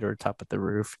parapet or top of the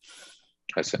roof.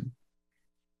 I see.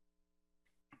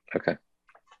 Okay.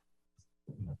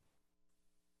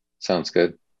 Sounds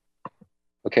good.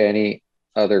 Okay, any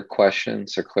other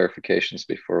questions or clarifications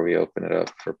before we open it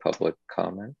up for public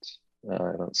comments? I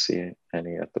don't see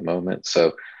any at the moment.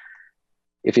 So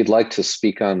if you'd like to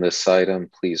speak on this item,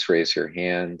 please raise your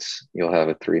hand. You'll have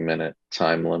a 3-minute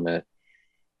time limit.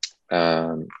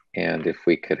 And if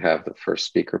we could have the first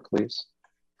speaker, please.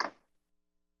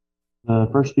 The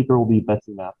first speaker will be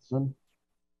Betsy Matheson.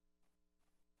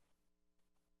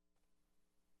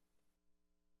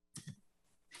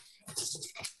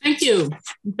 Thank you.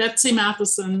 Betsy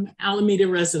Matheson, Alameda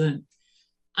resident.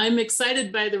 I'm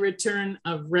excited by the return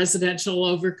of residential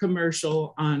over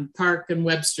commercial on Park and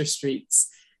Webster Streets.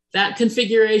 That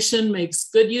configuration makes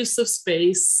good use of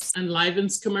space,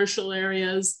 enlivens commercial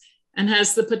areas, and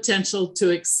has the potential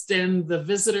to extend the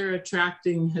visitor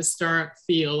attracting historic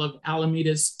feel of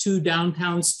Alameda's 2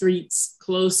 downtown streets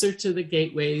closer to the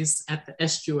gateways at the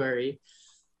estuary.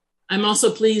 I'm also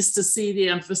pleased to see the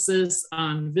emphasis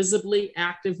on visibly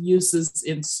active uses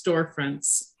in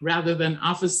storefronts rather than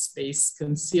office space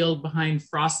concealed behind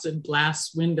frosted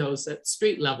glass windows at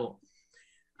street level.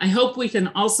 I hope we can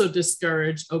also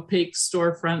discourage opaque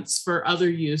storefronts for other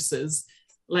uses,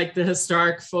 like the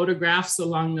historic photographs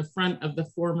along the front of the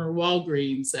former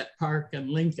Walgreens at Park and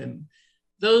Lincoln.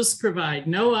 Those provide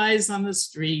no eyes on the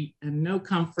street and no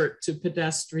comfort to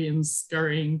pedestrians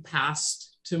scurrying past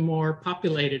to more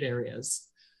populated areas.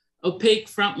 Opaque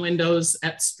front windows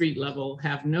at street level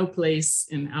have no place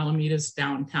in Alameda's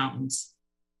downtowns.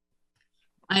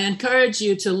 I encourage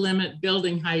you to limit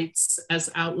building heights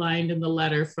as outlined in the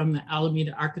letter from the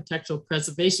Alameda Architectural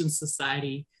Preservation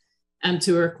Society, and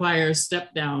to require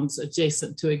step downs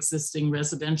adjacent to existing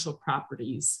residential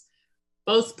properties.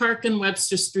 Both Park and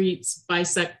Webster Streets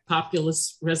bisect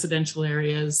populous residential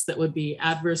areas that would be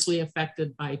adversely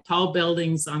affected by tall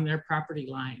buildings on their property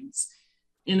lines.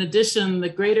 In addition, the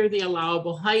greater the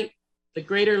allowable height, the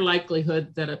greater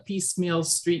likelihood that a piecemeal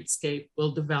streetscape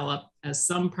will develop, as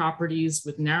some properties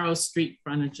with narrow street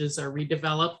frontages are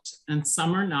redeveloped and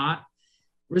some are not,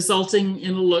 resulting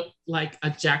in a look like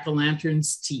a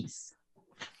jack-o'-lantern's teeth.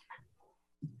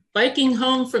 Biking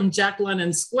home from Jack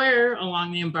London Square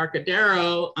along the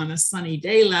Embarcadero on a sunny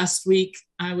day last week,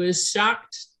 I was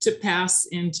shocked to pass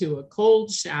into a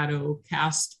cold shadow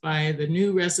cast by the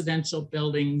new residential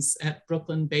buildings at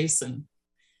Brooklyn Basin.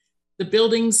 The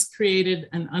buildings created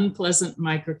an unpleasant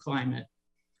microclimate.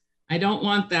 I don't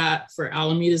want that for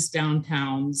Alameda's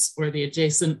downtowns or the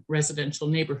adjacent residential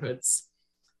neighborhoods.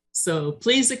 So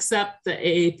please accept the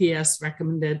AAPS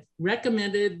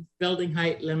recommended building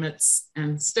height limits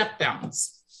and step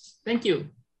downs. Thank you.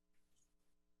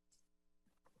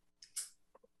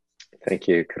 Thank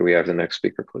you. Could we have the next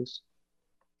speaker, please?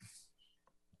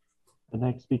 The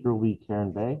next speaker will be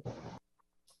Karen Bay.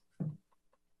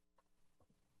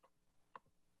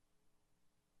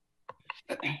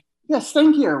 Yes,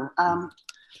 thank you.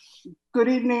 Good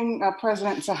evening,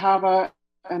 President Sahaba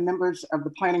and members of the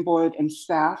planning board and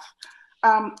staff.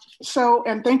 And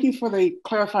thank you for the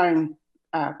clarifying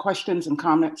questions and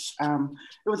comments.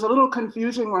 It was a little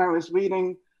confusing when I was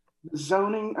reading the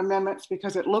zoning amendments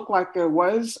because it looked like there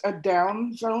was a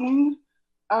down zoning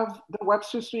of the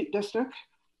Webster Street district.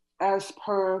 As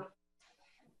per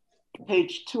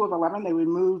page 2 of 11, they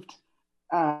removed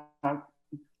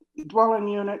dwelling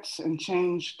units and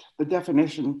changed the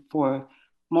definition for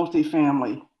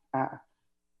multifamily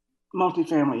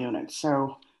units.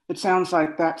 So it sounds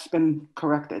like that's been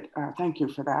corrected. Thank you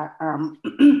for that.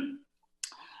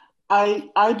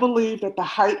 I believe that the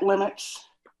height limits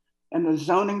and the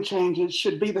zoning changes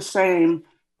should be the same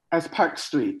as Park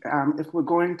Street. If we're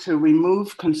going to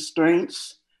remove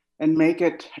constraints and make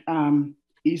it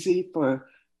easy for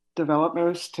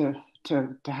developers to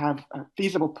have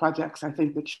feasible projects, I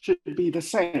think that should be the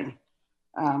same.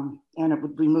 And it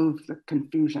would remove the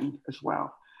confusion as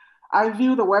well. I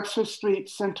view the Webster Street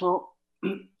Central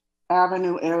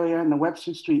Avenue area and the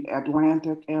Webster Street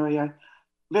Atlantic area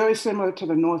very similar to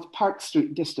the North Park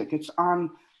Street district. It's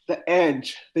on the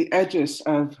edges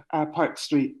of Park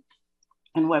Street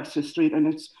and Webster Street.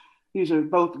 And these are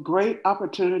both great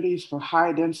opportunities for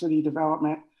high density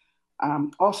development.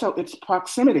 Also, its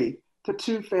proximity to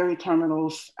two ferry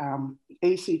terminals,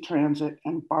 AC Transit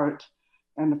and BART,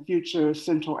 and the future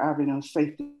Central Avenue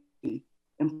Safety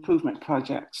Improvement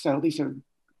Project. So these are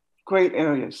great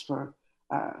areas for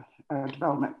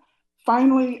development.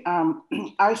 Finally,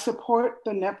 I support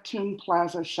the Neptune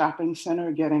Plaza Shopping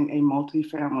Center getting a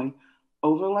multifamily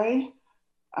overlay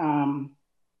and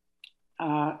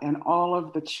all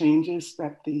of the changes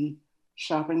that the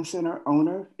shopping center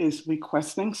owner is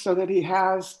requesting so that he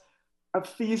has a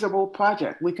feasible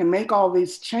project. We can make all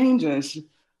these changes,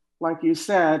 like you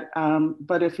said,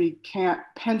 but if he can't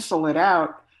pencil it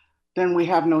out, then we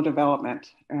have no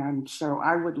development. And so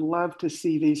I would love to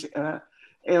see these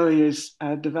areas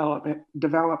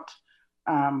developed.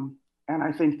 And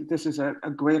I think that this is a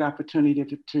great opportunity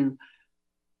to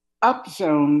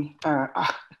upzone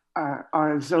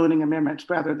our zoning amendments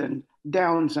rather than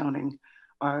down zoning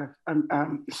our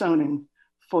zoning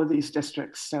for these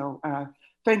districts. So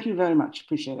thank you very much,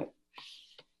 appreciate it.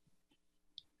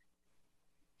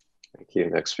 Thank you.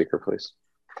 Next speaker, please.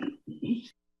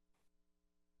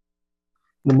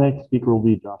 The next speaker will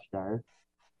be Josh Geyer.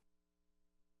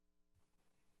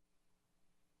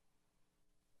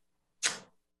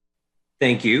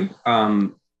 Thank you,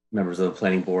 members of the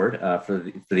planning board, for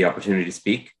the opportunity to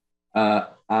speak.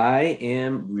 I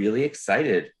am really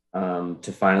excited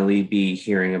to finally be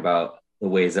hearing about the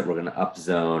ways that we're going to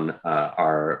upzone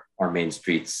our main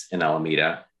streets in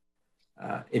Alameda.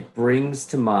 It brings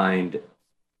to mind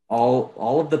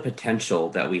all of the potential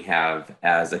that we have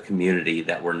as a community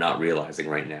that we're not realizing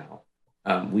right now.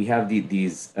 We have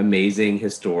these amazing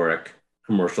historic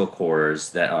commercial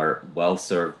cores that are well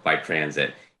served by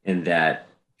transit and that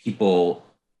people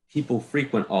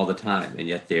frequent all the time, and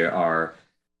yet they are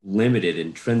limited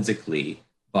intrinsically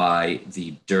by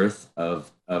the dearth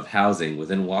of housing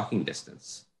within walking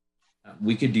distance.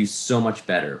 We could do so much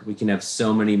better. We can have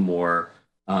so many more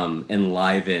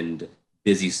enlivened,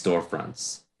 busy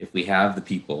storefronts if we have the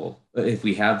people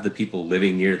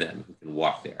living near them who can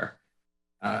walk there.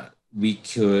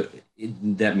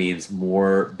 That means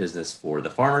more business for the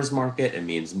farmers market. It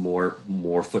means more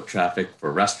foot traffic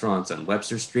for restaurants on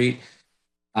Webster Street.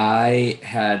 I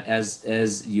had,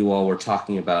 as you all were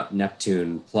talking about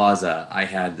Neptune Plaza, I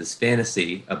had this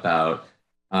fantasy about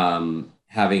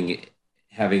having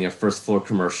a first floor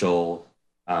commercial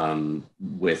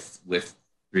with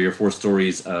 3 or 4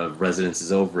 stories of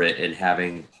residences over it, and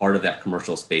having part of that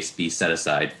commercial space be set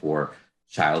aside for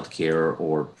childcare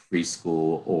or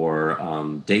preschool or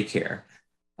daycare.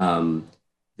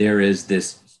 There is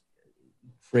this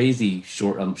crazy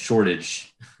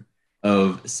shortage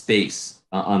of space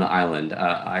on the island.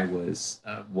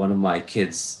 One of my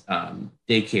kids'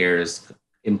 daycares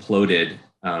imploded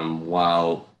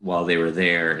while they were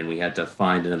there, and we had to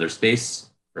find another space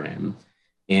for him.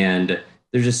 And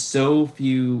there's just so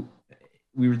few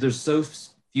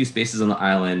spaces on the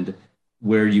island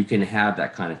where you can have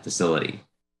that kind of facility.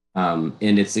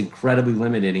 And it's incredibly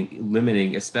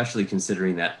limiting, especially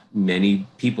considering that many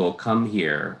people come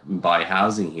here and buy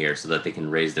housing here so that they can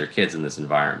raise their kids in this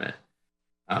environment.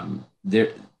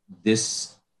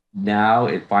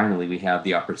 Finally, we have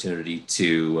the opportunity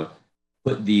to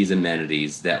put these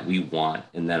amenities that we want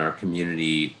and that our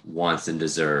community wants and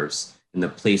deserves in the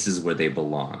places where they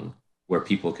belong, where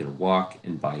people can walk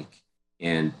and bike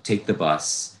and take the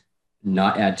bus,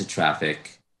 not add to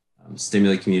traffic,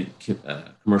 stimulate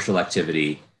commercial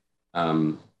activity.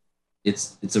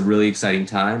 It's a really exciting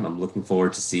time. I'm looking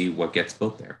forward to see what gets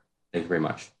built there. Thank you very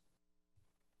much.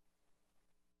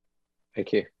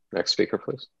 Thank you. Next speaker,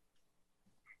 please.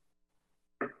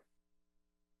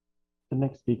 The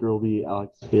next speaker will be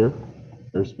Alex Spear.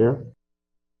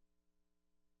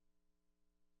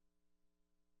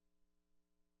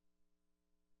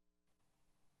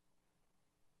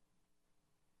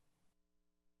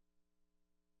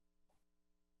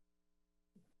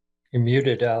 You're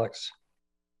muted, Alex.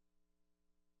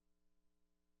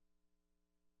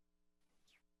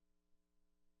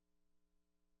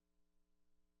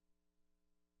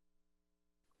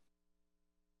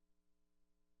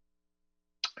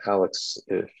 Alex,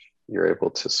 if you're able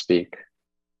to speak.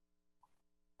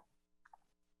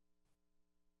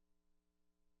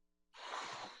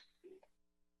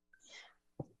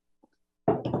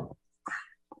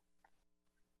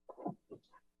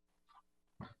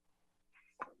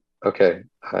 Okay,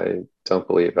 I don't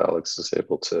believe Alex is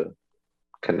able to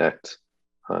connect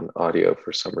on audio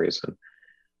for some reason.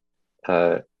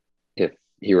 If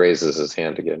he raises his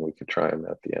hand again, we could try him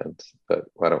at the end, but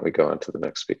why don't we go on to the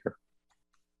next speaker?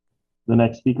 The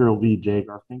next speaker will be Jay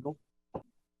Garfinkel.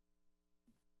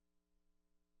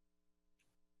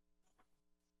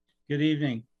 Good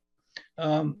evening.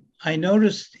 I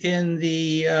noticed in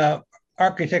the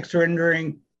architect's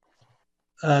rendering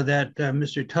that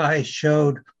Mr. Tai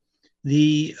showed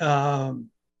the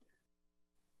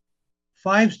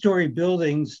 5-story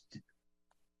buildings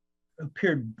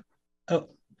appeared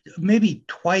maybe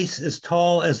twice as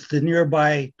tall as the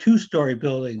nearby 2-story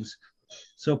buildings.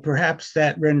 So perhaps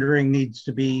that rendering needs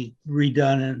to be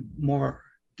redone and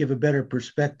give a better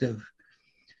perspective.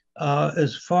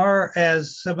 As far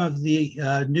as some of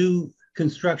the new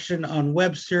construction on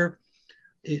Webster,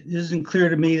 it isn't clear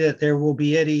to me that there will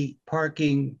be any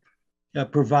parking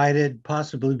provided,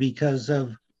 possibly because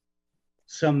of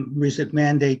some recent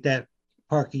mandate that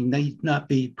parking need not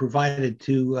be provided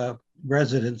to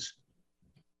residents.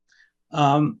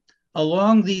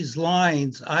 Along these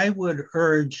lines, I would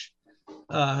urge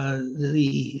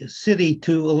the city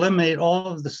to eliminate all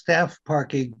of the staff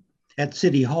parking at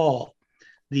City Hall.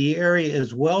 The area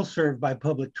is well served by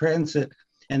public transit,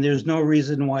 and there's no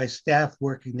reason why staff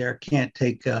working there can't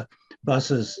take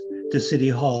buses to City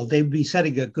Hall. They'd be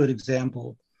setting a good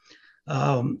example.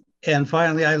 And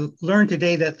finally, I learned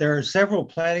today that there are several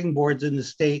planning boards in the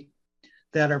state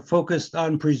that are focused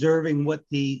on preserving what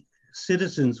the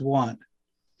citizens want,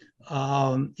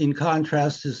 in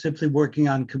contrast to simply working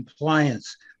on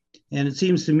compliance. And it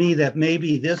seems to me that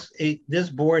maybe this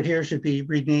board here should be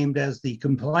renamed as the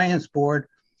Compliance Board,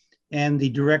 and the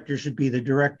director should be the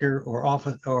director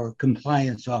or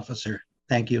compliance officer.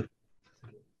 Thank you.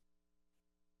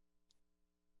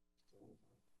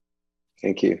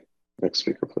 Thank you. Next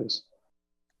speaker, please.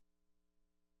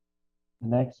 The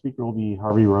next speaker will be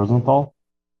Harvey Rosenthal.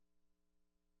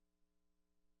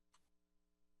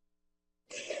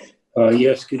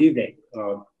 Yes, good evening.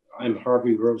 I'm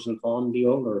Harvey Rosenthal. I'm the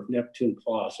owner of Neptune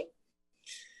Plaza.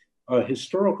 A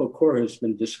historical core has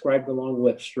been described along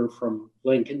Webster from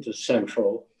Lincoln to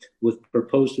Central with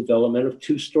proposed development of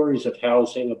 2 stories of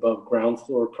housing above ground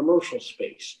floor commercial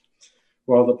space.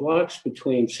 While the blocks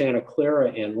between Santa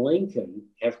Clara and Lincoln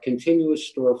have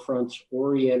continuous storefronts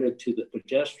oriented to the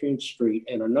pedestrian street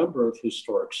and a number of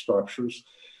historic structures,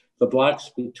 the blocks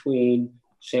between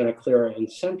Santa Clara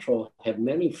and Central have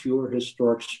many fewer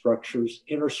historic structures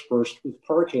interspersed with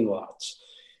parking lots.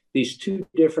 These 2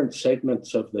 different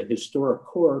segments of the historic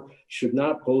core should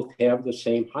not both have the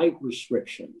same height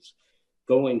restrictions.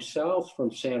 Going south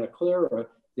from Santa Clara,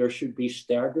 there should be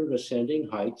staggered ascending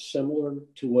heights similar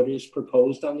to what is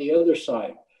proposed on the other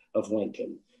side of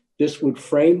Lincoln. This would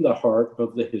frame the heart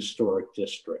of the historic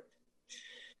district.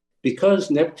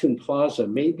 Because Neptune Plaza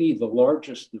may be the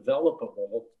largest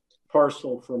developable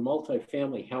parcel for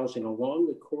multifamily housing along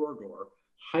the corridor,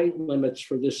 height limits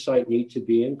for this site need to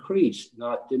be increased,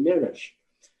 not diminished.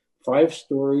 5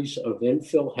 stories of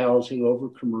infill housing over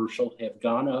commercial have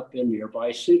gone up in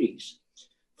nearby cities.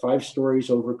 5 stories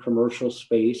over commercial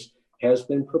space has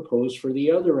been proposed for the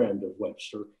other end of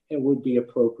Webster and would be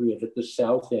appropriate at the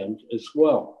south end as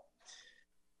well.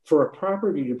 For a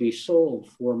property to be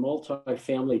sold for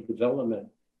multifamily development,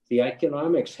 the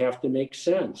economics have to make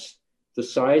sense. The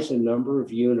size and number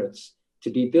of units to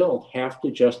be built have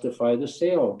to justify the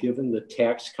sale, given the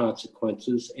tax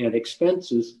consequences and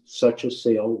expenses such a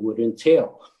sale would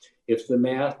entail. If the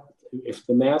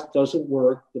math doesn't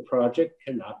work, the project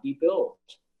cannot be built.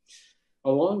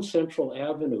 Along Central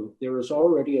Avenue, there is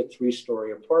already a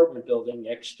 3-story apartment building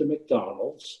next to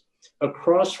McDonald's.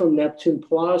 Across from Neptune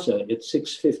Plaza at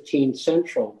 615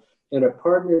 Central, an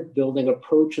apartment building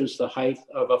approaches the height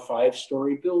of a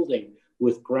 5-story building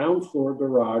with ground floor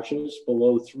garages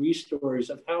below 3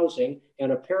 stories of housing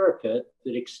and a parapet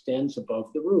that extends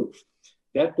above the roof.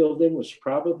 That building was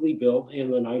probably built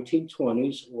in the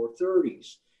 1920s or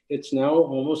 30s. It's now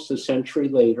almost a century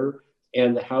later,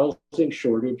 and the housing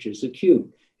shortage is acute.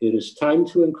 It is time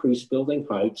to increase building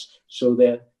heights so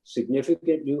that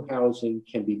significant new housing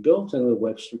can be built in the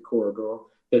Webster corridor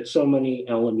that so many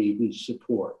Alamedans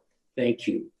support. Thank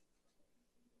you.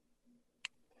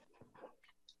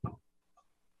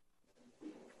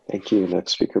 Thank you.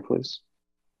 Next speaker, please.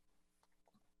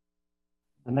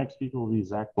 The next speaker will be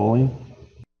Zach Bowling.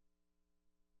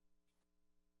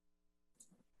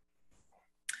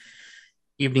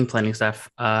 Evening, planning staff.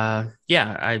 Yeah,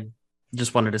 I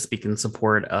just wanted to speak in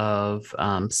support of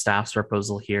staff's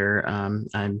proposal here.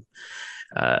 I'm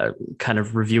kind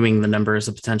of reviewing the numbers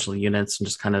of potential units and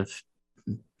just kind of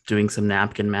doing some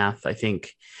napkin math. I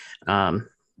think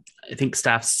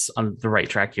staff's on the right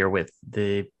track here with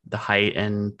the height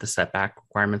and the setback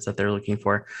requirements that they're looking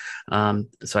for.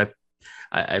 So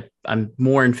I'm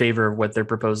more in favor of what they're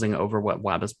proposing over what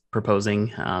WABA's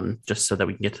proposing, just so that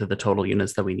we can get to the total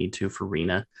units that we need to for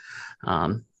RHNA.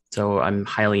 So I'm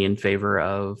highly in favor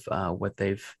of what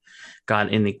they've got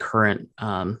in the current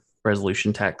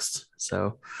resolution text.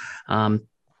 So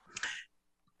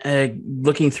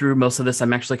looking through most of this,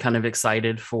 I'm actually kind of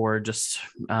excited for just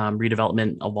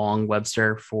redevelopment along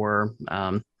Webster for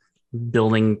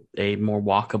building a more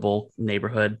walkable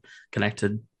neighborhood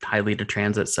connected highly to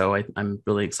transit. So I'm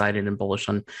really excited and bullish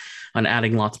on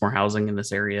adding lots more housing in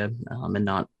this area and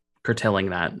not curtailing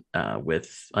that with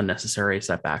unnecessary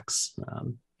setbacks.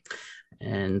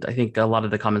 And I think a lot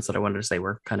of the comments that I wanted to say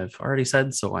were kind of already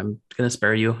said, so I'm going to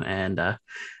spare you and have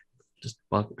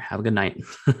a good night.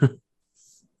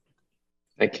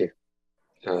 Thank you.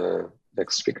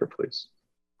 Next speaker, please.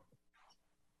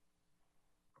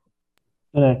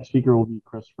 The next speaker will be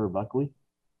Christopher Buckley.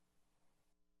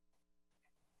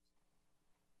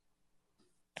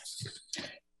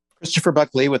 Christopher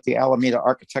Buckley with the Alameda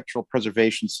Architectural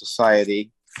Preservation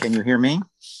Society. Can you hear me?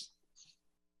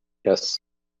 Yes.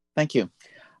 Thank you.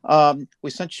 We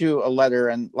sent you a letter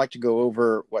and like to go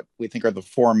over what we think are the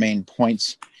 4 main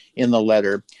points in the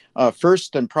letter.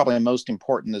 First and probably most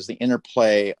important is the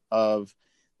interplay of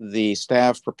the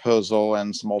staff proposal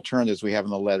and some alternatives we have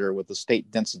in the letter with the state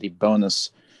density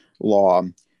bonus law.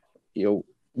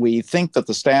 We think that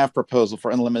the staff proposal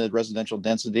for unlimited residential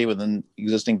density within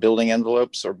existing building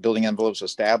envelopes or building envelopes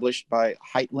established by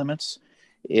height limits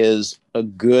is a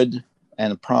good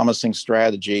and a promising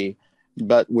strategy,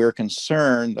 but we're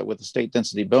concerned that with the state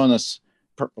density bonus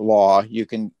law, you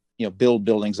can build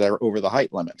buildings that are over the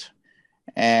height limit.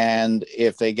 And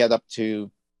if they get up to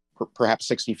perhaps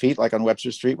 60 feet, like on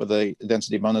Webster Street with a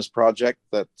density bonus project,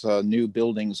 that new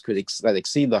buildings that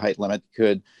exceed the height limit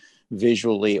could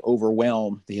visually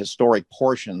overwhelm the historic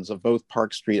portions of both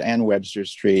Park Street and Webster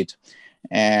Street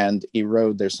and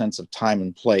erode their sense of time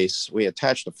and place. We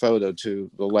attached a photo to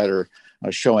the letter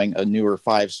showing a newer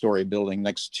 5-story building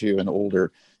next to an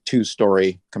older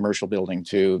 2-story commercial building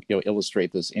to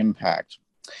illustrate this impact.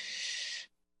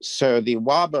 So the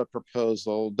WABA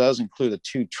proposal does include a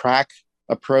 2-track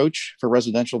approach for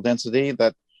residential density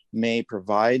that may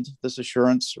provide this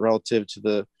assurance relative to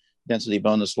the density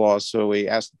bonus law. So we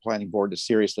asked the planning board to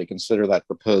seriously consider that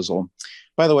proposal.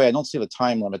 By the way, I don't see the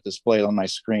time limit displayed on my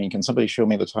screen. Can somebody show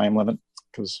me the time limit?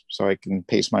 So I can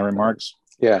paste my remarks.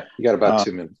 Yeah, you got about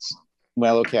 2 minutes.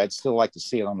 Well, okay, I'd still like to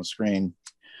see it on the screen.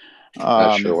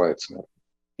 Not sure why it's not.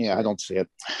 Yeah, I don't see it.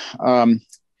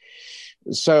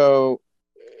 So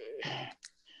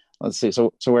let's see.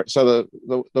 So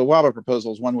the WABA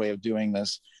proposal is one way of doing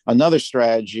this. Another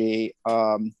strategy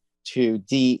to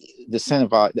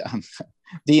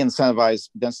de-incentivize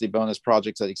density bonus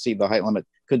projects that exceed the height limit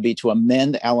could be to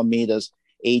amend Alameda's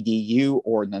ADU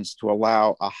ordinance to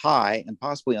allow a high and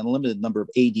possibly unlimited number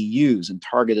of ADUs in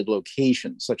targeted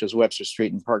locations, such as Webster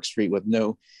Street and Park Street, with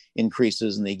no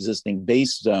increases in the existing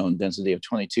base zone density of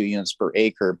 22 units per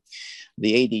acre.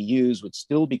 The ADUs would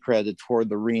still be credited toward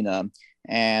the RHNA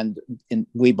and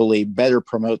we believe better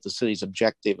promote the city's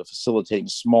objective of facilitating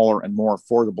smaller and more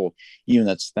affordable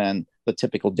units than the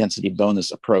typical density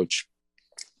bonus approach.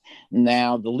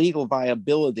 Now, the legal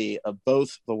viability of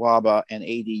both the WABA and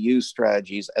ADU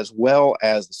strategies, as well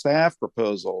as the staff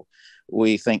proposal,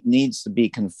 we think needs to be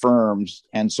confirmed.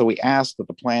 And so we ask that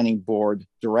the planning board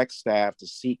direct staff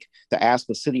to ask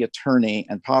the city attorney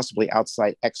and possibly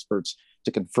outside experts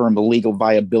to confirm the legal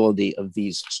viability of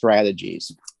these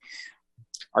strategies.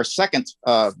 Our second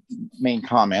main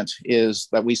comment is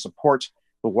that we support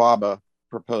the WABA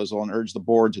proposal and urge the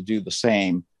board to do the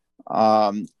same,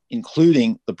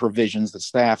 including the provisions that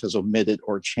staff has omitted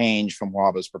or changed from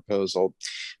WABA's proposal.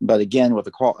 But again, with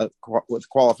the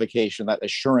qualification that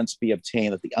assurance be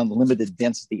obtained that the unlimited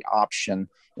density option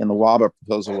in the WABA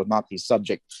proposal would not be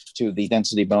subject to the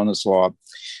density bonus law.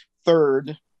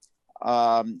 Third,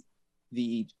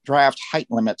 the draft height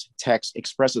limit text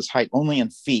expresses height only in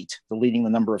feet, deleting the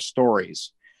number of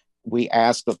stories. we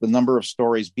ask that the number of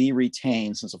stories be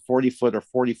retained, since a 40-foot or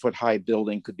 40-foot high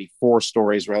building could be 4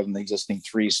 stories rather than the existing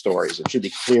 3 stories. It should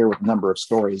be clear what number of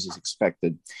stories is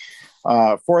expected.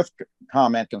 Fourth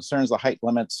comment concerns the height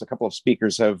limits. A couple of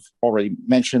speakers have already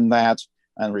mentioned that.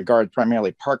 In regard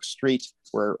primarily Park Street,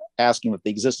 we're asking that the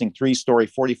existing 3-story,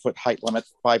 40-foot height limit,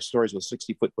 5 stories with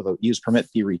 60-foot with a use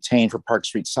permit, be retained for Park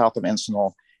Street south of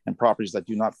Encinal and properties that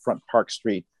do not front Park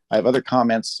Street. I have other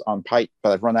comments on height,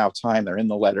 but I've run out of time. They're in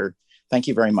the letter. Thank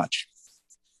you very much.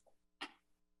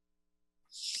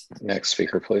 Next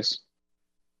speaker, please.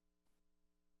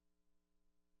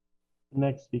 The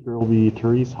next speaker will be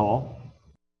Therese Hall.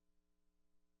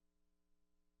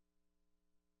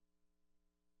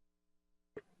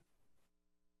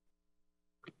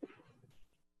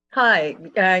 Hi,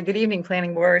 good evening,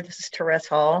 Planning Board. This is Therese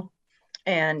Hall.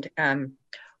 And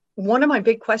one of my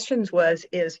big questions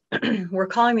is we're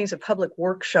calling these a public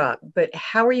workshop, but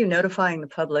how are you notifying the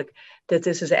public that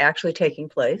this is actually taking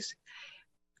place?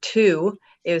 2,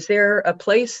 is there a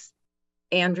place,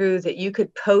 Andrew, that you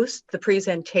could post the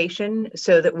presentation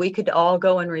so that we could all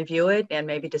go and review it and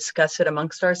maybe discuss it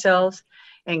amongst ourselves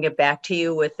and get back to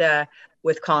you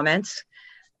with comments?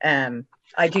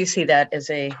 I do see that as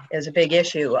a big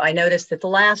issue. I noticed that the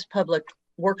last public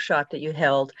workshop that you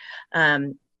held,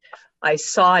 I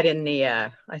saw it in the,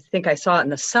 I think I saw it in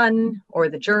the Sun or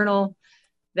the Journal.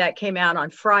 That came out on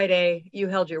Friday. You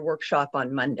held your workshop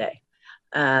on Monday.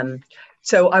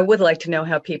 So I would like to know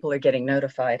how people are getting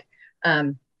notified.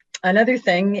 Another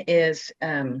thing is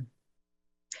I'm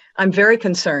very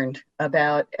concerned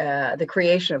about the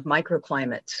creation of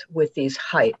microclimates with these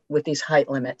height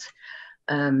limits.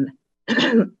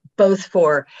 Both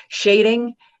for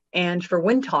shading and for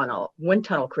wind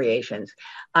tunnel creations.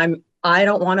 I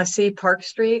don't want to see Park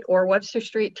Street or Webster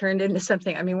Street turned into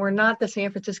something. I mean, we're not the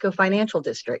San Francisco Financial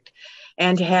District,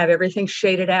 and to have everything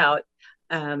shaded out,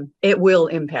 it will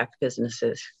impact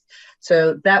businesses.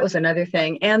 So that was another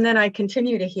thing. And then I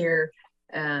continue to hear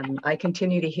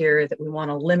that we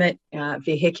want to limit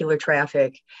vehicular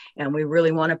traffic, and we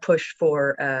really want to push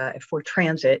for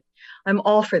transit. I'm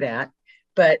all for that,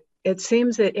 but it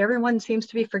seems that everyone seems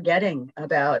to be forgetting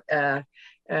about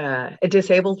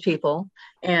disabled people.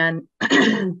 And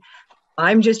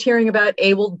I'm just hearing about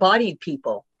able-bodied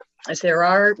people, as there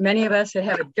are many of us that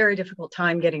have a very difficult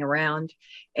time getting around.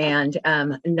 And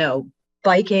no,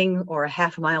 biking or a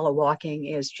half a mile of walking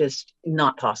is just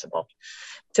not possible.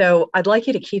 So I'd like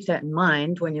you to keep that in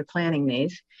mind when you're planning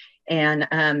these. And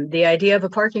the idea of a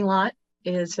parking lot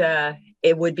is,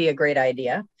 it would be a great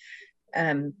idea.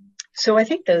 So I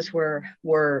think those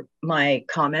were my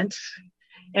comments.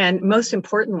 And most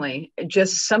importantly,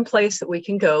 just someplace that we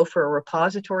can go for a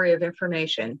repository of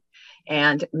information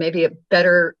and maybe a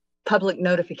better public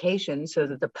notification so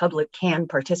that the public can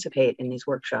participate in these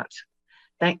workshops.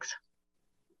 Thanks.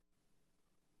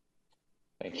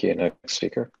 Thank you. Next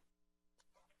speaker.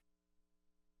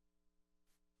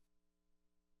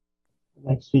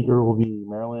 Next speaker will be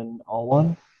Marilyn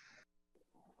Alwan.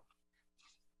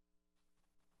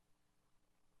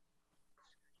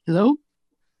 Hello?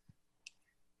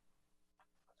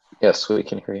 Yes, we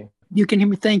can hear you. You can hear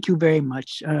me. Thank you very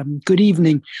much. Good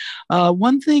evening.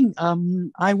 One thing,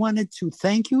 I wanted to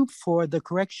thank you for the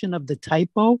correction of the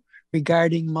typo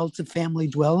regarding multifamily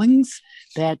dwellings.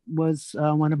 That was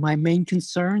one of my main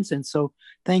concerns. And so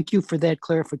thank you for that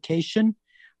clarification.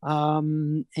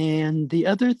 And the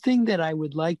other thing that I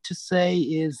would like to say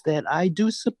is that I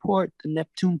do support the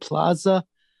Neptune Plaza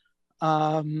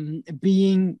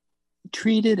being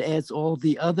treated as all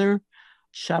the other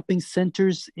shopping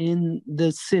centers in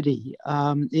the city.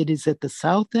 It is at the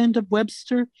south end of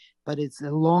Webster, but it's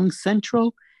along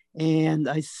Central, and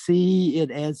I see it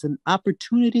as an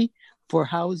opportunity for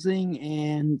housing,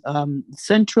 and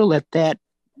Central at that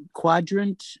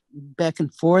quadrant back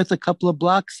and forth a couple of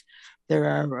blocks. There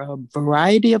are a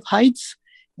variety of heights,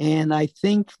 and I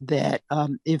think that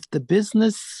if the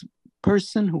business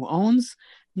person who owns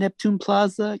Neptune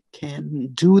Plaza can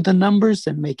do the numbers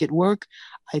and make it work,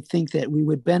 I think that we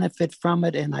would benefit from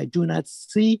it. And I do not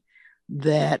see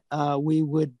that it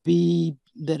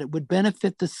would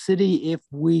benefit the city if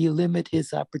we limit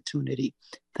his opportunity.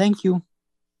 Thank you.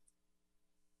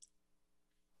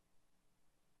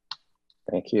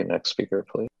 Thank you. Next speaker,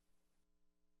 please.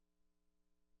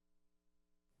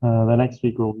 The next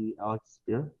speaker will be Alex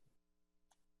Spear.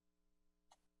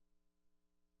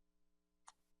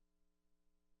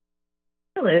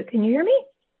 Hello, can you hear me?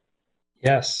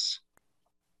 Yes.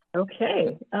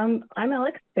 Okay, I'm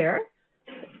Alex Fair,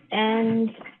 and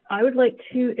I would like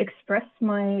to express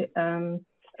my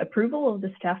approval of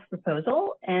the staff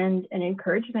proposal and an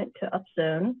encouragement to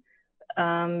upzone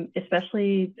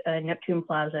especially Neptune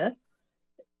Plaza.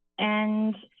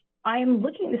 And I'm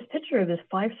looking at this picture of this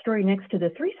 5-story next to the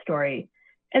 3-story.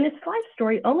 And this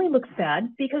 5-story only looks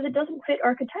bad because it doesn't fit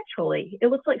architecturally. It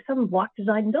looks like some block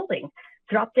design building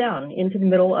dropped down into the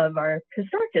middle of our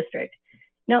historic district.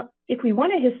 Now, if we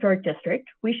want a historic district,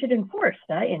 we should enforce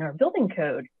that in our building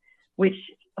code, which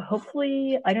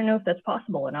hopefully, I don't know if that's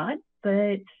possible or not,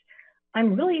 but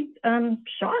I'm really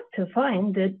shocked to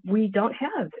find that we don't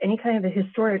have any kind of a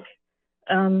historic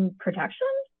protection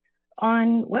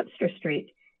on Webster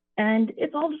Street. And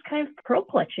it's all just kind of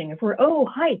pearl-clutching. If we're, oh,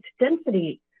 height,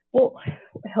 density. Well,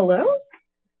 hello?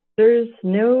 There's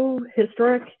no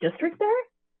historic district there?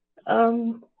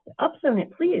 Upzone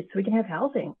it, please, so we can have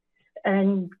housing.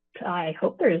 And I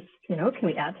hope there's, you know, can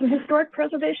we add some historic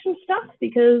preservation stuff?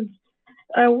 Because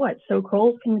so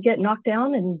Kroll's can get knocked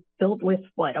down and built with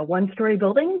what, a 1-story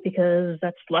building because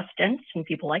that's less dense and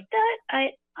people like that?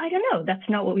 I don't know, that's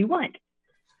not what we want.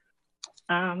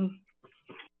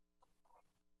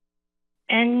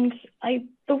 And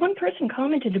the one person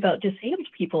commented about disabled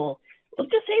people. Well,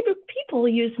 disabled people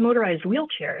use motorized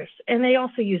wheelchairs, and they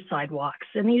also use sidewalks,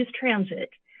 and they use transit.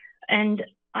 And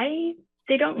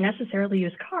they don't necessarily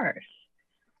use cars.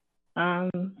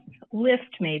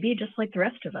 Lyft maybe, just like the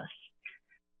rest of us.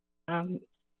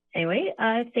 Anyway,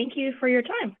 thank you for your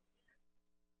time.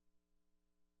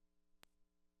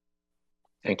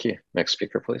 Thank you. Next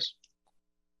speaker, please.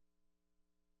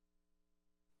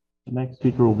 The next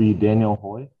speaker will be Daniel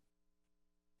Hoy.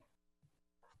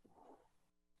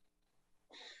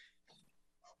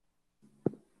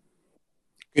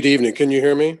 Good evening. Can you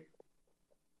hear me?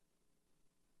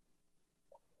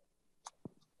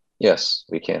 Yes,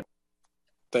 we can.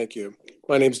 Thank you.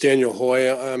 My name is Daniel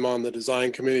Hoy. I'm on the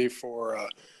design committee for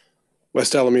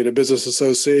West Alameda Business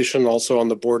Association, also on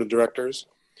the board of directors.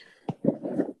 I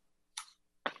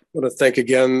want to thank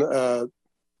again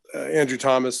Andrew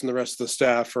Thomas and the rest of the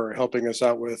staff for helping us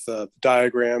out with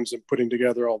diagrams and putting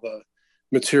together all the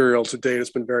material to date. It's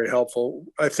been very helpful.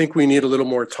 I think we need a little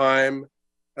more time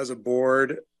as a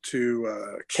board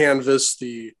to canvass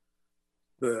the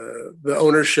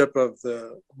ownership of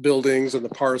the buildings and the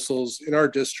parcels in our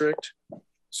district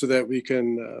so that we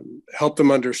can help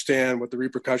them understand what the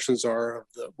repercussions are of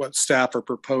what staff are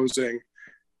proposing.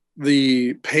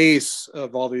 The pace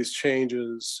of all these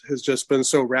changes has just been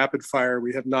so rapid fire.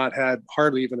 We have not had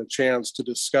hardly even a chance to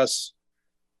discuss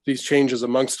these changes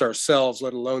amongst ourselves,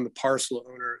 let alone the parcel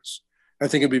owners. I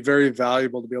think it'd be very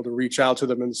valuable to be able to reach out to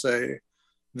them and say,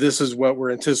 this is what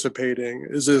we're anticipating.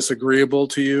 Is this agreeable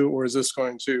to you, or is this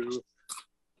going to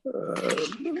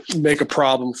make a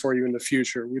problem for you in the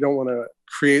future? We don't want to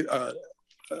create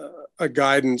a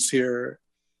guidance here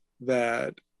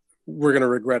that we're going to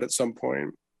regret at some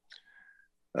point.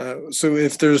 So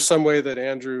if there's some way that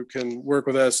Andrew can work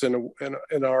with us in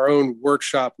our own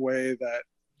workshop way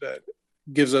that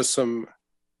gives us some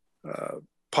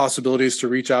possibilities to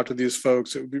reach out to these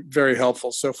folks, it would be very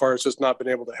helpful. So far, it's just not been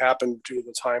able to happen due to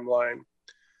the timeline.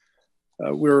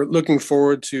 We're looking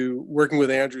forward to working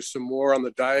with Andrew some more on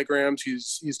the diagrams.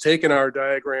 He's taken our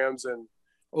diagrams and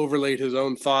overlaid his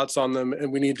own thoughts on them,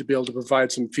 and we need to be able to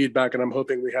provide some feedback, and I'm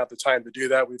hoping we have the time to do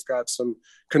that. We've got some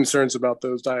concerns about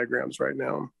those diagrams right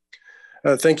now.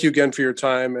 Thank you again for your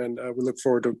time, and we look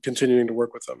forward to continuing to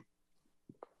work with them.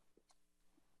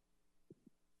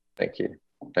 Thank you.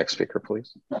 Next speaker,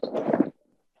 please.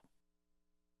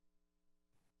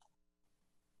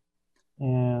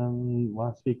 And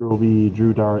last speaker will be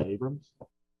Drew Dara Abrams.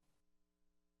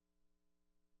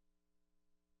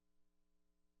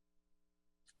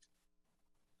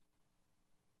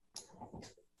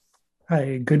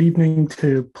 Hi, good evening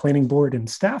to planning board and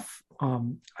staff. I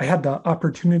had the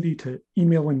opportunity to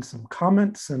email in some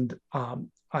comments, and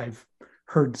I've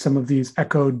heard some of these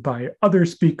echoed by other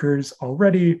speakers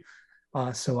already,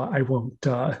 so I won't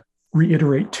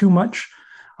reiterate too much,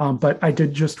 but I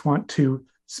did just want to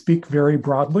speak very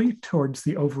broadly towards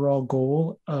the overall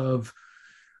goal of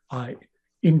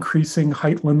increasing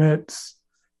height limits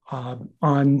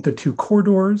on the 2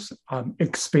 corridors,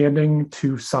 expanding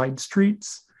to side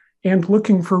streets, and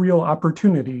looking for real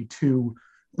opportunity to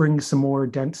bring some more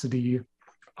density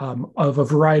of a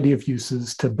variety of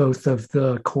uses to both of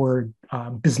the core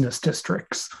business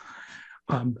districts.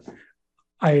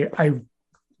 I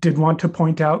did want to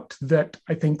point out that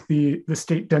I think the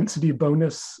state density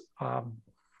bonus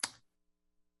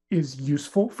is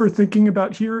useful for thinking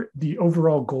about here. The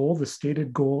overall goal, the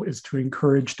stated goal, is to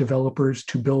encourage developers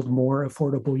to build more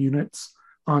affordable units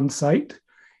on site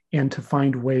and to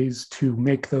find ways to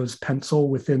make those pencil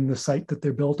within the site that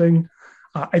they're building.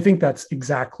 I think that's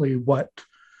exactly what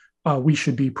we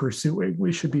should be pursuing.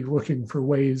 We should be looking for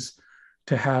ways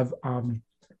to have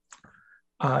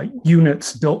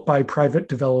units built by private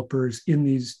developers in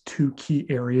these two key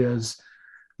areas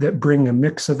that bring a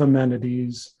mix of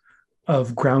amenities,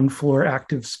 of ground floor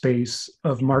active space,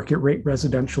 of market rate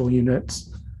residential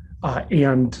units,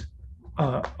 and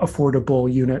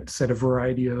affordable units at a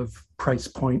variety of price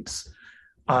points.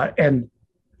 And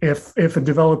if a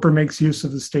developer makes use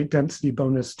of the state density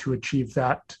bonus to achieve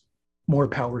that, more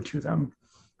power to them.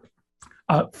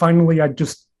 Finally, I'd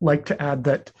just like to add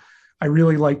that I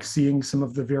really like seeing some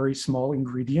of the very small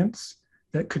ingredients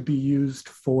that could be used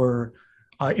for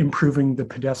improving the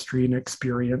pedestrian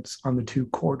experience on the two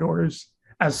corridors.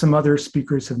 As some other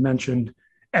speakers have mentioned,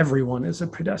 everyone is a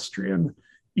pedestrian.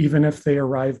 Even if they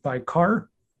arrive by car,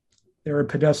 they're a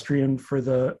pedestrian for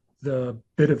the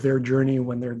bit of their journey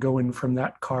when they're going from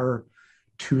that car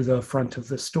to the front of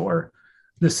the store.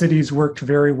 The city's worked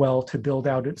very well to build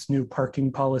out its new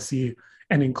parking policy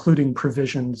and including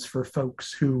provisions for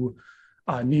folks who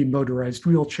need motorized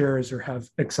wheelchairs or have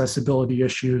accessibility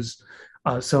issues.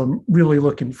 So I'm really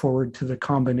looking forward to the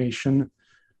combination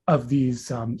of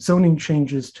these zoning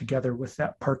changes together with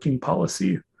that parking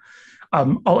policy.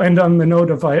 I'll end on the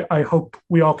note of I hope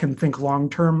we all can think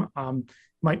long-term.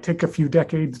 Might take a few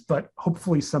decades, but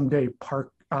hopefully someday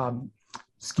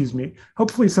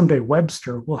hopefully someday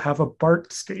Webster will have a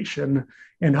BART station,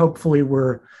 and hopefully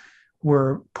we're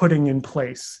putting in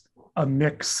place a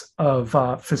mix of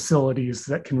facilities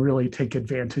that can really take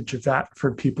advantage of that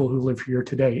for people who live here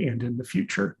today and in the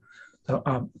future.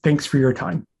 So thanks for your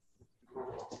time.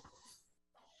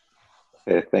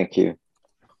 Okay, thank you.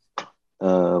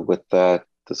 With that,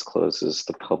 this closes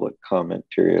the public comment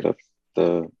period of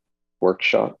the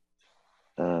workshop.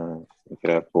 We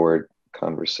could have board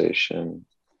conversation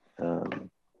and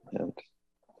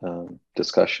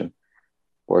discussion.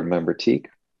 Board Member Teague.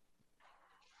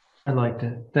 I'd like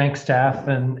to thank staff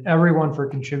and everyone for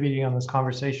contributing on this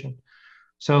conversation.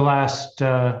 So last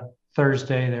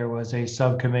Thursday, there was a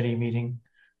subcommittee meeting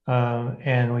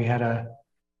and we had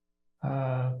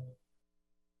a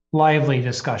lively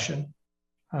discussion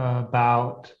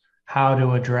about how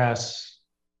to address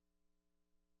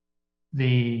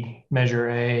the Measure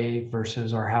A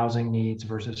versus our housing needs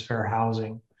versus fair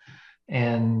housing.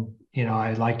 And, you know,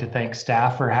 I'd like to thank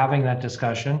staff for having that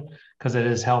discussion because it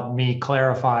has helped me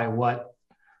clarify what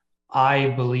I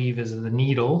believe is the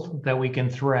needle that we can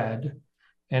thread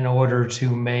in order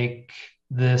to make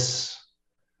this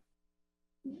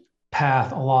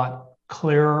path a lot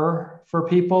clearer for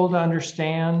people to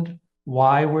understand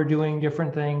why we're doing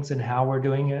different things and how we're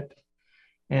doing it.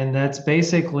 And that's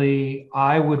basically,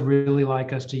 I would really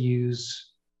like us to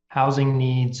use housing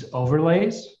needs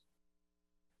overlays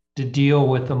to deal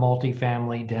with the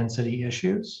multifamily density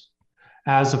issues,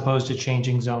 as opposed to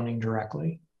changing zoning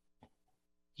directly.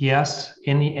 Yes,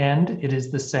 in the end, it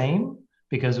is the same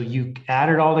because you add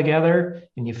it all together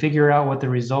and you figure out what the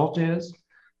result is,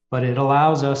 but it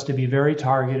allows us to be very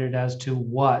targeted as to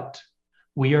what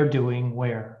we are doing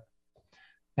where.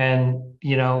 And,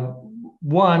 you know,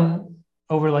 one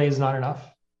overlay is not enough.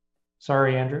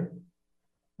 Sorry, Andrew.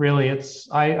 Really,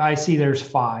 I see there's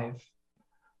 5.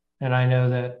 And I know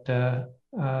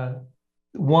that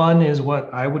one is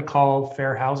what I would call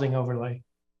fair housing overlay.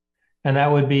 And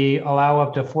that would be allow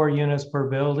up to 4 units per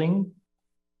building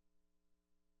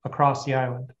across the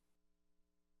island.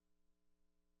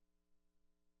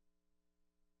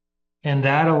 And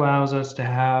that allows us to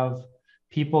have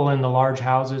people in the large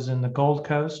houses in the Gold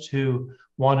Coast who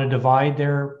want to divide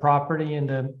their property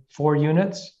into 4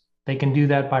 units. They can do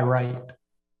that by right.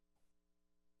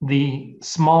 The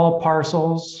small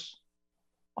parcels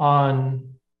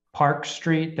on Park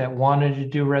Street that wanted to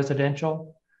do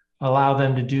residential, allow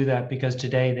them to do that because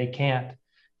today they can't.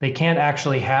 They can't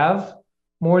actually have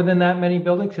more than that many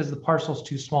buildings because the parcel's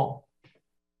too small.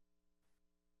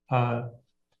 Brian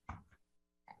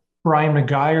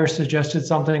McGuire suggested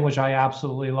something which I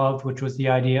absolutely loved, which was the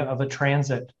idea of a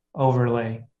transit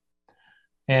overlay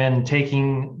and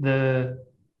taking the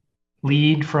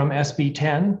lead from SB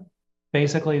 10.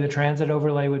 Basically, the transit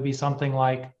overlay would be something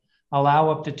like allow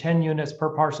up to 10 units per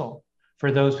parcel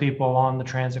for those people on the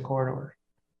transit corridor.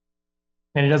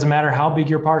 And it doesn't matter how big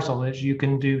your parcel is, you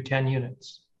can do 10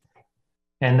 units.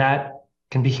 And that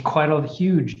can be quite a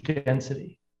huge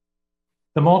density.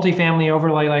 The multifamily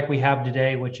overlay like we have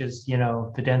today, which is, you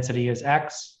know, the density is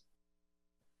X.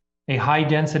 A high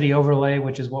density overlay,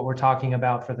 which is what we're talking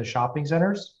about for the shopping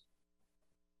centers.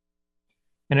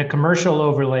 And a commercial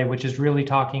overlay, which is really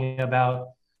talking about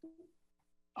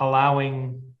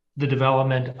allowing the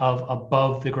development of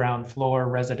above the ground floor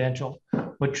residential,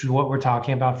 which is what we're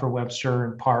talking about for Webster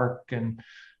and Park and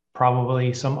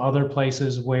probably some other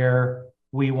places where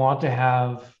we want to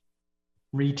have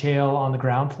retail on the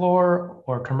ground floor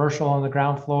or commercial on the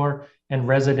ground floor and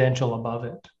residential above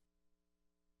it.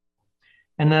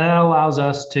 And then that allows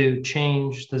us to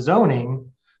change the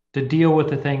zoning to deal with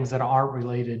the things that aren't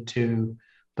related to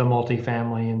the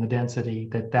multifamily and the density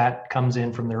that comes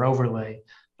in from their overlay,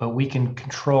 but we can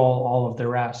control all of the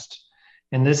rest.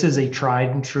 And this is a tried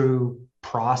and true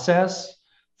process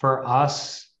for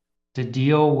us to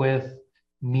deal with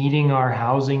meeting our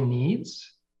housing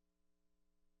needs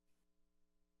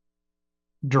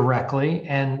directly.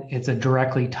 And it's a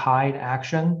directly tied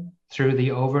action through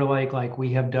the overlay like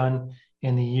we have done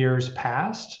in the years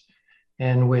past,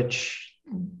 in which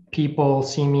people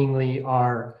seemingly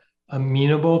are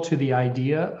amenable to the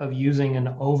idea of using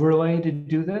an overlay to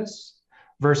do this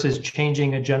versus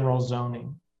changing a general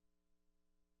zoning.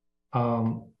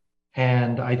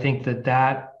 And I think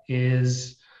that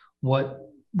is what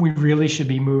we really should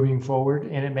be moving forward.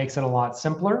 And it makes it a lot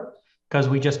simpler because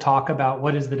we just talk about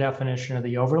what is the definition of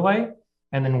the overlay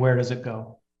and then where does it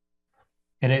go?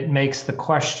 And it makes the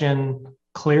question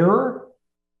clearer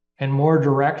and more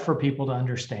direct for people to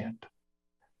understand.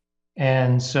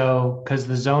 And so, because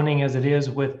the zoning as it is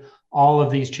with all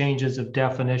of these changes of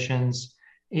definitions,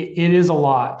 it is a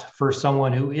lot for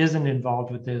someone who isn't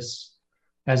involved with this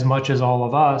as much as all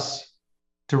of us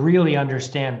to really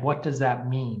understand what does that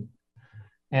mean.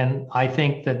 And I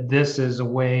think that this is a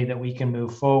way that we can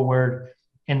move forward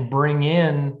and bring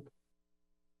in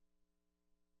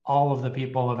all of the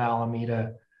people of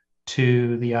Alameda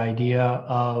to the idea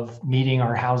of meeting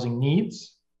our housing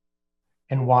needs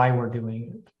and why we're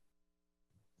doing it.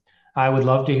 I would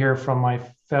love to hear from my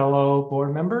fellow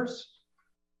board members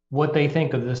what they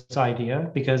think of this idea,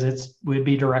 because it would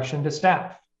be direction to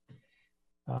staff.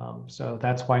 So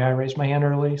that's why I raised my hand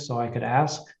early, so I could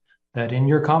ask that in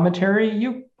your commentary,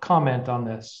 you comment on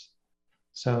this.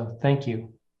 So thank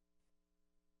you.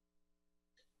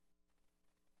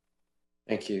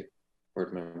 Thank you,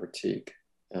 Board Member Teague.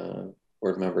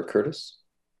 Board Member Curtis.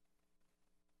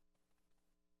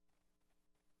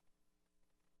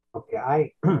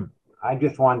 Okay, I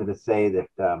just wanted to say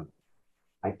that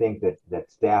I think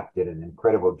that staff did an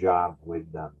incredible job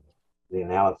with the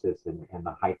analysis and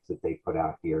the heights that they put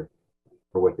out here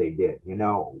for what they did. You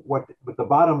know, what the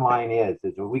bottom line is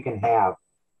that we can have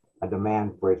a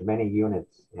demand for as many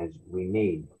units as we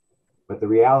need, but the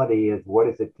reality is, what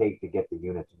does it take to get the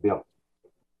units built?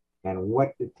 And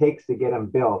what it takes to get them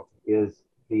built is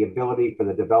the ability for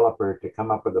the developer to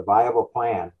come up with a viable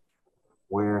plan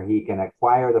where he can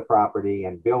acquire the property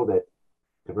and build it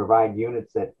to provide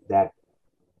units that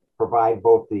provide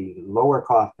both the lower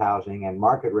cost housing and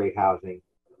market rate housing,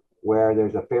 where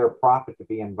there's a fair profit to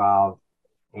be involved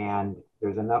and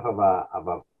there's enough of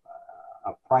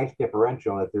a price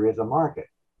differential that there is a market.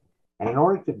 And in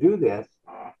order to do this,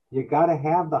 you got to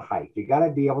have the height. You got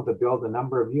to be able to build a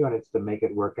number of units to make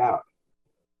it work out.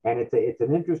 And it's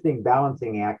an interesting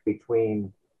balancing act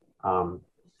between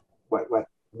what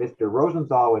Mr.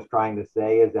 Rosenthal was trying to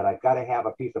say is that I've got to have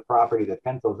a piece of property that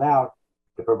pencils out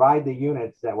to provide the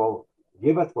units that will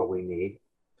give us what we need.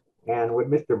 And what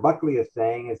Mr. Buckley is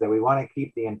saying is that we want to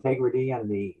keep the integrity and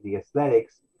the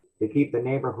aesthetics, to keep the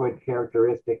neighborhood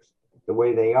characteristics the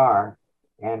way they are.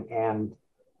 And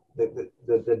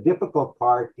the difficult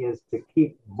part is to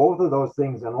keep both of those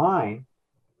things in line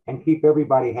and keep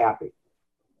everybody happy.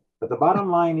 But the bottom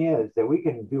line is that we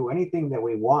can do anything that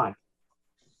we want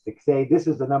to say this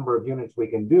is the number of units we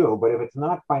can do, but if it's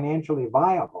not financially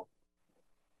viable,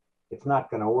 it's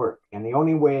not going to work. And the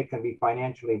only way it can be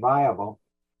financially viable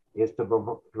is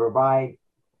to provide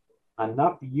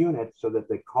enough units so that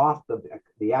the cost of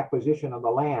the acquisition of the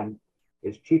land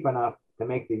is cheap enough to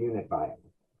make the unit viable.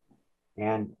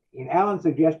 And Alan's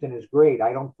suggestion is great.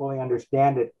 I don't fully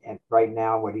understand it right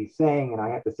now, what he's saying, and I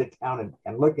have to sit down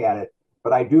and look at it,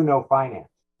 but I do know finance.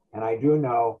 And I do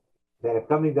know that if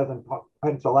something doesn't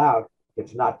pencil out,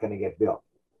 it's not going to get built.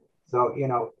 So, you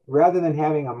know, rather than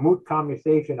having a moot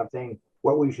conversation of saying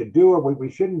what we should do or what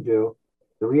we shouldn't do,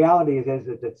 the reality is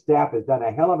that staff has done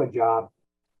a hell of a job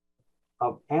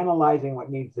of analyzing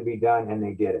what needs to be done, and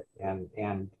they did it.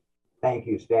 And thank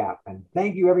you, staff. And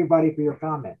thank you, everybody, for your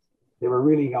comments. They were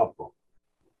really helpful.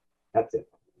 That's it.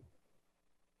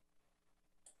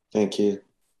 Thank you.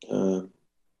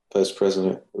 Vice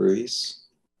President Ruiz.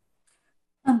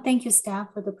 Thank you,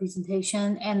 staff, for the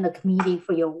presentation and the committee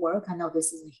for your work. I know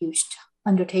this is a huge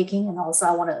undertaking, and also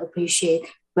I want to appreciate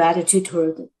gratitude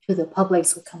to the public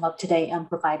who come up today and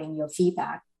providing your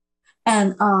feedback.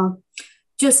 And Alan,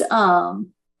 just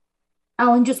want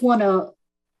to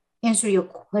answer your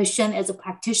question as a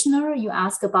practitioner. You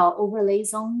ask about overlay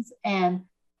zones, and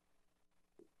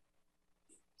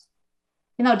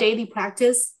in our daily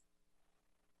practice,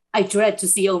 I dread to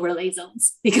see overlay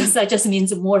zones because that just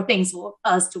means more things for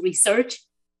us to research.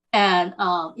 And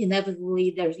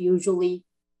inevitably, there's usually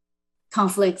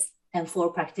conflicts, and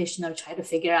for practitioners try to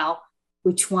figure out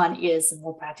which one is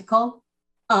more practical.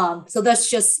 So that's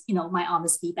just, my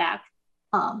honest feedback.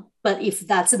 But if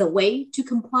that's the way to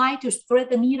comply, to thread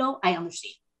the needle, I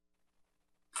understand.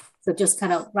 So just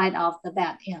kind of right off the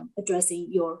bat,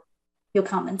 addressing your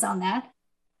comments on that.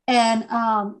 And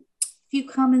a few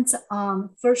comments.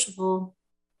 First of all,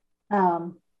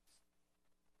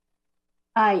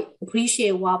 I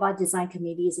appreciate WABA Design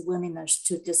Committee's willingness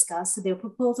to discuss their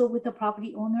proposal with the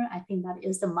property owner. I think that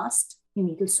is the must. You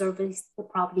need to survey the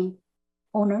property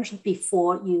owners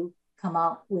before you come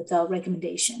out with a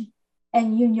recommendation.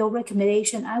 And in your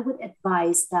recommendation, I would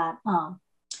advise that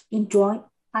in drawing,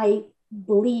 I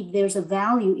believe there's a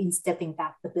value in stepping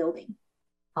back the building.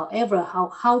 However,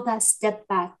 how that step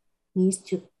back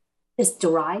is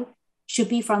derived should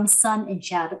be from sun and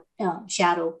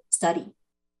shadow study,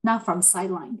 not from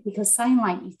sightline, because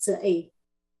sightline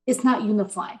it's not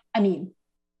unified. I mean,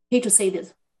 hate to say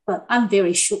this, but I'm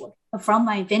very short. From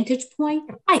my vantage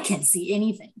point, I can't see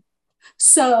anything.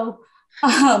 So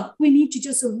we need to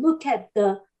just look at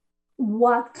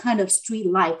what kind of street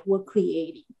light we're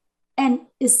creating. And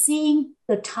is seeing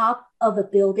the top of a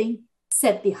building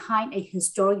set behind a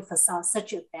historic facade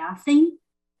such a bad thing?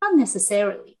 Not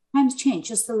necessarily. Times change,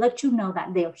 just to let you know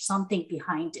that there's something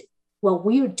behind it. What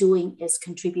we're doing is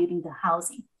contributing to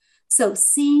housing. So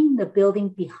seeing the building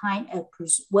behind a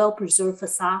well-preserved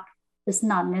facade is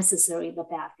not necessarily the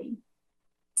bad thing.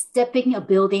 Stepping a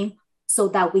building so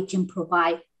that we can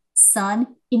provide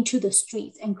sun into the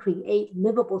streets and create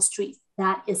livable streets,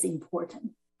 that is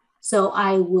important. So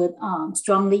I would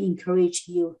strongly encourage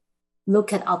you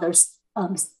look at other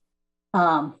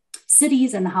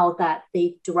cities and how that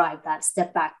they derive that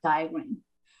step back diagram.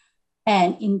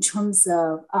 And in terms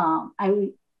of, I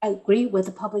agree with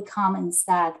the public comments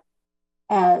that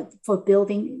for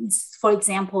buildings, for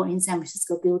example, in San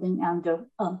Francisco, building under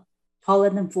taller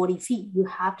than 40 feet, you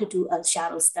have to do a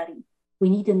shadow study. We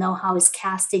need to know how it's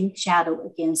casting shadow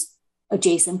against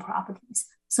adjacent properties.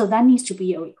 So that needs to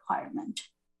be a requirement,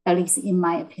 at least in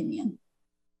my opinion.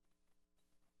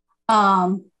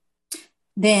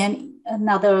 Then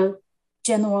another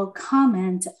general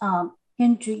comment,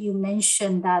 Andrew, you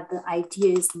mentioned that the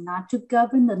idea is not to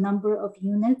govern the number of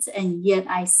units, and yet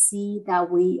I see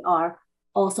that we are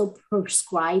also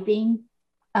prescribing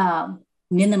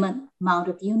minimum amount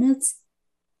of units.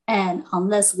 And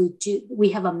unless we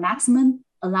have a maximum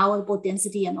allowable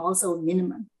density and also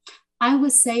minimum. I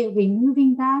would say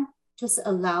removing that just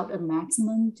allowed a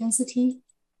maximum density.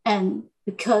 And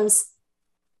because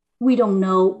we don't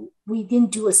know, we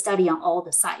didn't do a study on all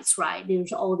the sites, right?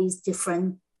 There's all these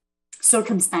different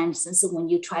circumstances when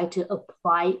you try to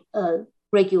apply a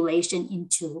regulation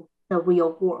into the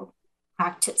real world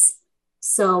practice.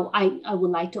 So I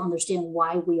would like to understand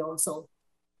why we also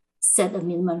set a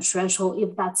minimum threshold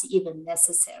if that's even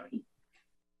necessary.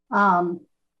 I'm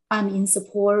in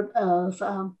support of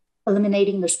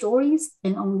eliminating the stories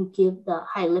and only give the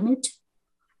high limit.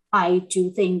 I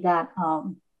do think that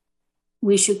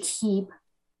we should keep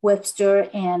Webster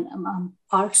and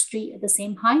Park Street at the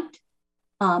same height.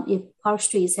 If Park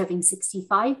Street is having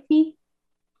 65 feet,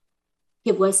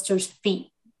 give Webster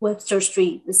Street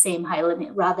the same height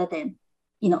limit rather than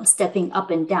stepping up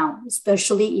and down,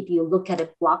 especially if you look at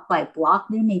it block by block,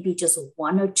 there may be just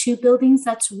one or two buildings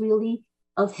that's really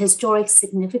of historic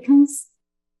significance,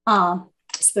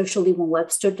 especially when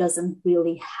Webster doesn't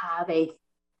really have a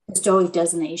historic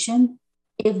designation.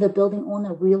 If the building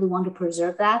owner really want to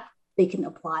preserve that, they can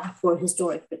apply for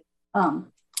historic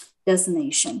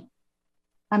designation.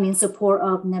 I'm in support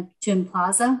of Neptune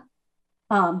Plaza.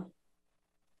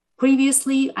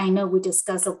 Previously, I know we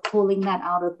discussed of pulling that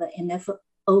out of the NF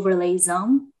overlay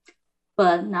zone,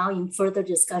 but now in further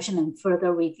discussion and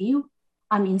further review,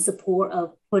 I'm in support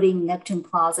of putting Neptune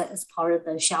Plaza as part of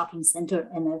the shopping center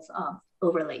NF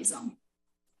overlay zone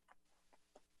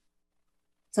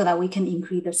so that we can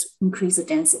increase the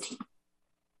density.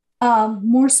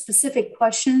 More specific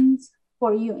questions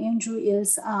for you, Andrew,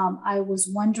 is I was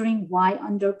wondering why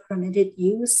under permitted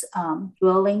use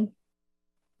dwelling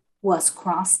was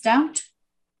crossed out,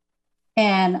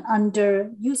 and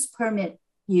under use permit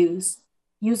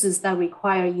uses that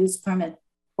require use permit,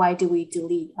 why do we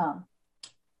delete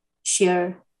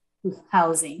share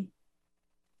housing?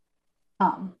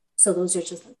 So those are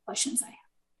just the questions I have.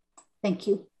 Thank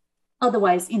you.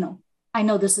 Otherwise, I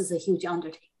know this is a huge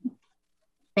undertaking.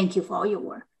 Thank you for all your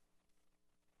work.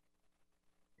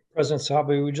 President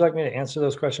Sahabi, would you like me to answer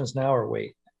those questions now or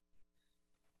wait?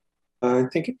 I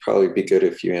think it'd probably be good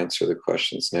if you answer the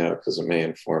questions now because it may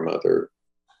inform other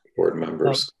board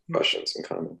members' questions and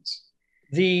comments.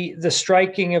 The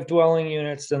striking of dwelling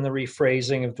units and the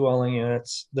rephrasing of dwelling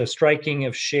units, the striking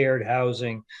of shared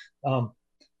housing,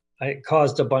 it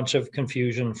caused a bunch of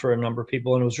confusion for a number of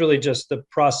people. And it was really just the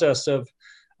process of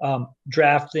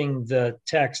drafting the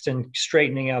text and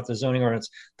straightening out the zoning ordinance.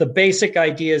 The basic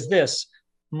idea is this: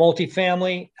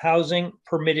 multifamily housing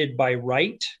permitted by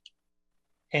right,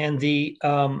 and the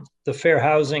fair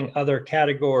housing other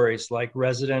categories like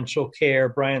residential care.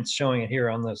 Brian's showing it here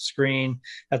on the screen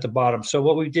at the bottom. So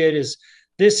what we did is,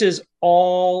 this is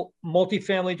all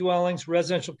multifamily dwellings,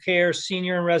 residential care,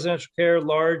 senior and residential care,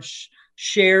 large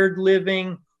shared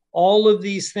living, all of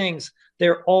these things.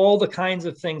 They're all the kinds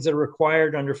of things that are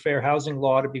required under fair housing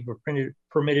law to be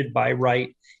permitted by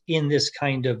right in this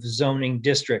kind of zoning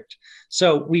district.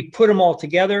 So we put them all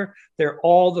together. They're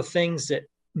all the things that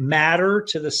matter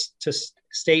to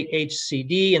state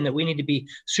HCD, and that we need to be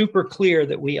super clear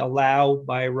that we allow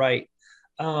by right,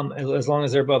 as long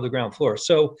as they're above the ground floor.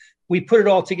 So we put it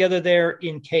all together there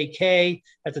in KK.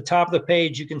 At the top of the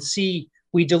page, you can see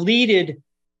we deleted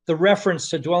the reference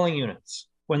to dwelling units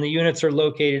when the units are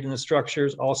located in the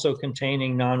structures also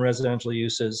containing non-residential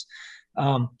uses.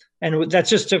 And that's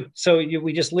just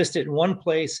we just list it in one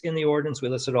place in the ordinance. We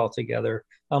list it all together.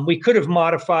 We could have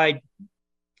modified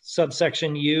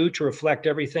subsection U to reflect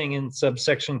everything in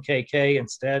subsection KK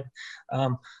instead.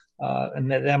 And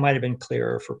that might have been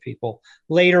clearer for people.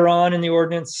 Later on in the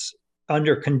ordinance,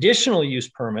 under conditional use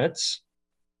permits,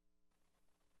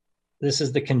 this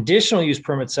is the conditional use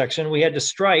permit section, we had to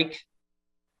strike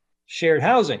shared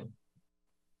housing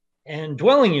and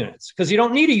dwelling units because you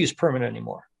don't need a use permit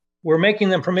anymore. We're making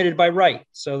them permitted by right.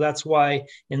 So that's why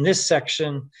in this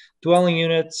section, dwelling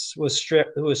units was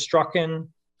strucken,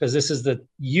 because this is the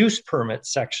use permit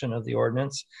section of the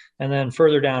ordinance. And then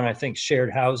further down, I think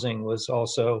shared housing was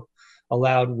also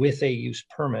allowed with a use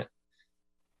permit.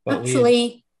 But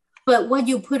but what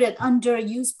you put it under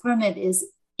use permit is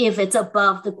if it's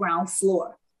above the ground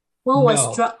floor. What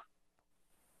was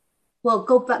well,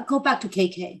 go back to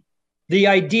KK. The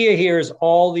idea here is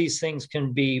all these things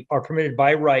are permitted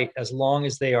by right as long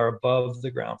as they are above the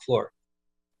ground floor.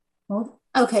 Well,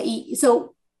 okay,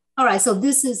 so all right, so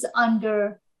this is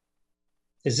under.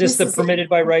 Is this the permitted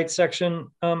by right section?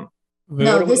 No,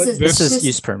 this is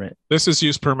use permit. This is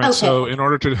use permit. Okay. So in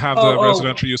order to have the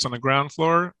residential use on the ground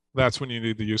floor, that's when you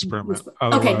need the use permit.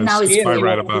 Okay, now it's by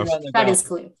right above. That is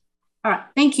clear. All right,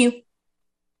 thank you.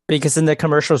 Because in the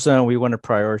commercial zone, we want to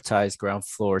prioritize ground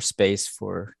floor space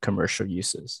for commercial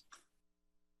uses.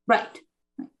 Right.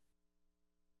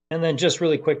 And then just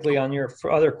really quickly on your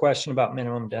other question about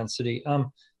minimum density.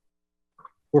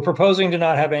 We're proposing to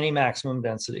not have any maximum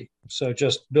density. So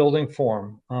just building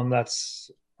form.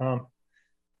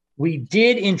 We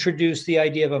did introduce the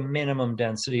idea of a minimum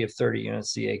density of 30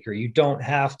 units the acre. You don't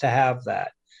have to have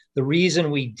that. The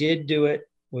reason we did do it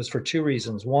was for two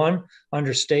reasons. One,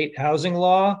 under state housing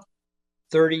law,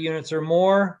 30 units or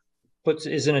more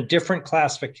is in a different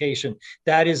classification.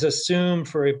 That is assumed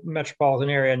for a metropolitan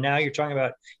area. Now you're talking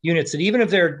about units that even if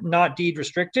they're not deed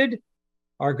restricted,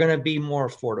 are going to be more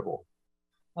affordable.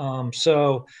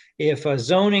 So if a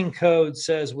zoning code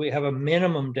says we have a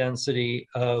minimum density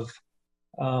of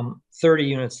 30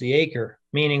 units the acre,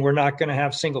 meaning we're not going to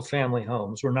have single family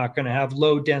homes, we're not going to have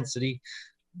low density,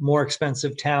 more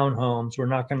expensive townhomes, we're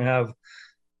not going to have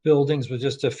buildings with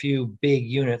just a few big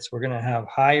units, we're going to have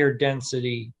higher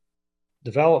density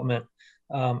development.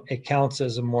 It counts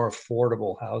as a more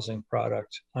affordable housing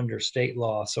product under state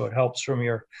law. So it helps from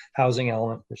your housing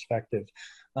element perspective.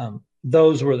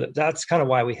 That's kind of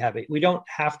why we have it. We don't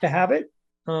have to have it,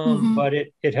 but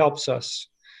it helps us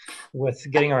with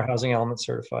getting our housing element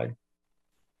certified.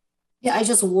 Yeah, I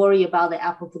just worry about the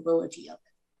applicability of it.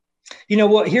 You know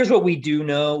what? Here's what we do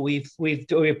know. We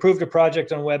approved a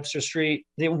project on Webster Street.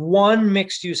 The one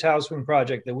mixed-use housing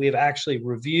project that we have actually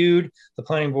reviewed. The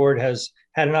planning board has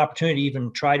had an opportunity to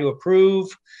even try to approve.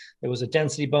 It was a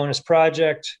density bonus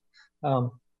project.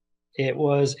 It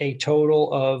was a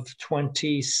total of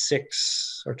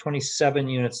 26 or 27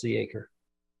 units the acre,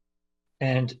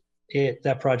 and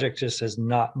that project just has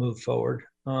not moved forward.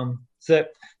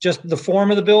 That just the form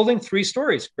of the building, 3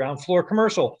 stories, ground floor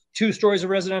commercial, 2 stories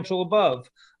of residential above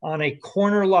on a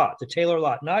corner lot, the Taylor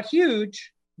lot, not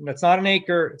huge. That's not an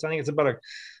acre. I think it's about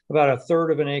a third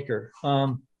of an acre,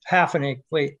 half an acre.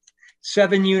 Wait,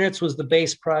 7 units was the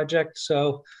base project,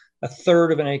 so a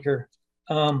third of an acre.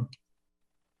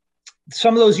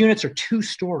 Some of those units are 2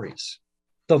 stories.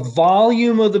 the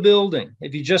volume of the building,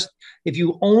 if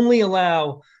you only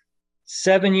allow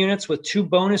 7 units with 2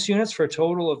 bonus units for a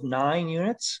total of 9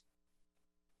 units,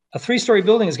 a 3-story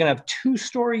building is going to have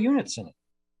 2-story units in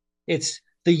it.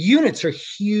 The units are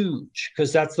huge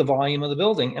because that's the volume of the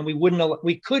building, and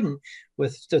we couldn't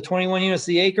with the 21 units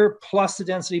the acre plus the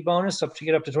density bonus up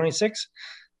to 26.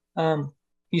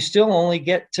 You still only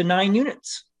get to 9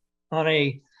 units on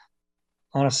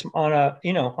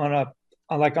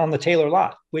the Taylor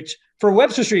lot, which for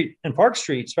Webster Street and Park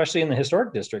Street, especially in the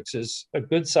historic districts, is a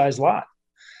good sized lot.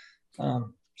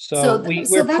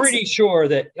 We're pretty sure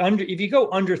that if you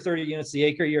go under 30 units the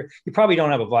acre, you probably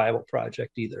don't have a viable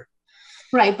project either.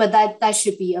 Right, but that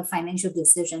should be a financial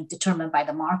decision determined by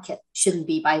the market, shouldn't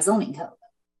be by zoning code.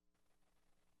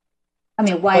 I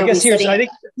mean, why are we setting? I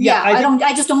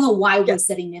just don't know why we're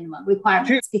setting minimum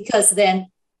requirements, because then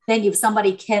if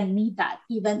somebody can meet that,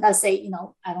 even let's say,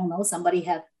 I don't know, somebody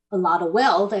had a lot of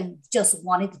wealth and just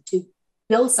wanted to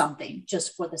build something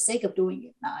just for the sake of doing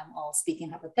it. Now I'm all speaking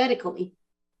hypothetically,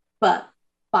 but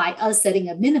by us setting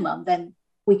a minimum, then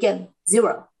we get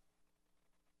 0.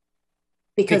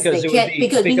 Because they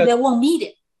won't meet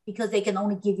it, because they can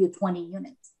only give you 20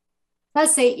 units.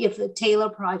 Let's say if the Taylor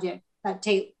project,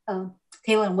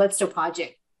 Taylor and Webster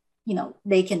project,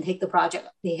 they can take the project,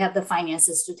 they have the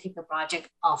finances to take the project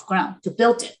off ground, to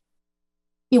build it.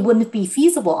 It wouldn't be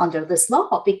feasible under this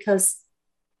law because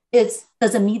it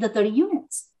doesn't meet the 30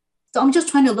 units. So I'm just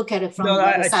trying to look at it from the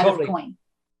other side of the coin.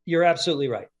 You're absolutely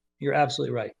right.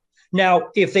 Now,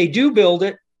 if they do build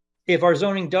it, if our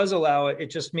zoning does allow it, it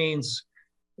just means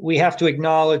we have to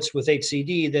acknowledge with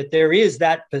HCD that there is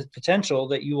that potential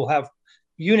that you will have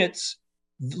units,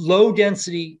 low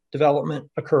density development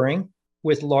occurring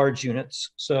with large units.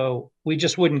 So we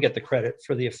just wouldn't get the credit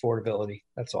for the affordability.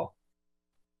 That's all.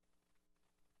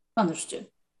 Understood.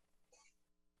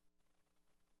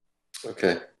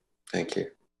 Okay, thank you.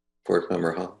 Board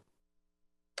Member Hall.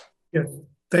 Yeah,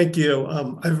 thank you.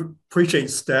 I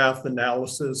appreciate staff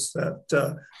analysis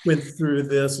that went through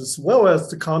this, as well as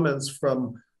the comments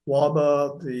from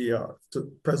WABA,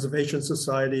 the Preservation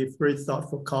Society, very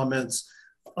thoughtful comments.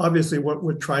 Obviously, what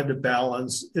we're trying to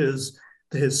balance is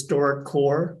the historic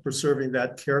core, preserving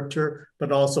that character,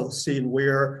 but also seeing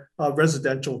where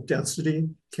residential density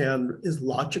is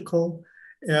logical.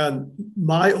 And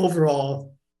my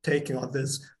overall take on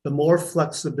this, the more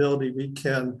flexibility we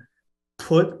can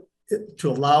put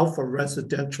to allow for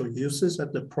residential uses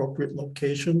at the appropriate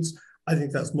locations, I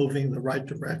think that's moving in the right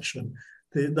direction.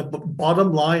 The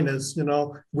bottom line is,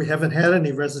 we haven't had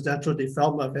any residential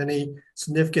development of any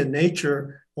significant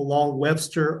nature along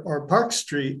Webster or Park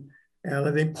Street. And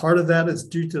I think part of that is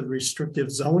due to the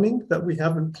restrictive zoning that we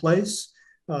have in place.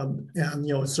 And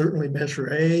certainly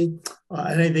Measure A.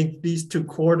 And I think these 2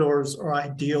 corridors are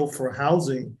ideal for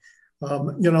housing.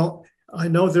 I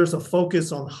know there's a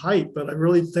focus on height, but I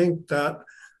really think that,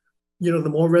 the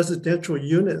more residential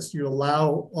units you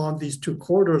allow on these 2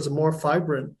 corridors, the more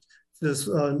vibrant this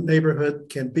neighborhood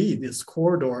can be, this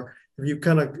corridor. If you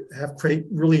kind of create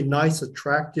really nice,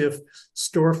 attractive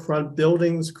storefront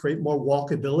buildings, create more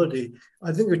walkability,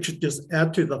 I think it should just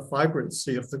add to the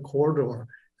vibrancy of the corridor.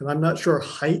 And I'm not sure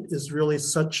height is really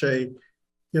such a,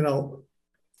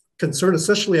 concern,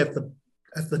 especially at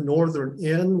the northern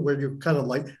end, where you're kind of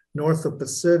like north of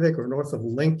Pacific or north of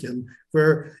Lincoln,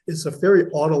 where it's a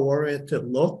very auto-oriented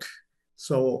look.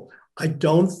 So I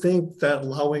don't think that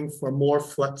allowing for more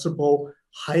flexible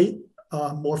height,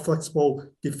 more flexible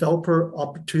developer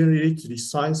opportunity to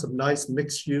design some nice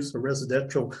mixed use of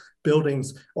residential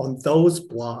buildings on those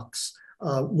blocks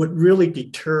would really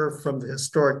deter from the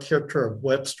historic character of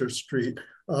Webster Street.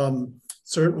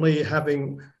 Certainly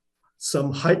having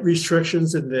some height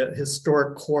restrictions in the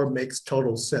historic core makes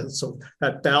total sense. So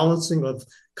that balancing of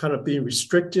kind of being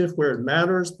restrictive where it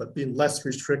matters, but being less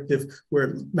restrictive where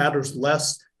it matters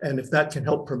less. And if that can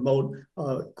help promote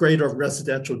greater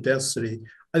residential density,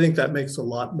 I think that makes a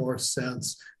lot more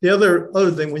sense. The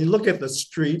other thing, when you look at the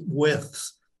street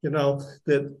widths,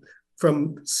 that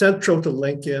from Central to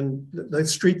Lincoln, the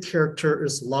street character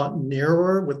is a lot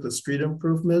narrower with the street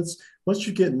improvements. Once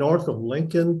you get north of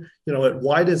Lincoln, it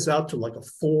widens out to like a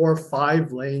 4 or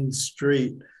 5 lane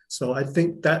street. So I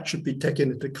think that should be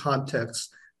taken into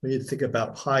context when you think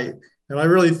about height. And I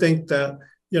really think that,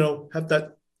 have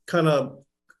that kind of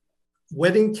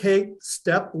wedding cake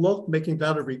step look, making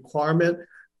that a requirement,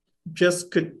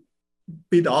 just could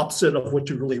be the opposite of what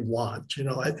you really want.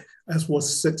 As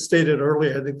was stated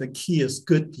earlier, I think the key is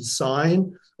good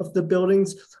design of the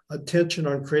buildings, attention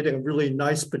on creating a really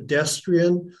nice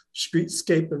pedestrian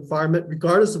streetscape environment,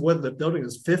 regardless of whether the building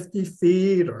is 50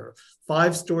 feet or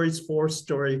 5 stories, 4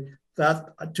 story.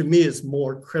 that to me is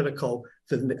more critical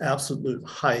than the absolute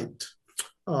height.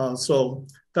 So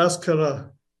that's kind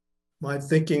of my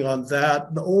thinking on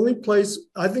that. The only place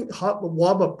I think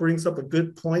WABA brings up a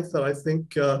good point that I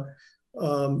think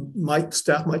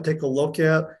staff might take a look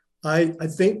at. I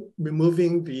think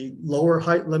removing the lower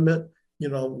height limit,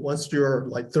 once you're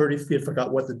like 30 feet, I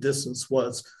forgot what the distance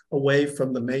was, away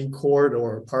from the main corridor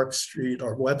or Park Street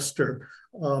or Webster,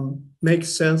 makes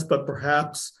sense, but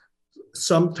perhaps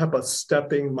some type of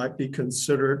stepping might be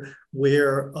considered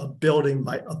where a building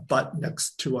might abut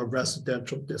next to a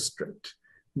residential district.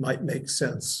 Might make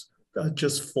sense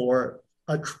just for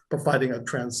providing a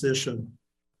transition.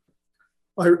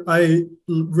 I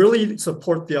really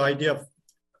support the idea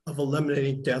of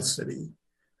eliminating density.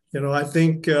 I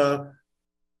think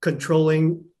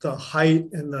controlling the height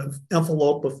and the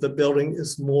envelope of the building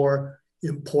is more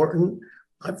important.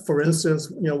 For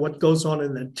instance, what goes on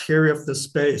in the interior of the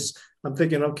space. I'm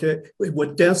thinking, okay,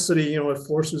 with density, it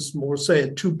forces more, say, a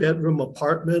 2-bedroom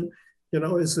apartment.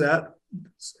 Is that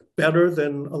better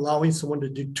than allowing someone to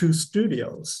do 2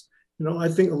 studios? I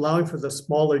think allowing for the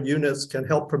smaller units can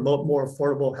help promote more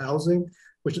affordable housing,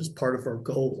 which is part of our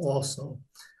goal also.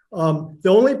 The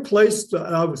only place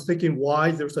that I was thinking why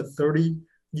there's a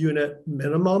 30-unit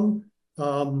minimum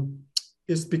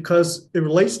is because it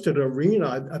relates to the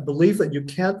arena. I believe that you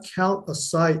can't count a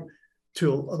site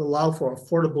to allow for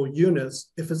affordable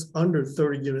units if it's under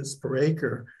 30 units per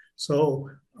acre. So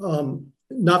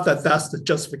not that that's the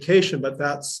justification, but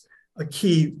that's a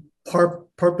key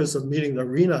purpose of meeting the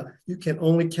arena. You can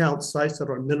only count sites that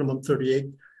are minimum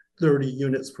 30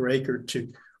 units per acre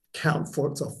to count for,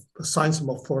 to assign some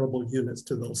affordable units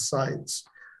to those sites.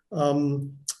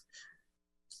 One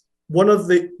of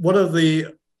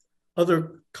the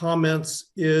other comments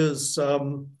is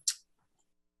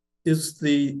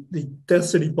the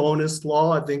density bonus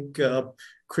law. I think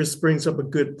Chris brings up a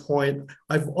good point.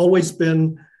 I've always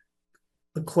been,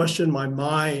 a question in my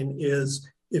mind is,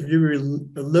 if you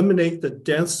eliminate the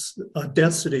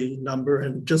density number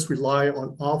and just rely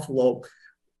on envelope,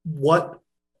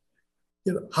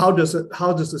 how does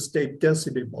the state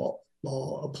density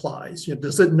law applies?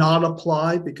 Does it not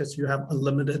apply because you have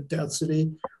unlimited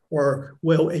density, or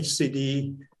will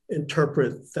HCD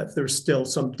interpret that there's still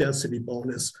some density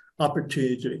bonus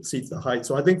opportunity to exceed the height?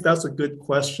 So I think that's a good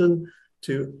question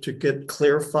to get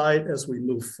clarified as we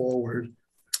move forward.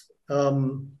 I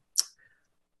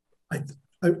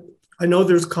know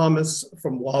there's comments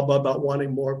from WABA about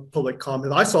wanting more public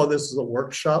comment. I saw this as a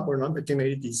workshop. We're not making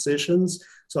any decisions.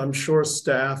 So I'm sure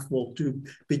staff will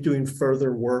be doing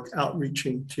further work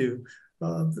outreaching to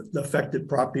the affected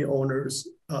property owners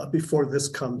before this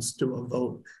comes to a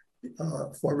vote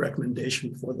for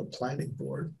recommendation for the planning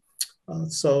board.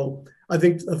 So I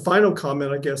think the final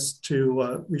comment, I guess,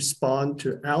 to respond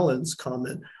to Alan's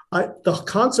comment, the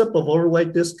concept of overlay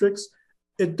districts,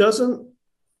 the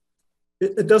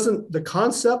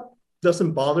concept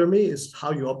doesn't bother me. It's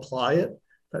how you apply it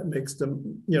that makes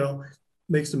them,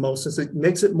 makes the most sense. It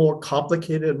makes it more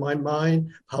complicated in my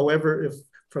mind. However, if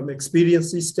from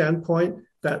expediency standpoint,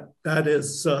 that's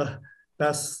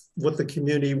what the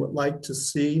community would like to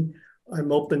see,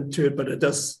 I'm open to it, but it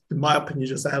does, in my opinion,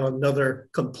 just add another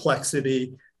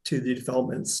complexity to the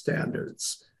development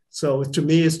standards. So to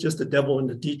me, it's just the devil in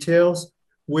the details.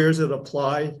 Where does it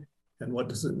apply and what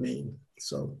does it mean?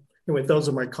 So anyway, those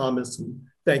are my comments, and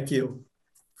thank you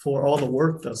for all the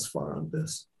work thus far on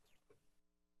this.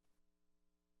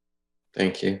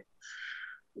 Thank you.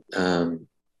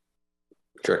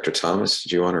 Director Thomas,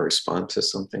 do you want to respond to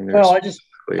something there? Well, why don't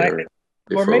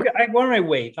I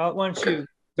wait? Why don't you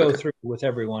go through with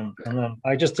everyone, and then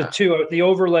the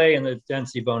overlay and the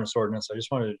density bonus ordinance. I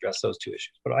just wanted to address those 2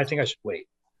 issues, but I think I should wait.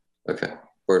 Okay,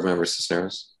 Board Member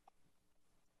Cisneros.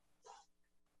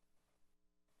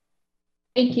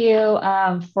 Thank you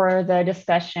for the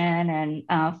discussion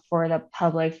and for the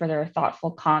public for their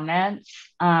thoughtful comments.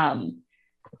 I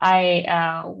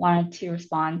wanted to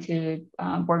respond to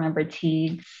Board Member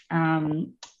Teague's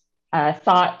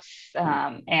thoughts,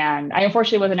 and I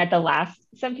unfortunately wasn't at the last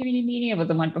subcommittee meeting. It was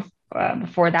the one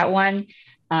before that one,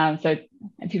 so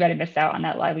too bad I missed out on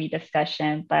that lively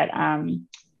discussion. But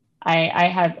I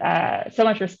have so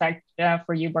much respect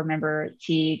for you, Board Member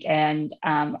Teague, and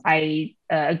I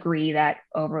agree that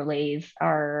overlays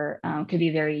could be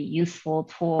a very useful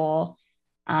tool.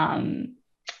 And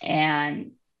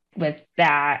with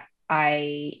that,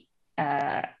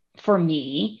 for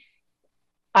me,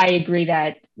 I agree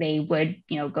that they would,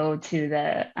 go to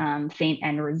the same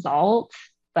end result,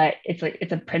 but it's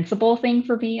a principle thing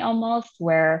for me almost,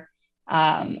 where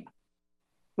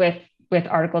with with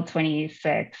Article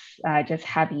 26, just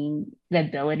having the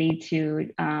ability to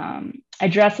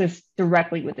address this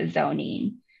directly with the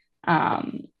zoning,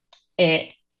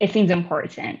 it seems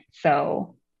important.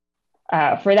 So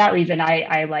for that reason,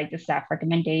 I like the staff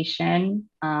recommendation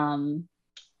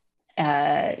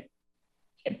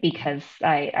because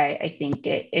I think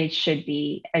it should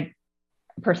be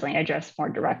personally addressed more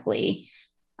directly.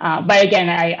 But again,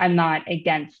 I'm not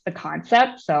against the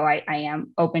concept, so I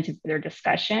am open to further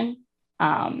discussion.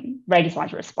 But I just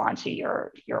want to respond to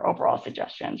your overall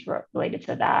suggestions related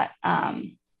to that.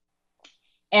 And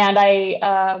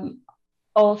I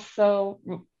also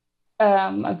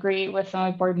agree with some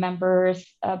of my board members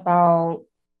about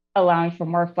allowing for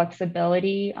more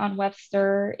flexibility on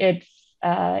Webster. It's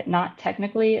not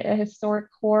technically a historic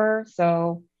core,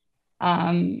 so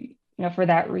for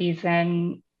that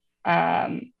reason,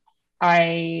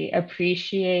 I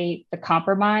appreciate the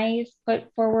compromise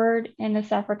put forward in the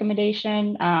staff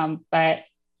recommendation, but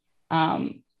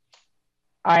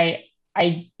I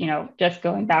just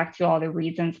going back to all the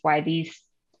reasons why these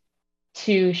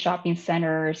two shopping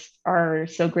centers are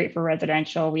so great for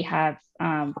residential. We have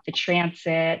the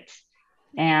transit,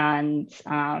 and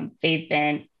they've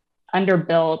been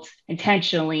underbuilt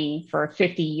intentionally for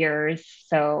 50 years.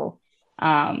 So,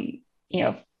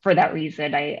 for that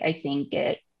reason, I think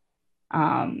it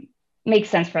makes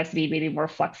sense for us to be maybe more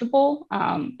flexible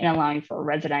in allowing for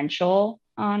residential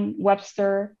on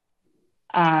Webster.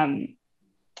 And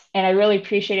I really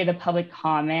appreciated the public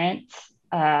comment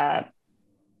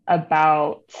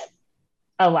about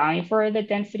allowing for the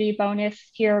density bonus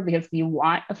here because we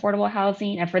want affordable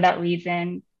housing. And for that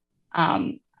reason,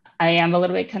 I am a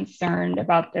little bit concerned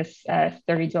about this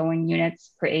 30 dwelling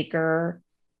units per acre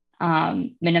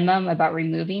minimum, about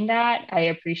removing that. I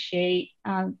appreciate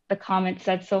the comments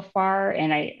said so far,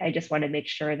 and I just want to make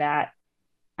sure that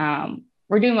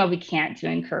we're doing what we can to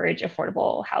encourage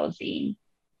affordable housing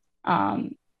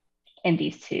in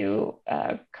these two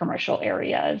commercial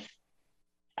areas.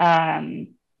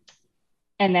 And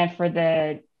then for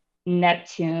the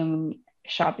Neptune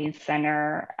Shopping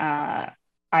Center,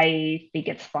 I think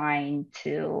it's fine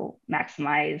to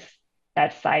maximize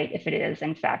that site if it is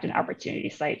in fact an opportunity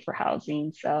site for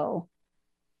housing. So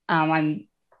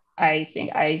I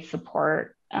think I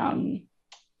support the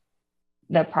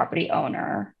property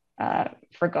owner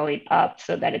for going up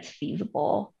so that it's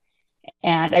feasible.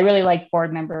 And I really like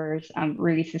board members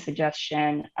Rudy's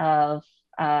suggestion of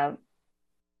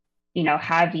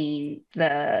having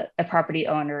the property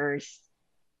owners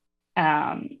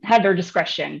have their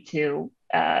discretion to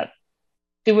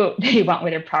do what they want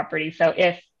with their property. So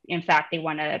if in fact they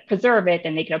want to preserve it,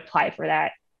 then they can apply for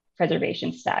that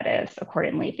preservation status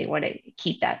accordingly if they want to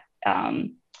keep that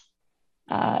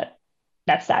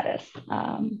that status.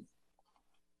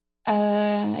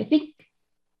 I think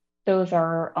those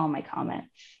are all my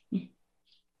comments.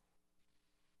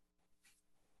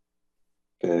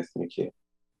 Okay, thank you.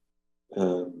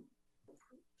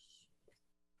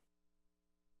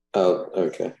 Oh,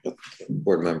 okay.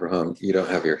 Board member Hom, you don't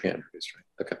have your hand raised, right?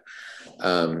 Okay.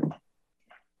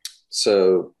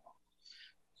 So,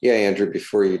 yeah, Andrew,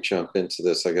 before you jump into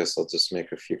this, I guess I'll just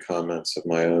make a few comments of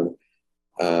my own.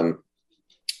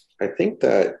 I think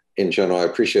that in general, I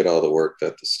appreciate all the work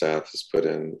that the staff has put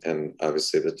in, and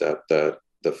obviously the depth that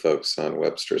the folks on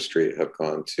Webster Street have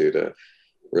gone to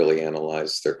really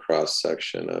analyze their cross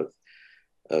section of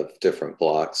different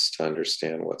blocks to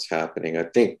understand what's happening. I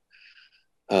think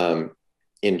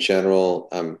in general,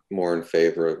 I'm more in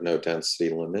favor of no density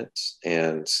limits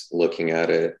and looking at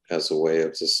it as a way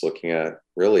of just looking at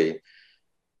really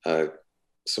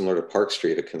similar to Park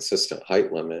Street, a consistent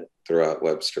height limit throughout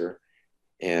Webster.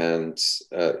 And,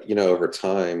 over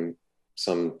time,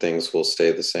 some things will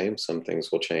stay the same, some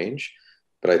things will change,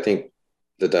 but I think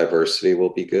the diversity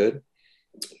will be good.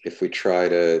 If we try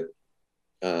to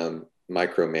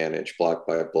micromanage block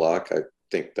by block, I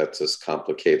think that just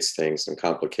complicates things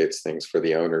for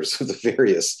the owners of the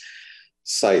various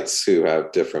sites who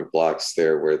have different blocks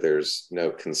there where there's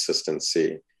no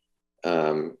consistency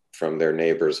from their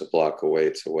neighbors a block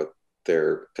away to what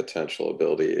their potential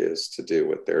ability is to do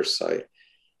with their site.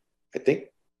 I think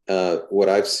what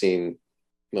I've seen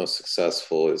most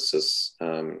successful is just,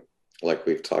 like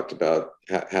we've talked about,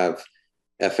 have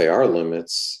FAR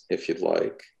limits, if you'd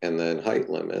like, and then height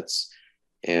limits.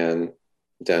 And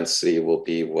density will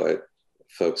be what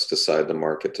folks decide the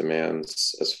market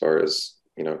demands as far as,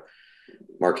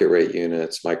 market rate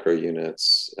units, micro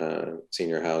units,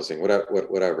 senior housing,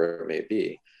 whatever it may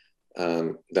be.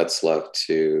 That's left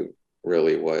to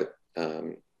really what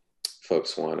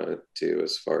folks want to do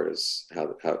as far as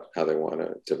how they want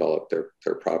to develop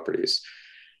their properties.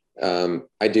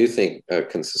 I do think a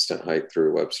consistent height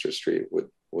through Webster Street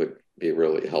would be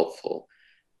really helpful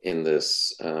in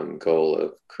this goal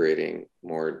of creating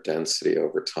more density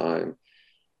over time.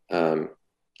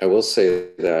 I will say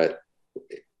that,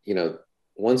 you know,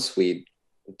 once we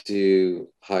do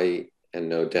height and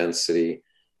no density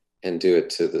and do it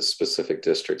to the specific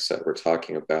districts that we're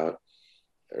talking about,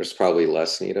 there's probably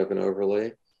less need of an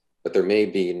overlay, but there may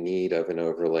be need of an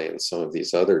overlay in some of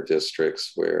these other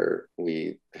districts where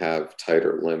we have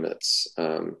tighter limits,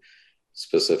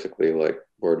 specifically like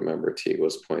Board Member T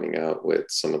was pointing out with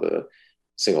some of the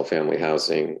single family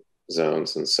housing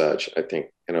zones and such. I think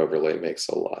an overlay makes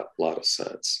a lot of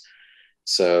sense.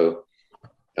 So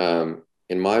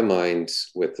in my mind,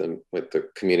 with the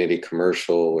community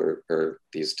commercial or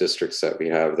these districts that we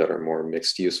have that are more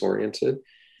mixed use oriented,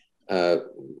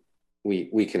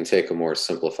 we can take a more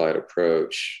simplified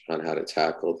approach on how to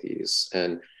tackle these.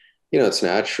 And, you know, it's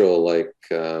natural, like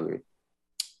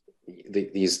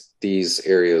these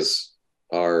areas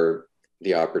are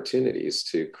the opportunities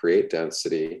to create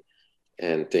density,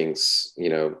 and things, you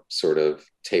know, sort of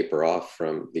taper off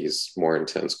from these more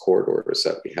intense corridors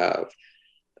that we have,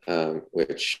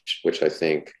 which I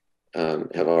think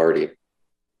have already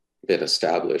been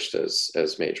established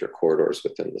as major corridors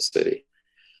within the city.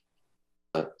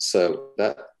 So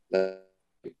that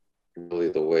really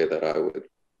the way that I would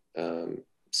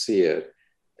see it.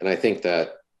 And I think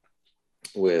that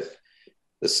with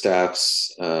the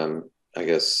staff's, I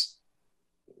guess,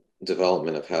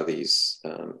 development of how these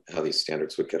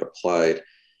standards would get applied,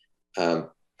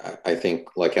 I think,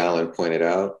 like Alan pointed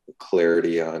out,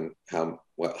 clarity on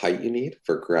what height you need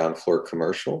for ground floor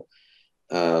commercial,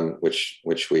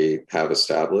 which we have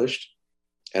established,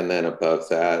 and then above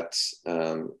that,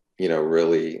 you know,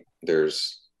 really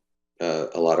there's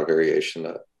a lot of variation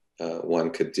that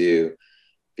one could do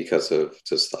because of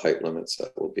just the height limits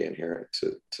that will be inherent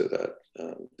to that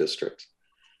district.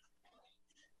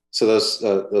 So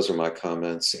those are my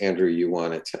comments. Andrew, you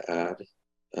wanted to add?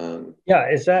 Yeah,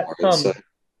 is that,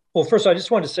 well, first, I just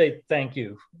wanted to say thank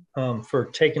you for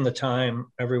taking the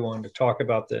time, everyone, to talk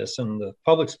about this, and the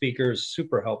public speakers,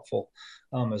 super helpful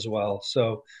as well.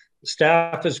 So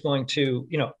staff is going to,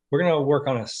 you know, we're going to work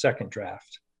on a second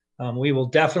draft. We will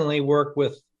definitely work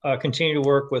with, continue to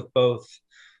work with both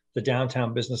the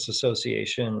Downtown Business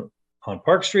Association on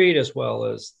Park Street, as well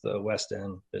as the West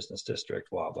End Business District,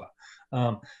 WABA.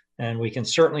 And we can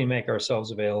certainly make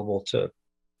ourselves available to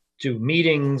do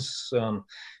meetings. You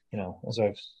know,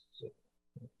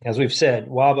 as we've said,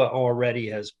 WABA already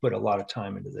has put a lot of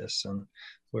time into this, and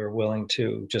we're willing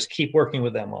to just keep working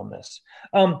with them on this.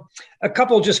 A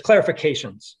couple just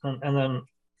clarifications, and then,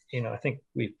 you know, I think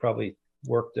we've probably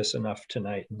worked this enough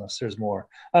tonight, unless there's more.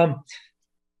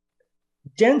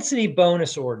 Density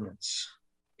bonus ordinance.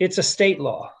 It's a state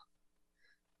law.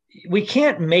 We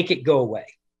can't make it go away,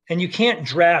 and you can't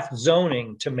draft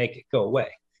zoning to make it go away.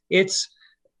 It's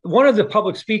one of the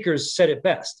public speakers said it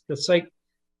best. It's like,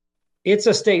 it's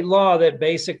a state law that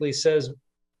basically says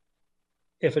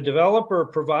if a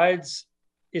developer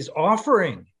is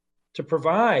offering to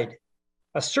provide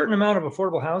a certain amount of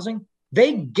affordable housing,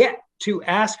 they get to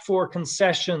ask for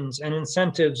concessions and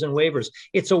incentives and waivers.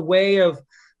 It's a way of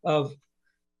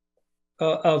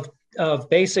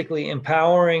basically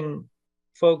empowering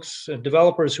folks,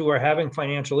 developers who are having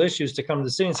financial issues, to come to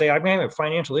the city and say, I'm having a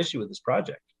financial issue with this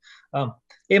project.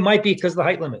 It might be because of the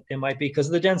height limit. It might be because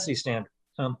of the density standard.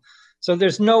 So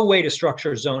there's no way to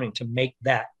structure zoning to make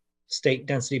that state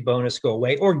density bonus go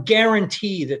away, or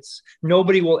guarantee that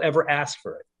nobody will ever ask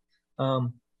for it.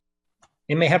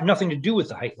 It may have nothing to do with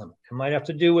the height limit. It might have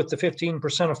to do with the 15%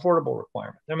 affordable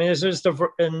requirement. I mean, there's just a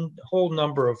whole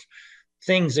number of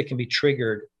things that can be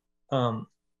triggered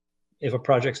if a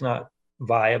project's not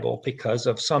viable because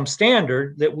of some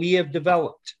standard that we have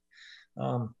developed.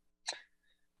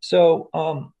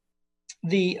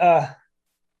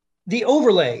 The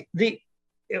overlay,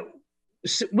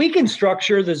 we can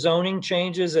structure the zoning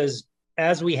changes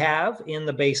as we have in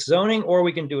the base zoning, or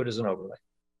we can do it as an overlay.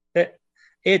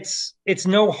 It's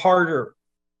no harder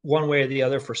one way or the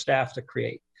other for staff to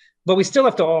create, but we still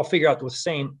have to all figure out the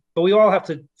same, but we all have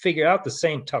to figure out the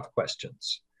same tough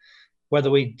questions.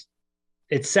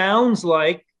 It sounds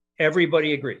like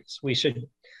everybody agrees we should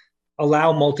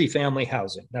allow multifamily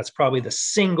housing. That's probably the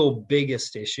single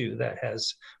biggest issue that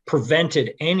has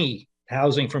prevented any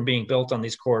housing from being built on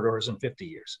these corridors in 50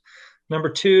 years. Number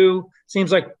two,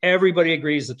 seems like everybody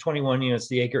agrees that 21 units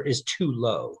the acre is too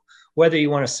low. Whether you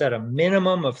want to set a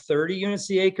minimum of 30 units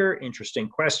the acre, interesting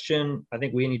question. I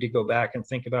think we need to go back and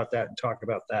think about that and talk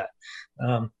about that.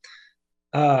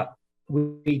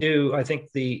 We do, I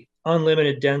think the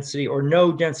unlimited density or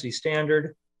no density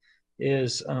standard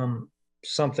is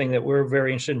something that we're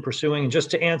very interested in pursuing. And just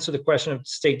to answer the question of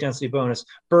state density bonus,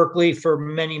 Berkeley for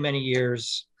many, many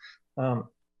years,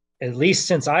 at least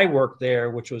since I worked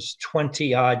there, which was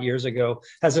 20 odd years ago,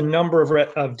 has a number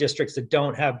of districts that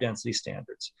don't have density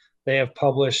standards. They have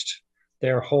published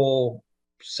their whole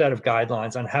set of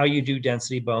guidelines on how you do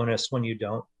density bonus when you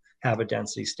don't have a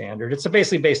density standard. It's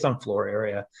basically based on floor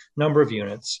area, number of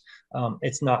units.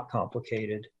 It's not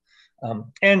complicated.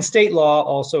 And state law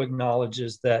also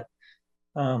acknowledges that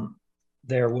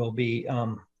there will be,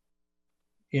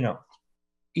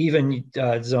 even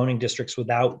zoning districts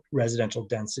without residential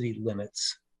density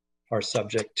limits are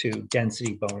subject to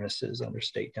density bonuses under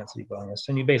state density bonus.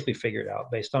 And you basically figure it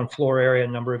out based on floor area,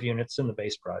 number of units in the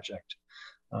base project.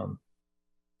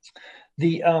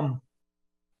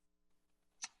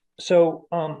 So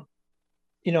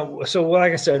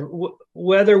like I said,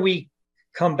 whether we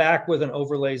come back with an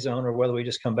overlay zone or whether we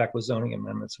just come back with zoning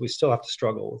amendments, we still have to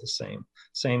struggle with the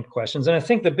same questions. And I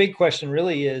think the big question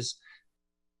really is,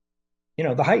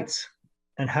 the heights,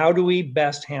 and how do we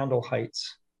best handle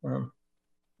heights? And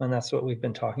that's what we've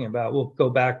been talking about. We'll go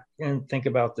back and think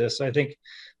about this. I think,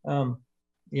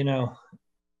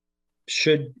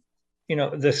 should,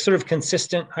 the sort of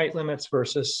consistent height limits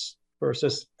versus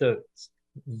the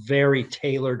very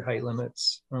tailored height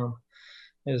limits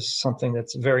is something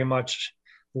that's very much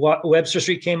what Webster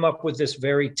Street came up with, this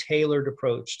very tailored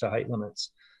approach to height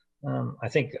limits. I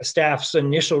think staff's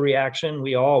initial reaction,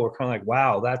 we all were kind of like,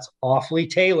 wow, that's awfully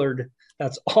tailored.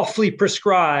 That's awfully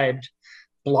prescribed,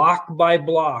 block by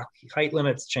block, height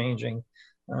limits changing.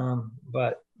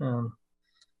 But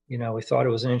we thought it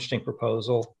was an interesting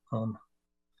proposal.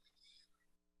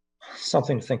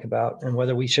 Something to think about, and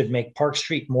whether we should make Park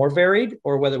Street more varied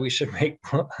or whether we should make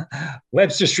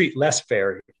Webster Street less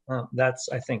varied. That's,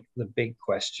 I think, the big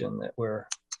question that we're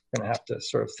going to have to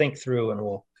sort of think through, and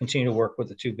we'll continue to work with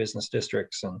the two business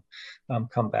districts and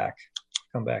come back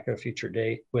at a future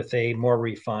date with a more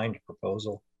refined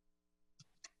proposal.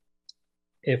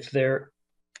 If there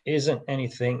isn't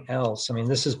anything else, I mean,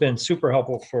 this has been super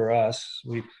helpful for us.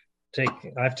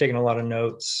 I've taken a lot of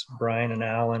notes, Brian and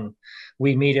Alan.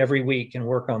 We meet every week and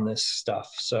work on this stuff.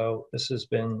 So this has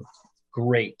been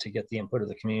great to get the input of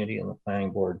the community and the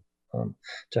planning board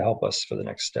to help us for the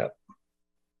next step.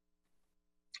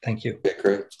 Thank you. Okay,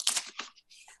 great.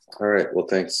 All right. Well,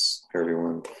 thanks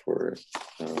everyone for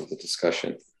the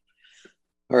discussion.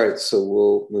 All right. So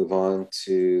we'll move on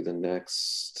to the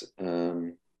next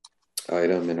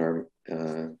item in our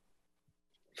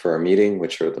for our meeting,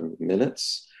 which are the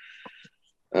minutes.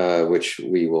 Which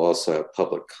we will also have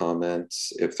public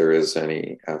comments if there is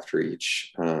any after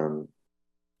each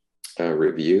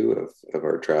review of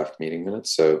our draft meeting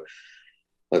minutes. So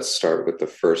let's start with the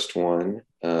first one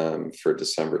for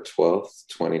December 12th,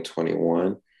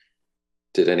 2021.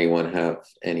 Did anyone have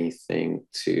anything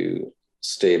to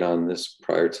state on this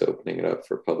prior to opening it up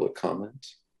for public comment?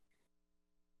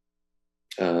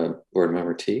 Board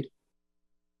Member T?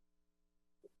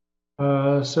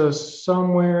 So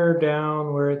somewhere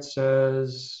down where it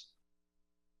says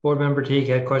Board Member Teague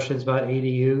had questions about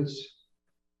ADUs.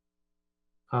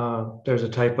 There's a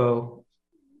typo.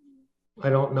 I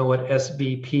don't know what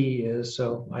SBP is,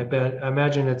 so I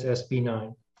imagine it's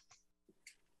SB9.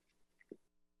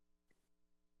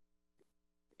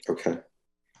 Okay.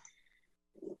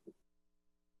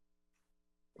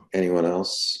 Anyone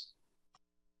else?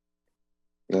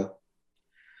 No?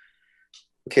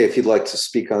 Okay, if you'd like to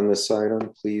speak on this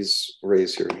item, please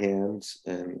raise your hand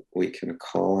and we can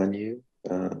call on you.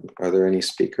 Are there any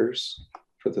speakers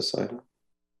for this item?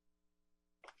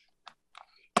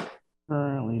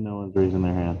 Currently, no one's raising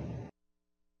their hand.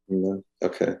 No?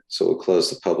 Okay, so we'll close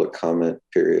the public comment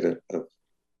period of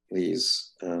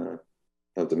these,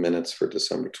 of the minutes for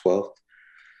December 12th,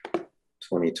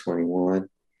 2021.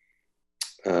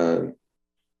 I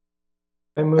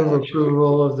move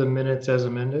approval of the minutes as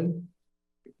amended.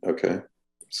 Okay,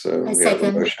 so I we have a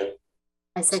second. motion.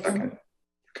 I second.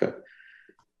 Okay,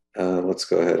 let's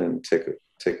go ahead and take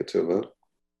it to a vote.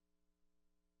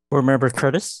 Board Member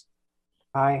Curtis?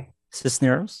 Aye.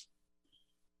 Cisneros?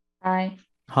 Aye.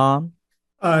 Hahn?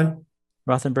 Aye.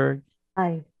 Rothenberg?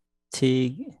 Aye.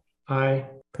 Teague? Aye.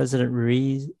 President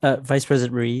Ruiz, Vice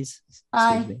President Ruiz?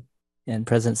 Aye. Me, and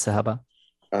President Sahaba?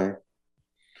 Aye.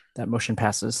 That motion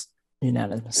passes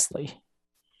unanimously.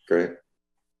 Great.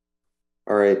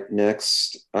 All right,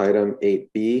 next item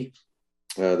 8B,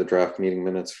 the draft meeting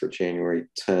minutes for January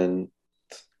 10th,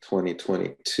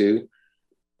 2022.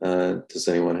 Does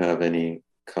anyone have any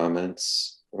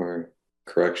comments or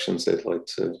corrections they'd like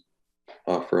to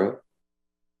offer up?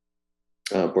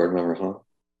 Board Member Hahn.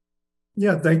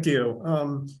 Yeah, thank you.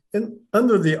 And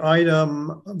under the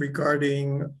item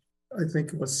regarding, I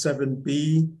think it was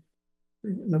 7B,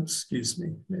 no, excuse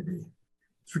me, maybe.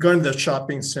 It's regarding the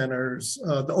shopping centers,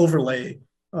 the overlay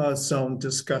zone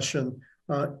discussion.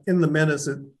 In the minutes,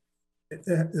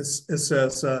 it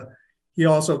says, he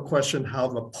also questioned how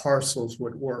the parcels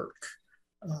would work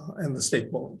and the state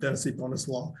density bonus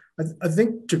law. I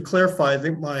think to clarify, I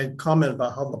think my comment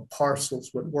about how the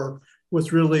parcels would work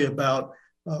was really about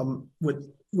with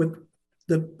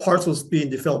the parcels being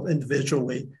developed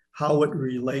individually, how it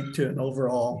relate to an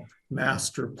overall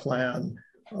master plan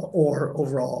or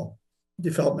overall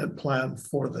development plan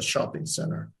for the shopping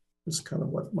center is kind of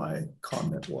what my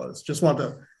comment was. Just wanted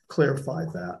to clarify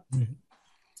that.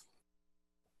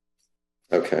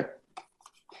 Okay,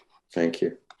 thank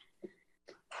you.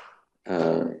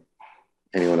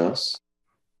 Anyone else?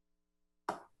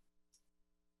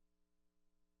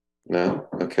 No?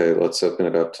 Okay, let's open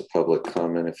it up to public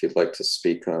comment. If you'd like to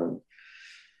speak on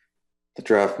the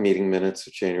draft meeting minutes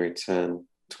of January 10,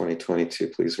 2022,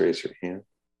 please raise your hand.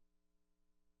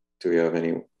 Do we have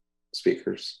any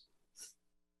speakers?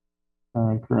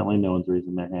 Currently, no one's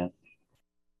raising their hand.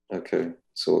 Okay,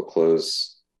 so we'll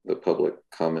close the public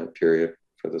comment period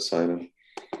for this item.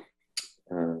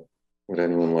 Would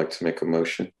anyone like to make a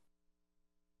motion?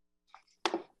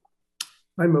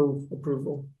 I move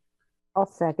approval. I'll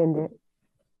second it.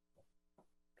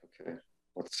 Okay,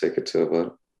 let's take it to a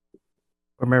vote.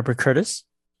 Board Member Curtis?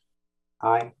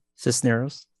 Aye.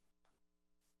 Cisneros?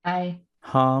 Aye.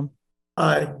 Hom?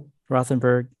 Aye.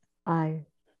 Rothenberg? Aye.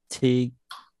 Teague?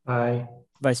 Aye.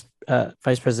 Vice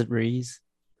President Ruiz?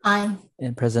 Aye.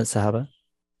 And President Sahaba?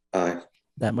 Aye.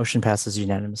 That motion passes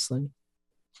unanimously.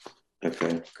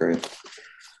 Okay, great.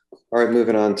 All right,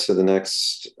 moving on to the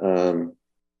next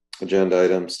agenda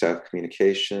item, staff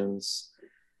communications.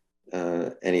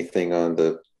 Anything on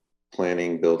the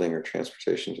planning, building, or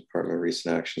transportation department,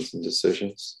 recent actions and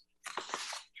decisions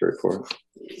to report?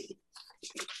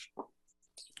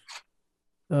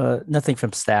 Nothing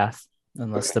from staff,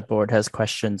 unless the board has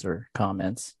questions or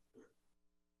comments.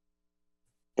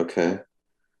 Okay.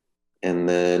 And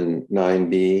then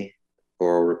 9B,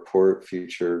 oral report,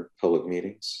 future public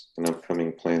meetings and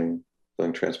upcoming planning,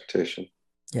 building, transportation.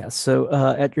 Yeah, so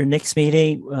at your next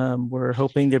meeting, we're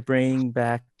hoping to bring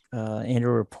back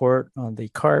annual report on the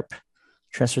CARP,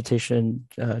 Transportation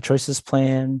Choices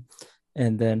Plan,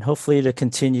 and then hopefully to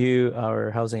continue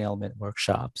our housing element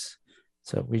workshops.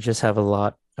 So we just have a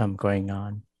lot going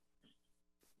on.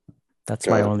 That's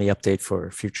my only update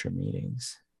for future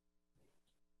meetings.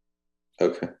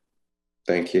 Okay,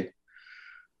 thank you.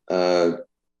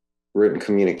 Written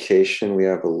communication, we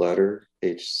have a letter,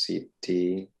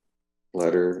 HCD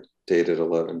letter dated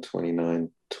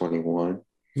 11/29/21.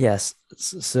 Yes,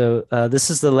 so this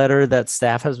is the letter that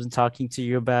staff has been talking to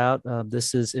you about.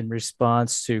 This is in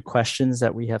response to questions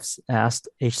that we have asked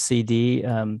HCD,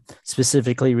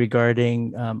 specifically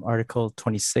regarding Article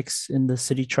 26 in the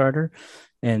city charter.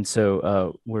 And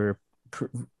so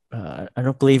I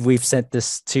don't believe we've sent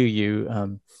this to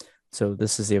you. So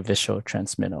this is the official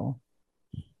transmittal.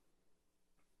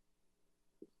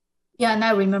 Yeah, and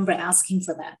I remember asking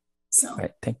for that. So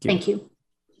right, thank you. Thank you.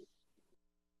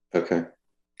 Okay,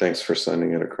 thanks for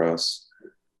sending it across.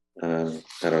 I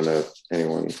don't know if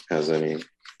anyone has any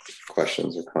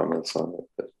questions or comments on it,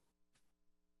 but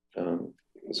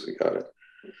because we got it.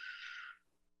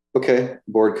 Okay,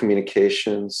 board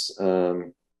communications.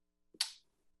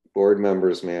 Board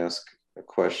members may ask a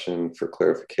question for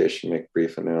clarification, make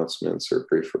brief announcements or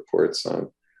brief reports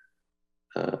on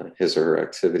his or her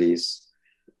activities.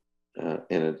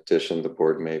 In addition, the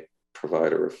board may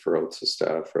provide a referral to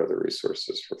staff or other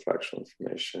resources for factual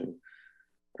information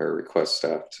or request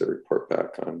staff to report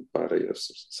back on body of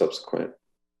subsequent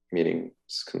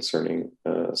meetings concerning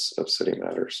of city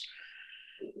matters.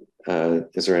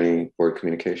 Is there any board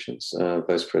communications?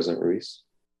 Vice President Ruiz?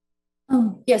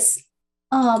 Yes,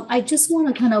 I just want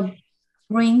to kind of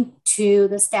bring to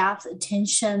the staff's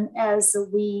attention as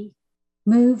we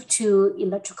move to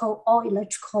all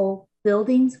electrical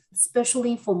buildings,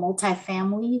 especially for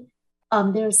multifamily.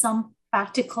 There are some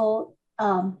practical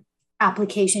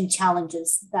application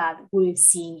challenges that we're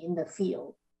seeing in the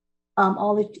field.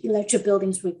 All electric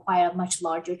buildings require much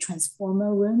larger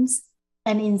transformer rooms,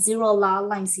 and in zero lot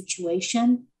line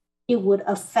situation, it would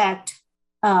affect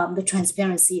the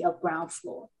transparency of ground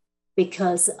floor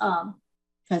because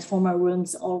transformer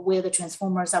rooms or where the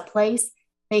transformers are placed,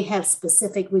 they have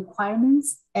specific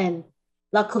requirements, and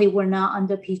luckily we're not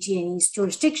under PG&E's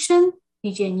jurisdiction.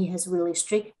 PG&E has really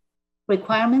strict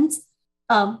requirements.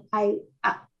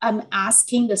 I'm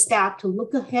asking the staff to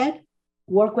look ahead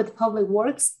work with Public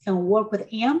Works and work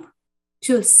with AMP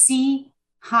to see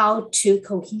how to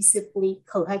cohesively,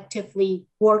 collectively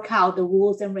work out the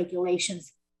rules and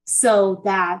regulations so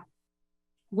that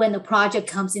when the project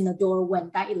comes in the door, when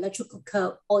that electrical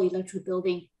code or electric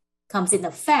building comes in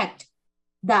effect,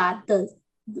 that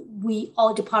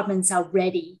all departments are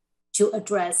ready to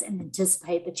address and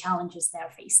anticipate the challenges they're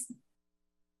facing.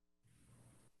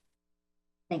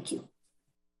 Thank you.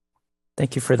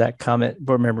 Thank you for that comment,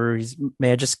 board members.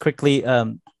 May I just quickly,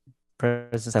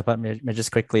 President Zapata, may I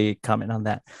just quickly comment on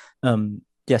that?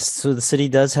 Yes, so the city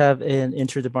does have an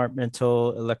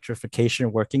interdepartmental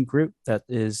electrification working group that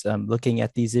is looking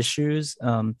at these issues.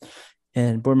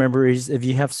 And board members, if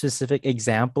you have specific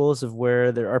examples of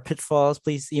where there are pitfalls,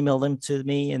 please email them to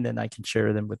me, and then I can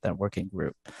share them with that working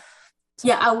group.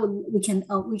 Yeah, we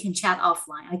can chat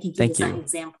offline. I can give you some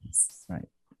examples. Right.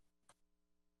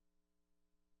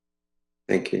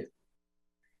 Thank you.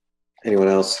 Anyone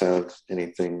else have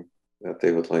anything that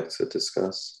they would like to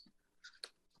discuss?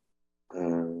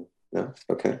 No?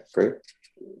 Okay, great.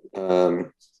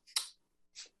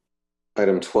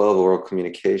 Item 12, oral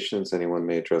communications. Anyone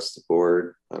may address the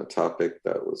board on a topic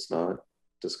that was not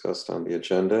discussed on the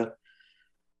agenda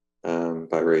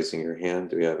by raising your hand.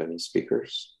 Do we have any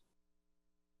speakers?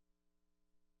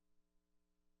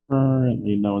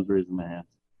 Currently, no one's raising their hand.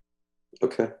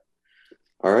 Okay.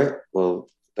 All right. Well,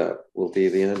 that will be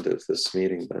the end of this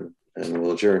meeting then, and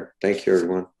we'll adjourn. Thank you,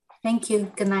 everyone. Thank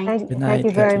you. Good night. Good night. Thank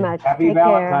you very much. Happy Take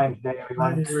Valentine's care. Day,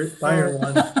 everyone. Bye,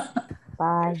 everyone.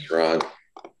 Bye. Thanks, Ron.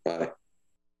 Bye.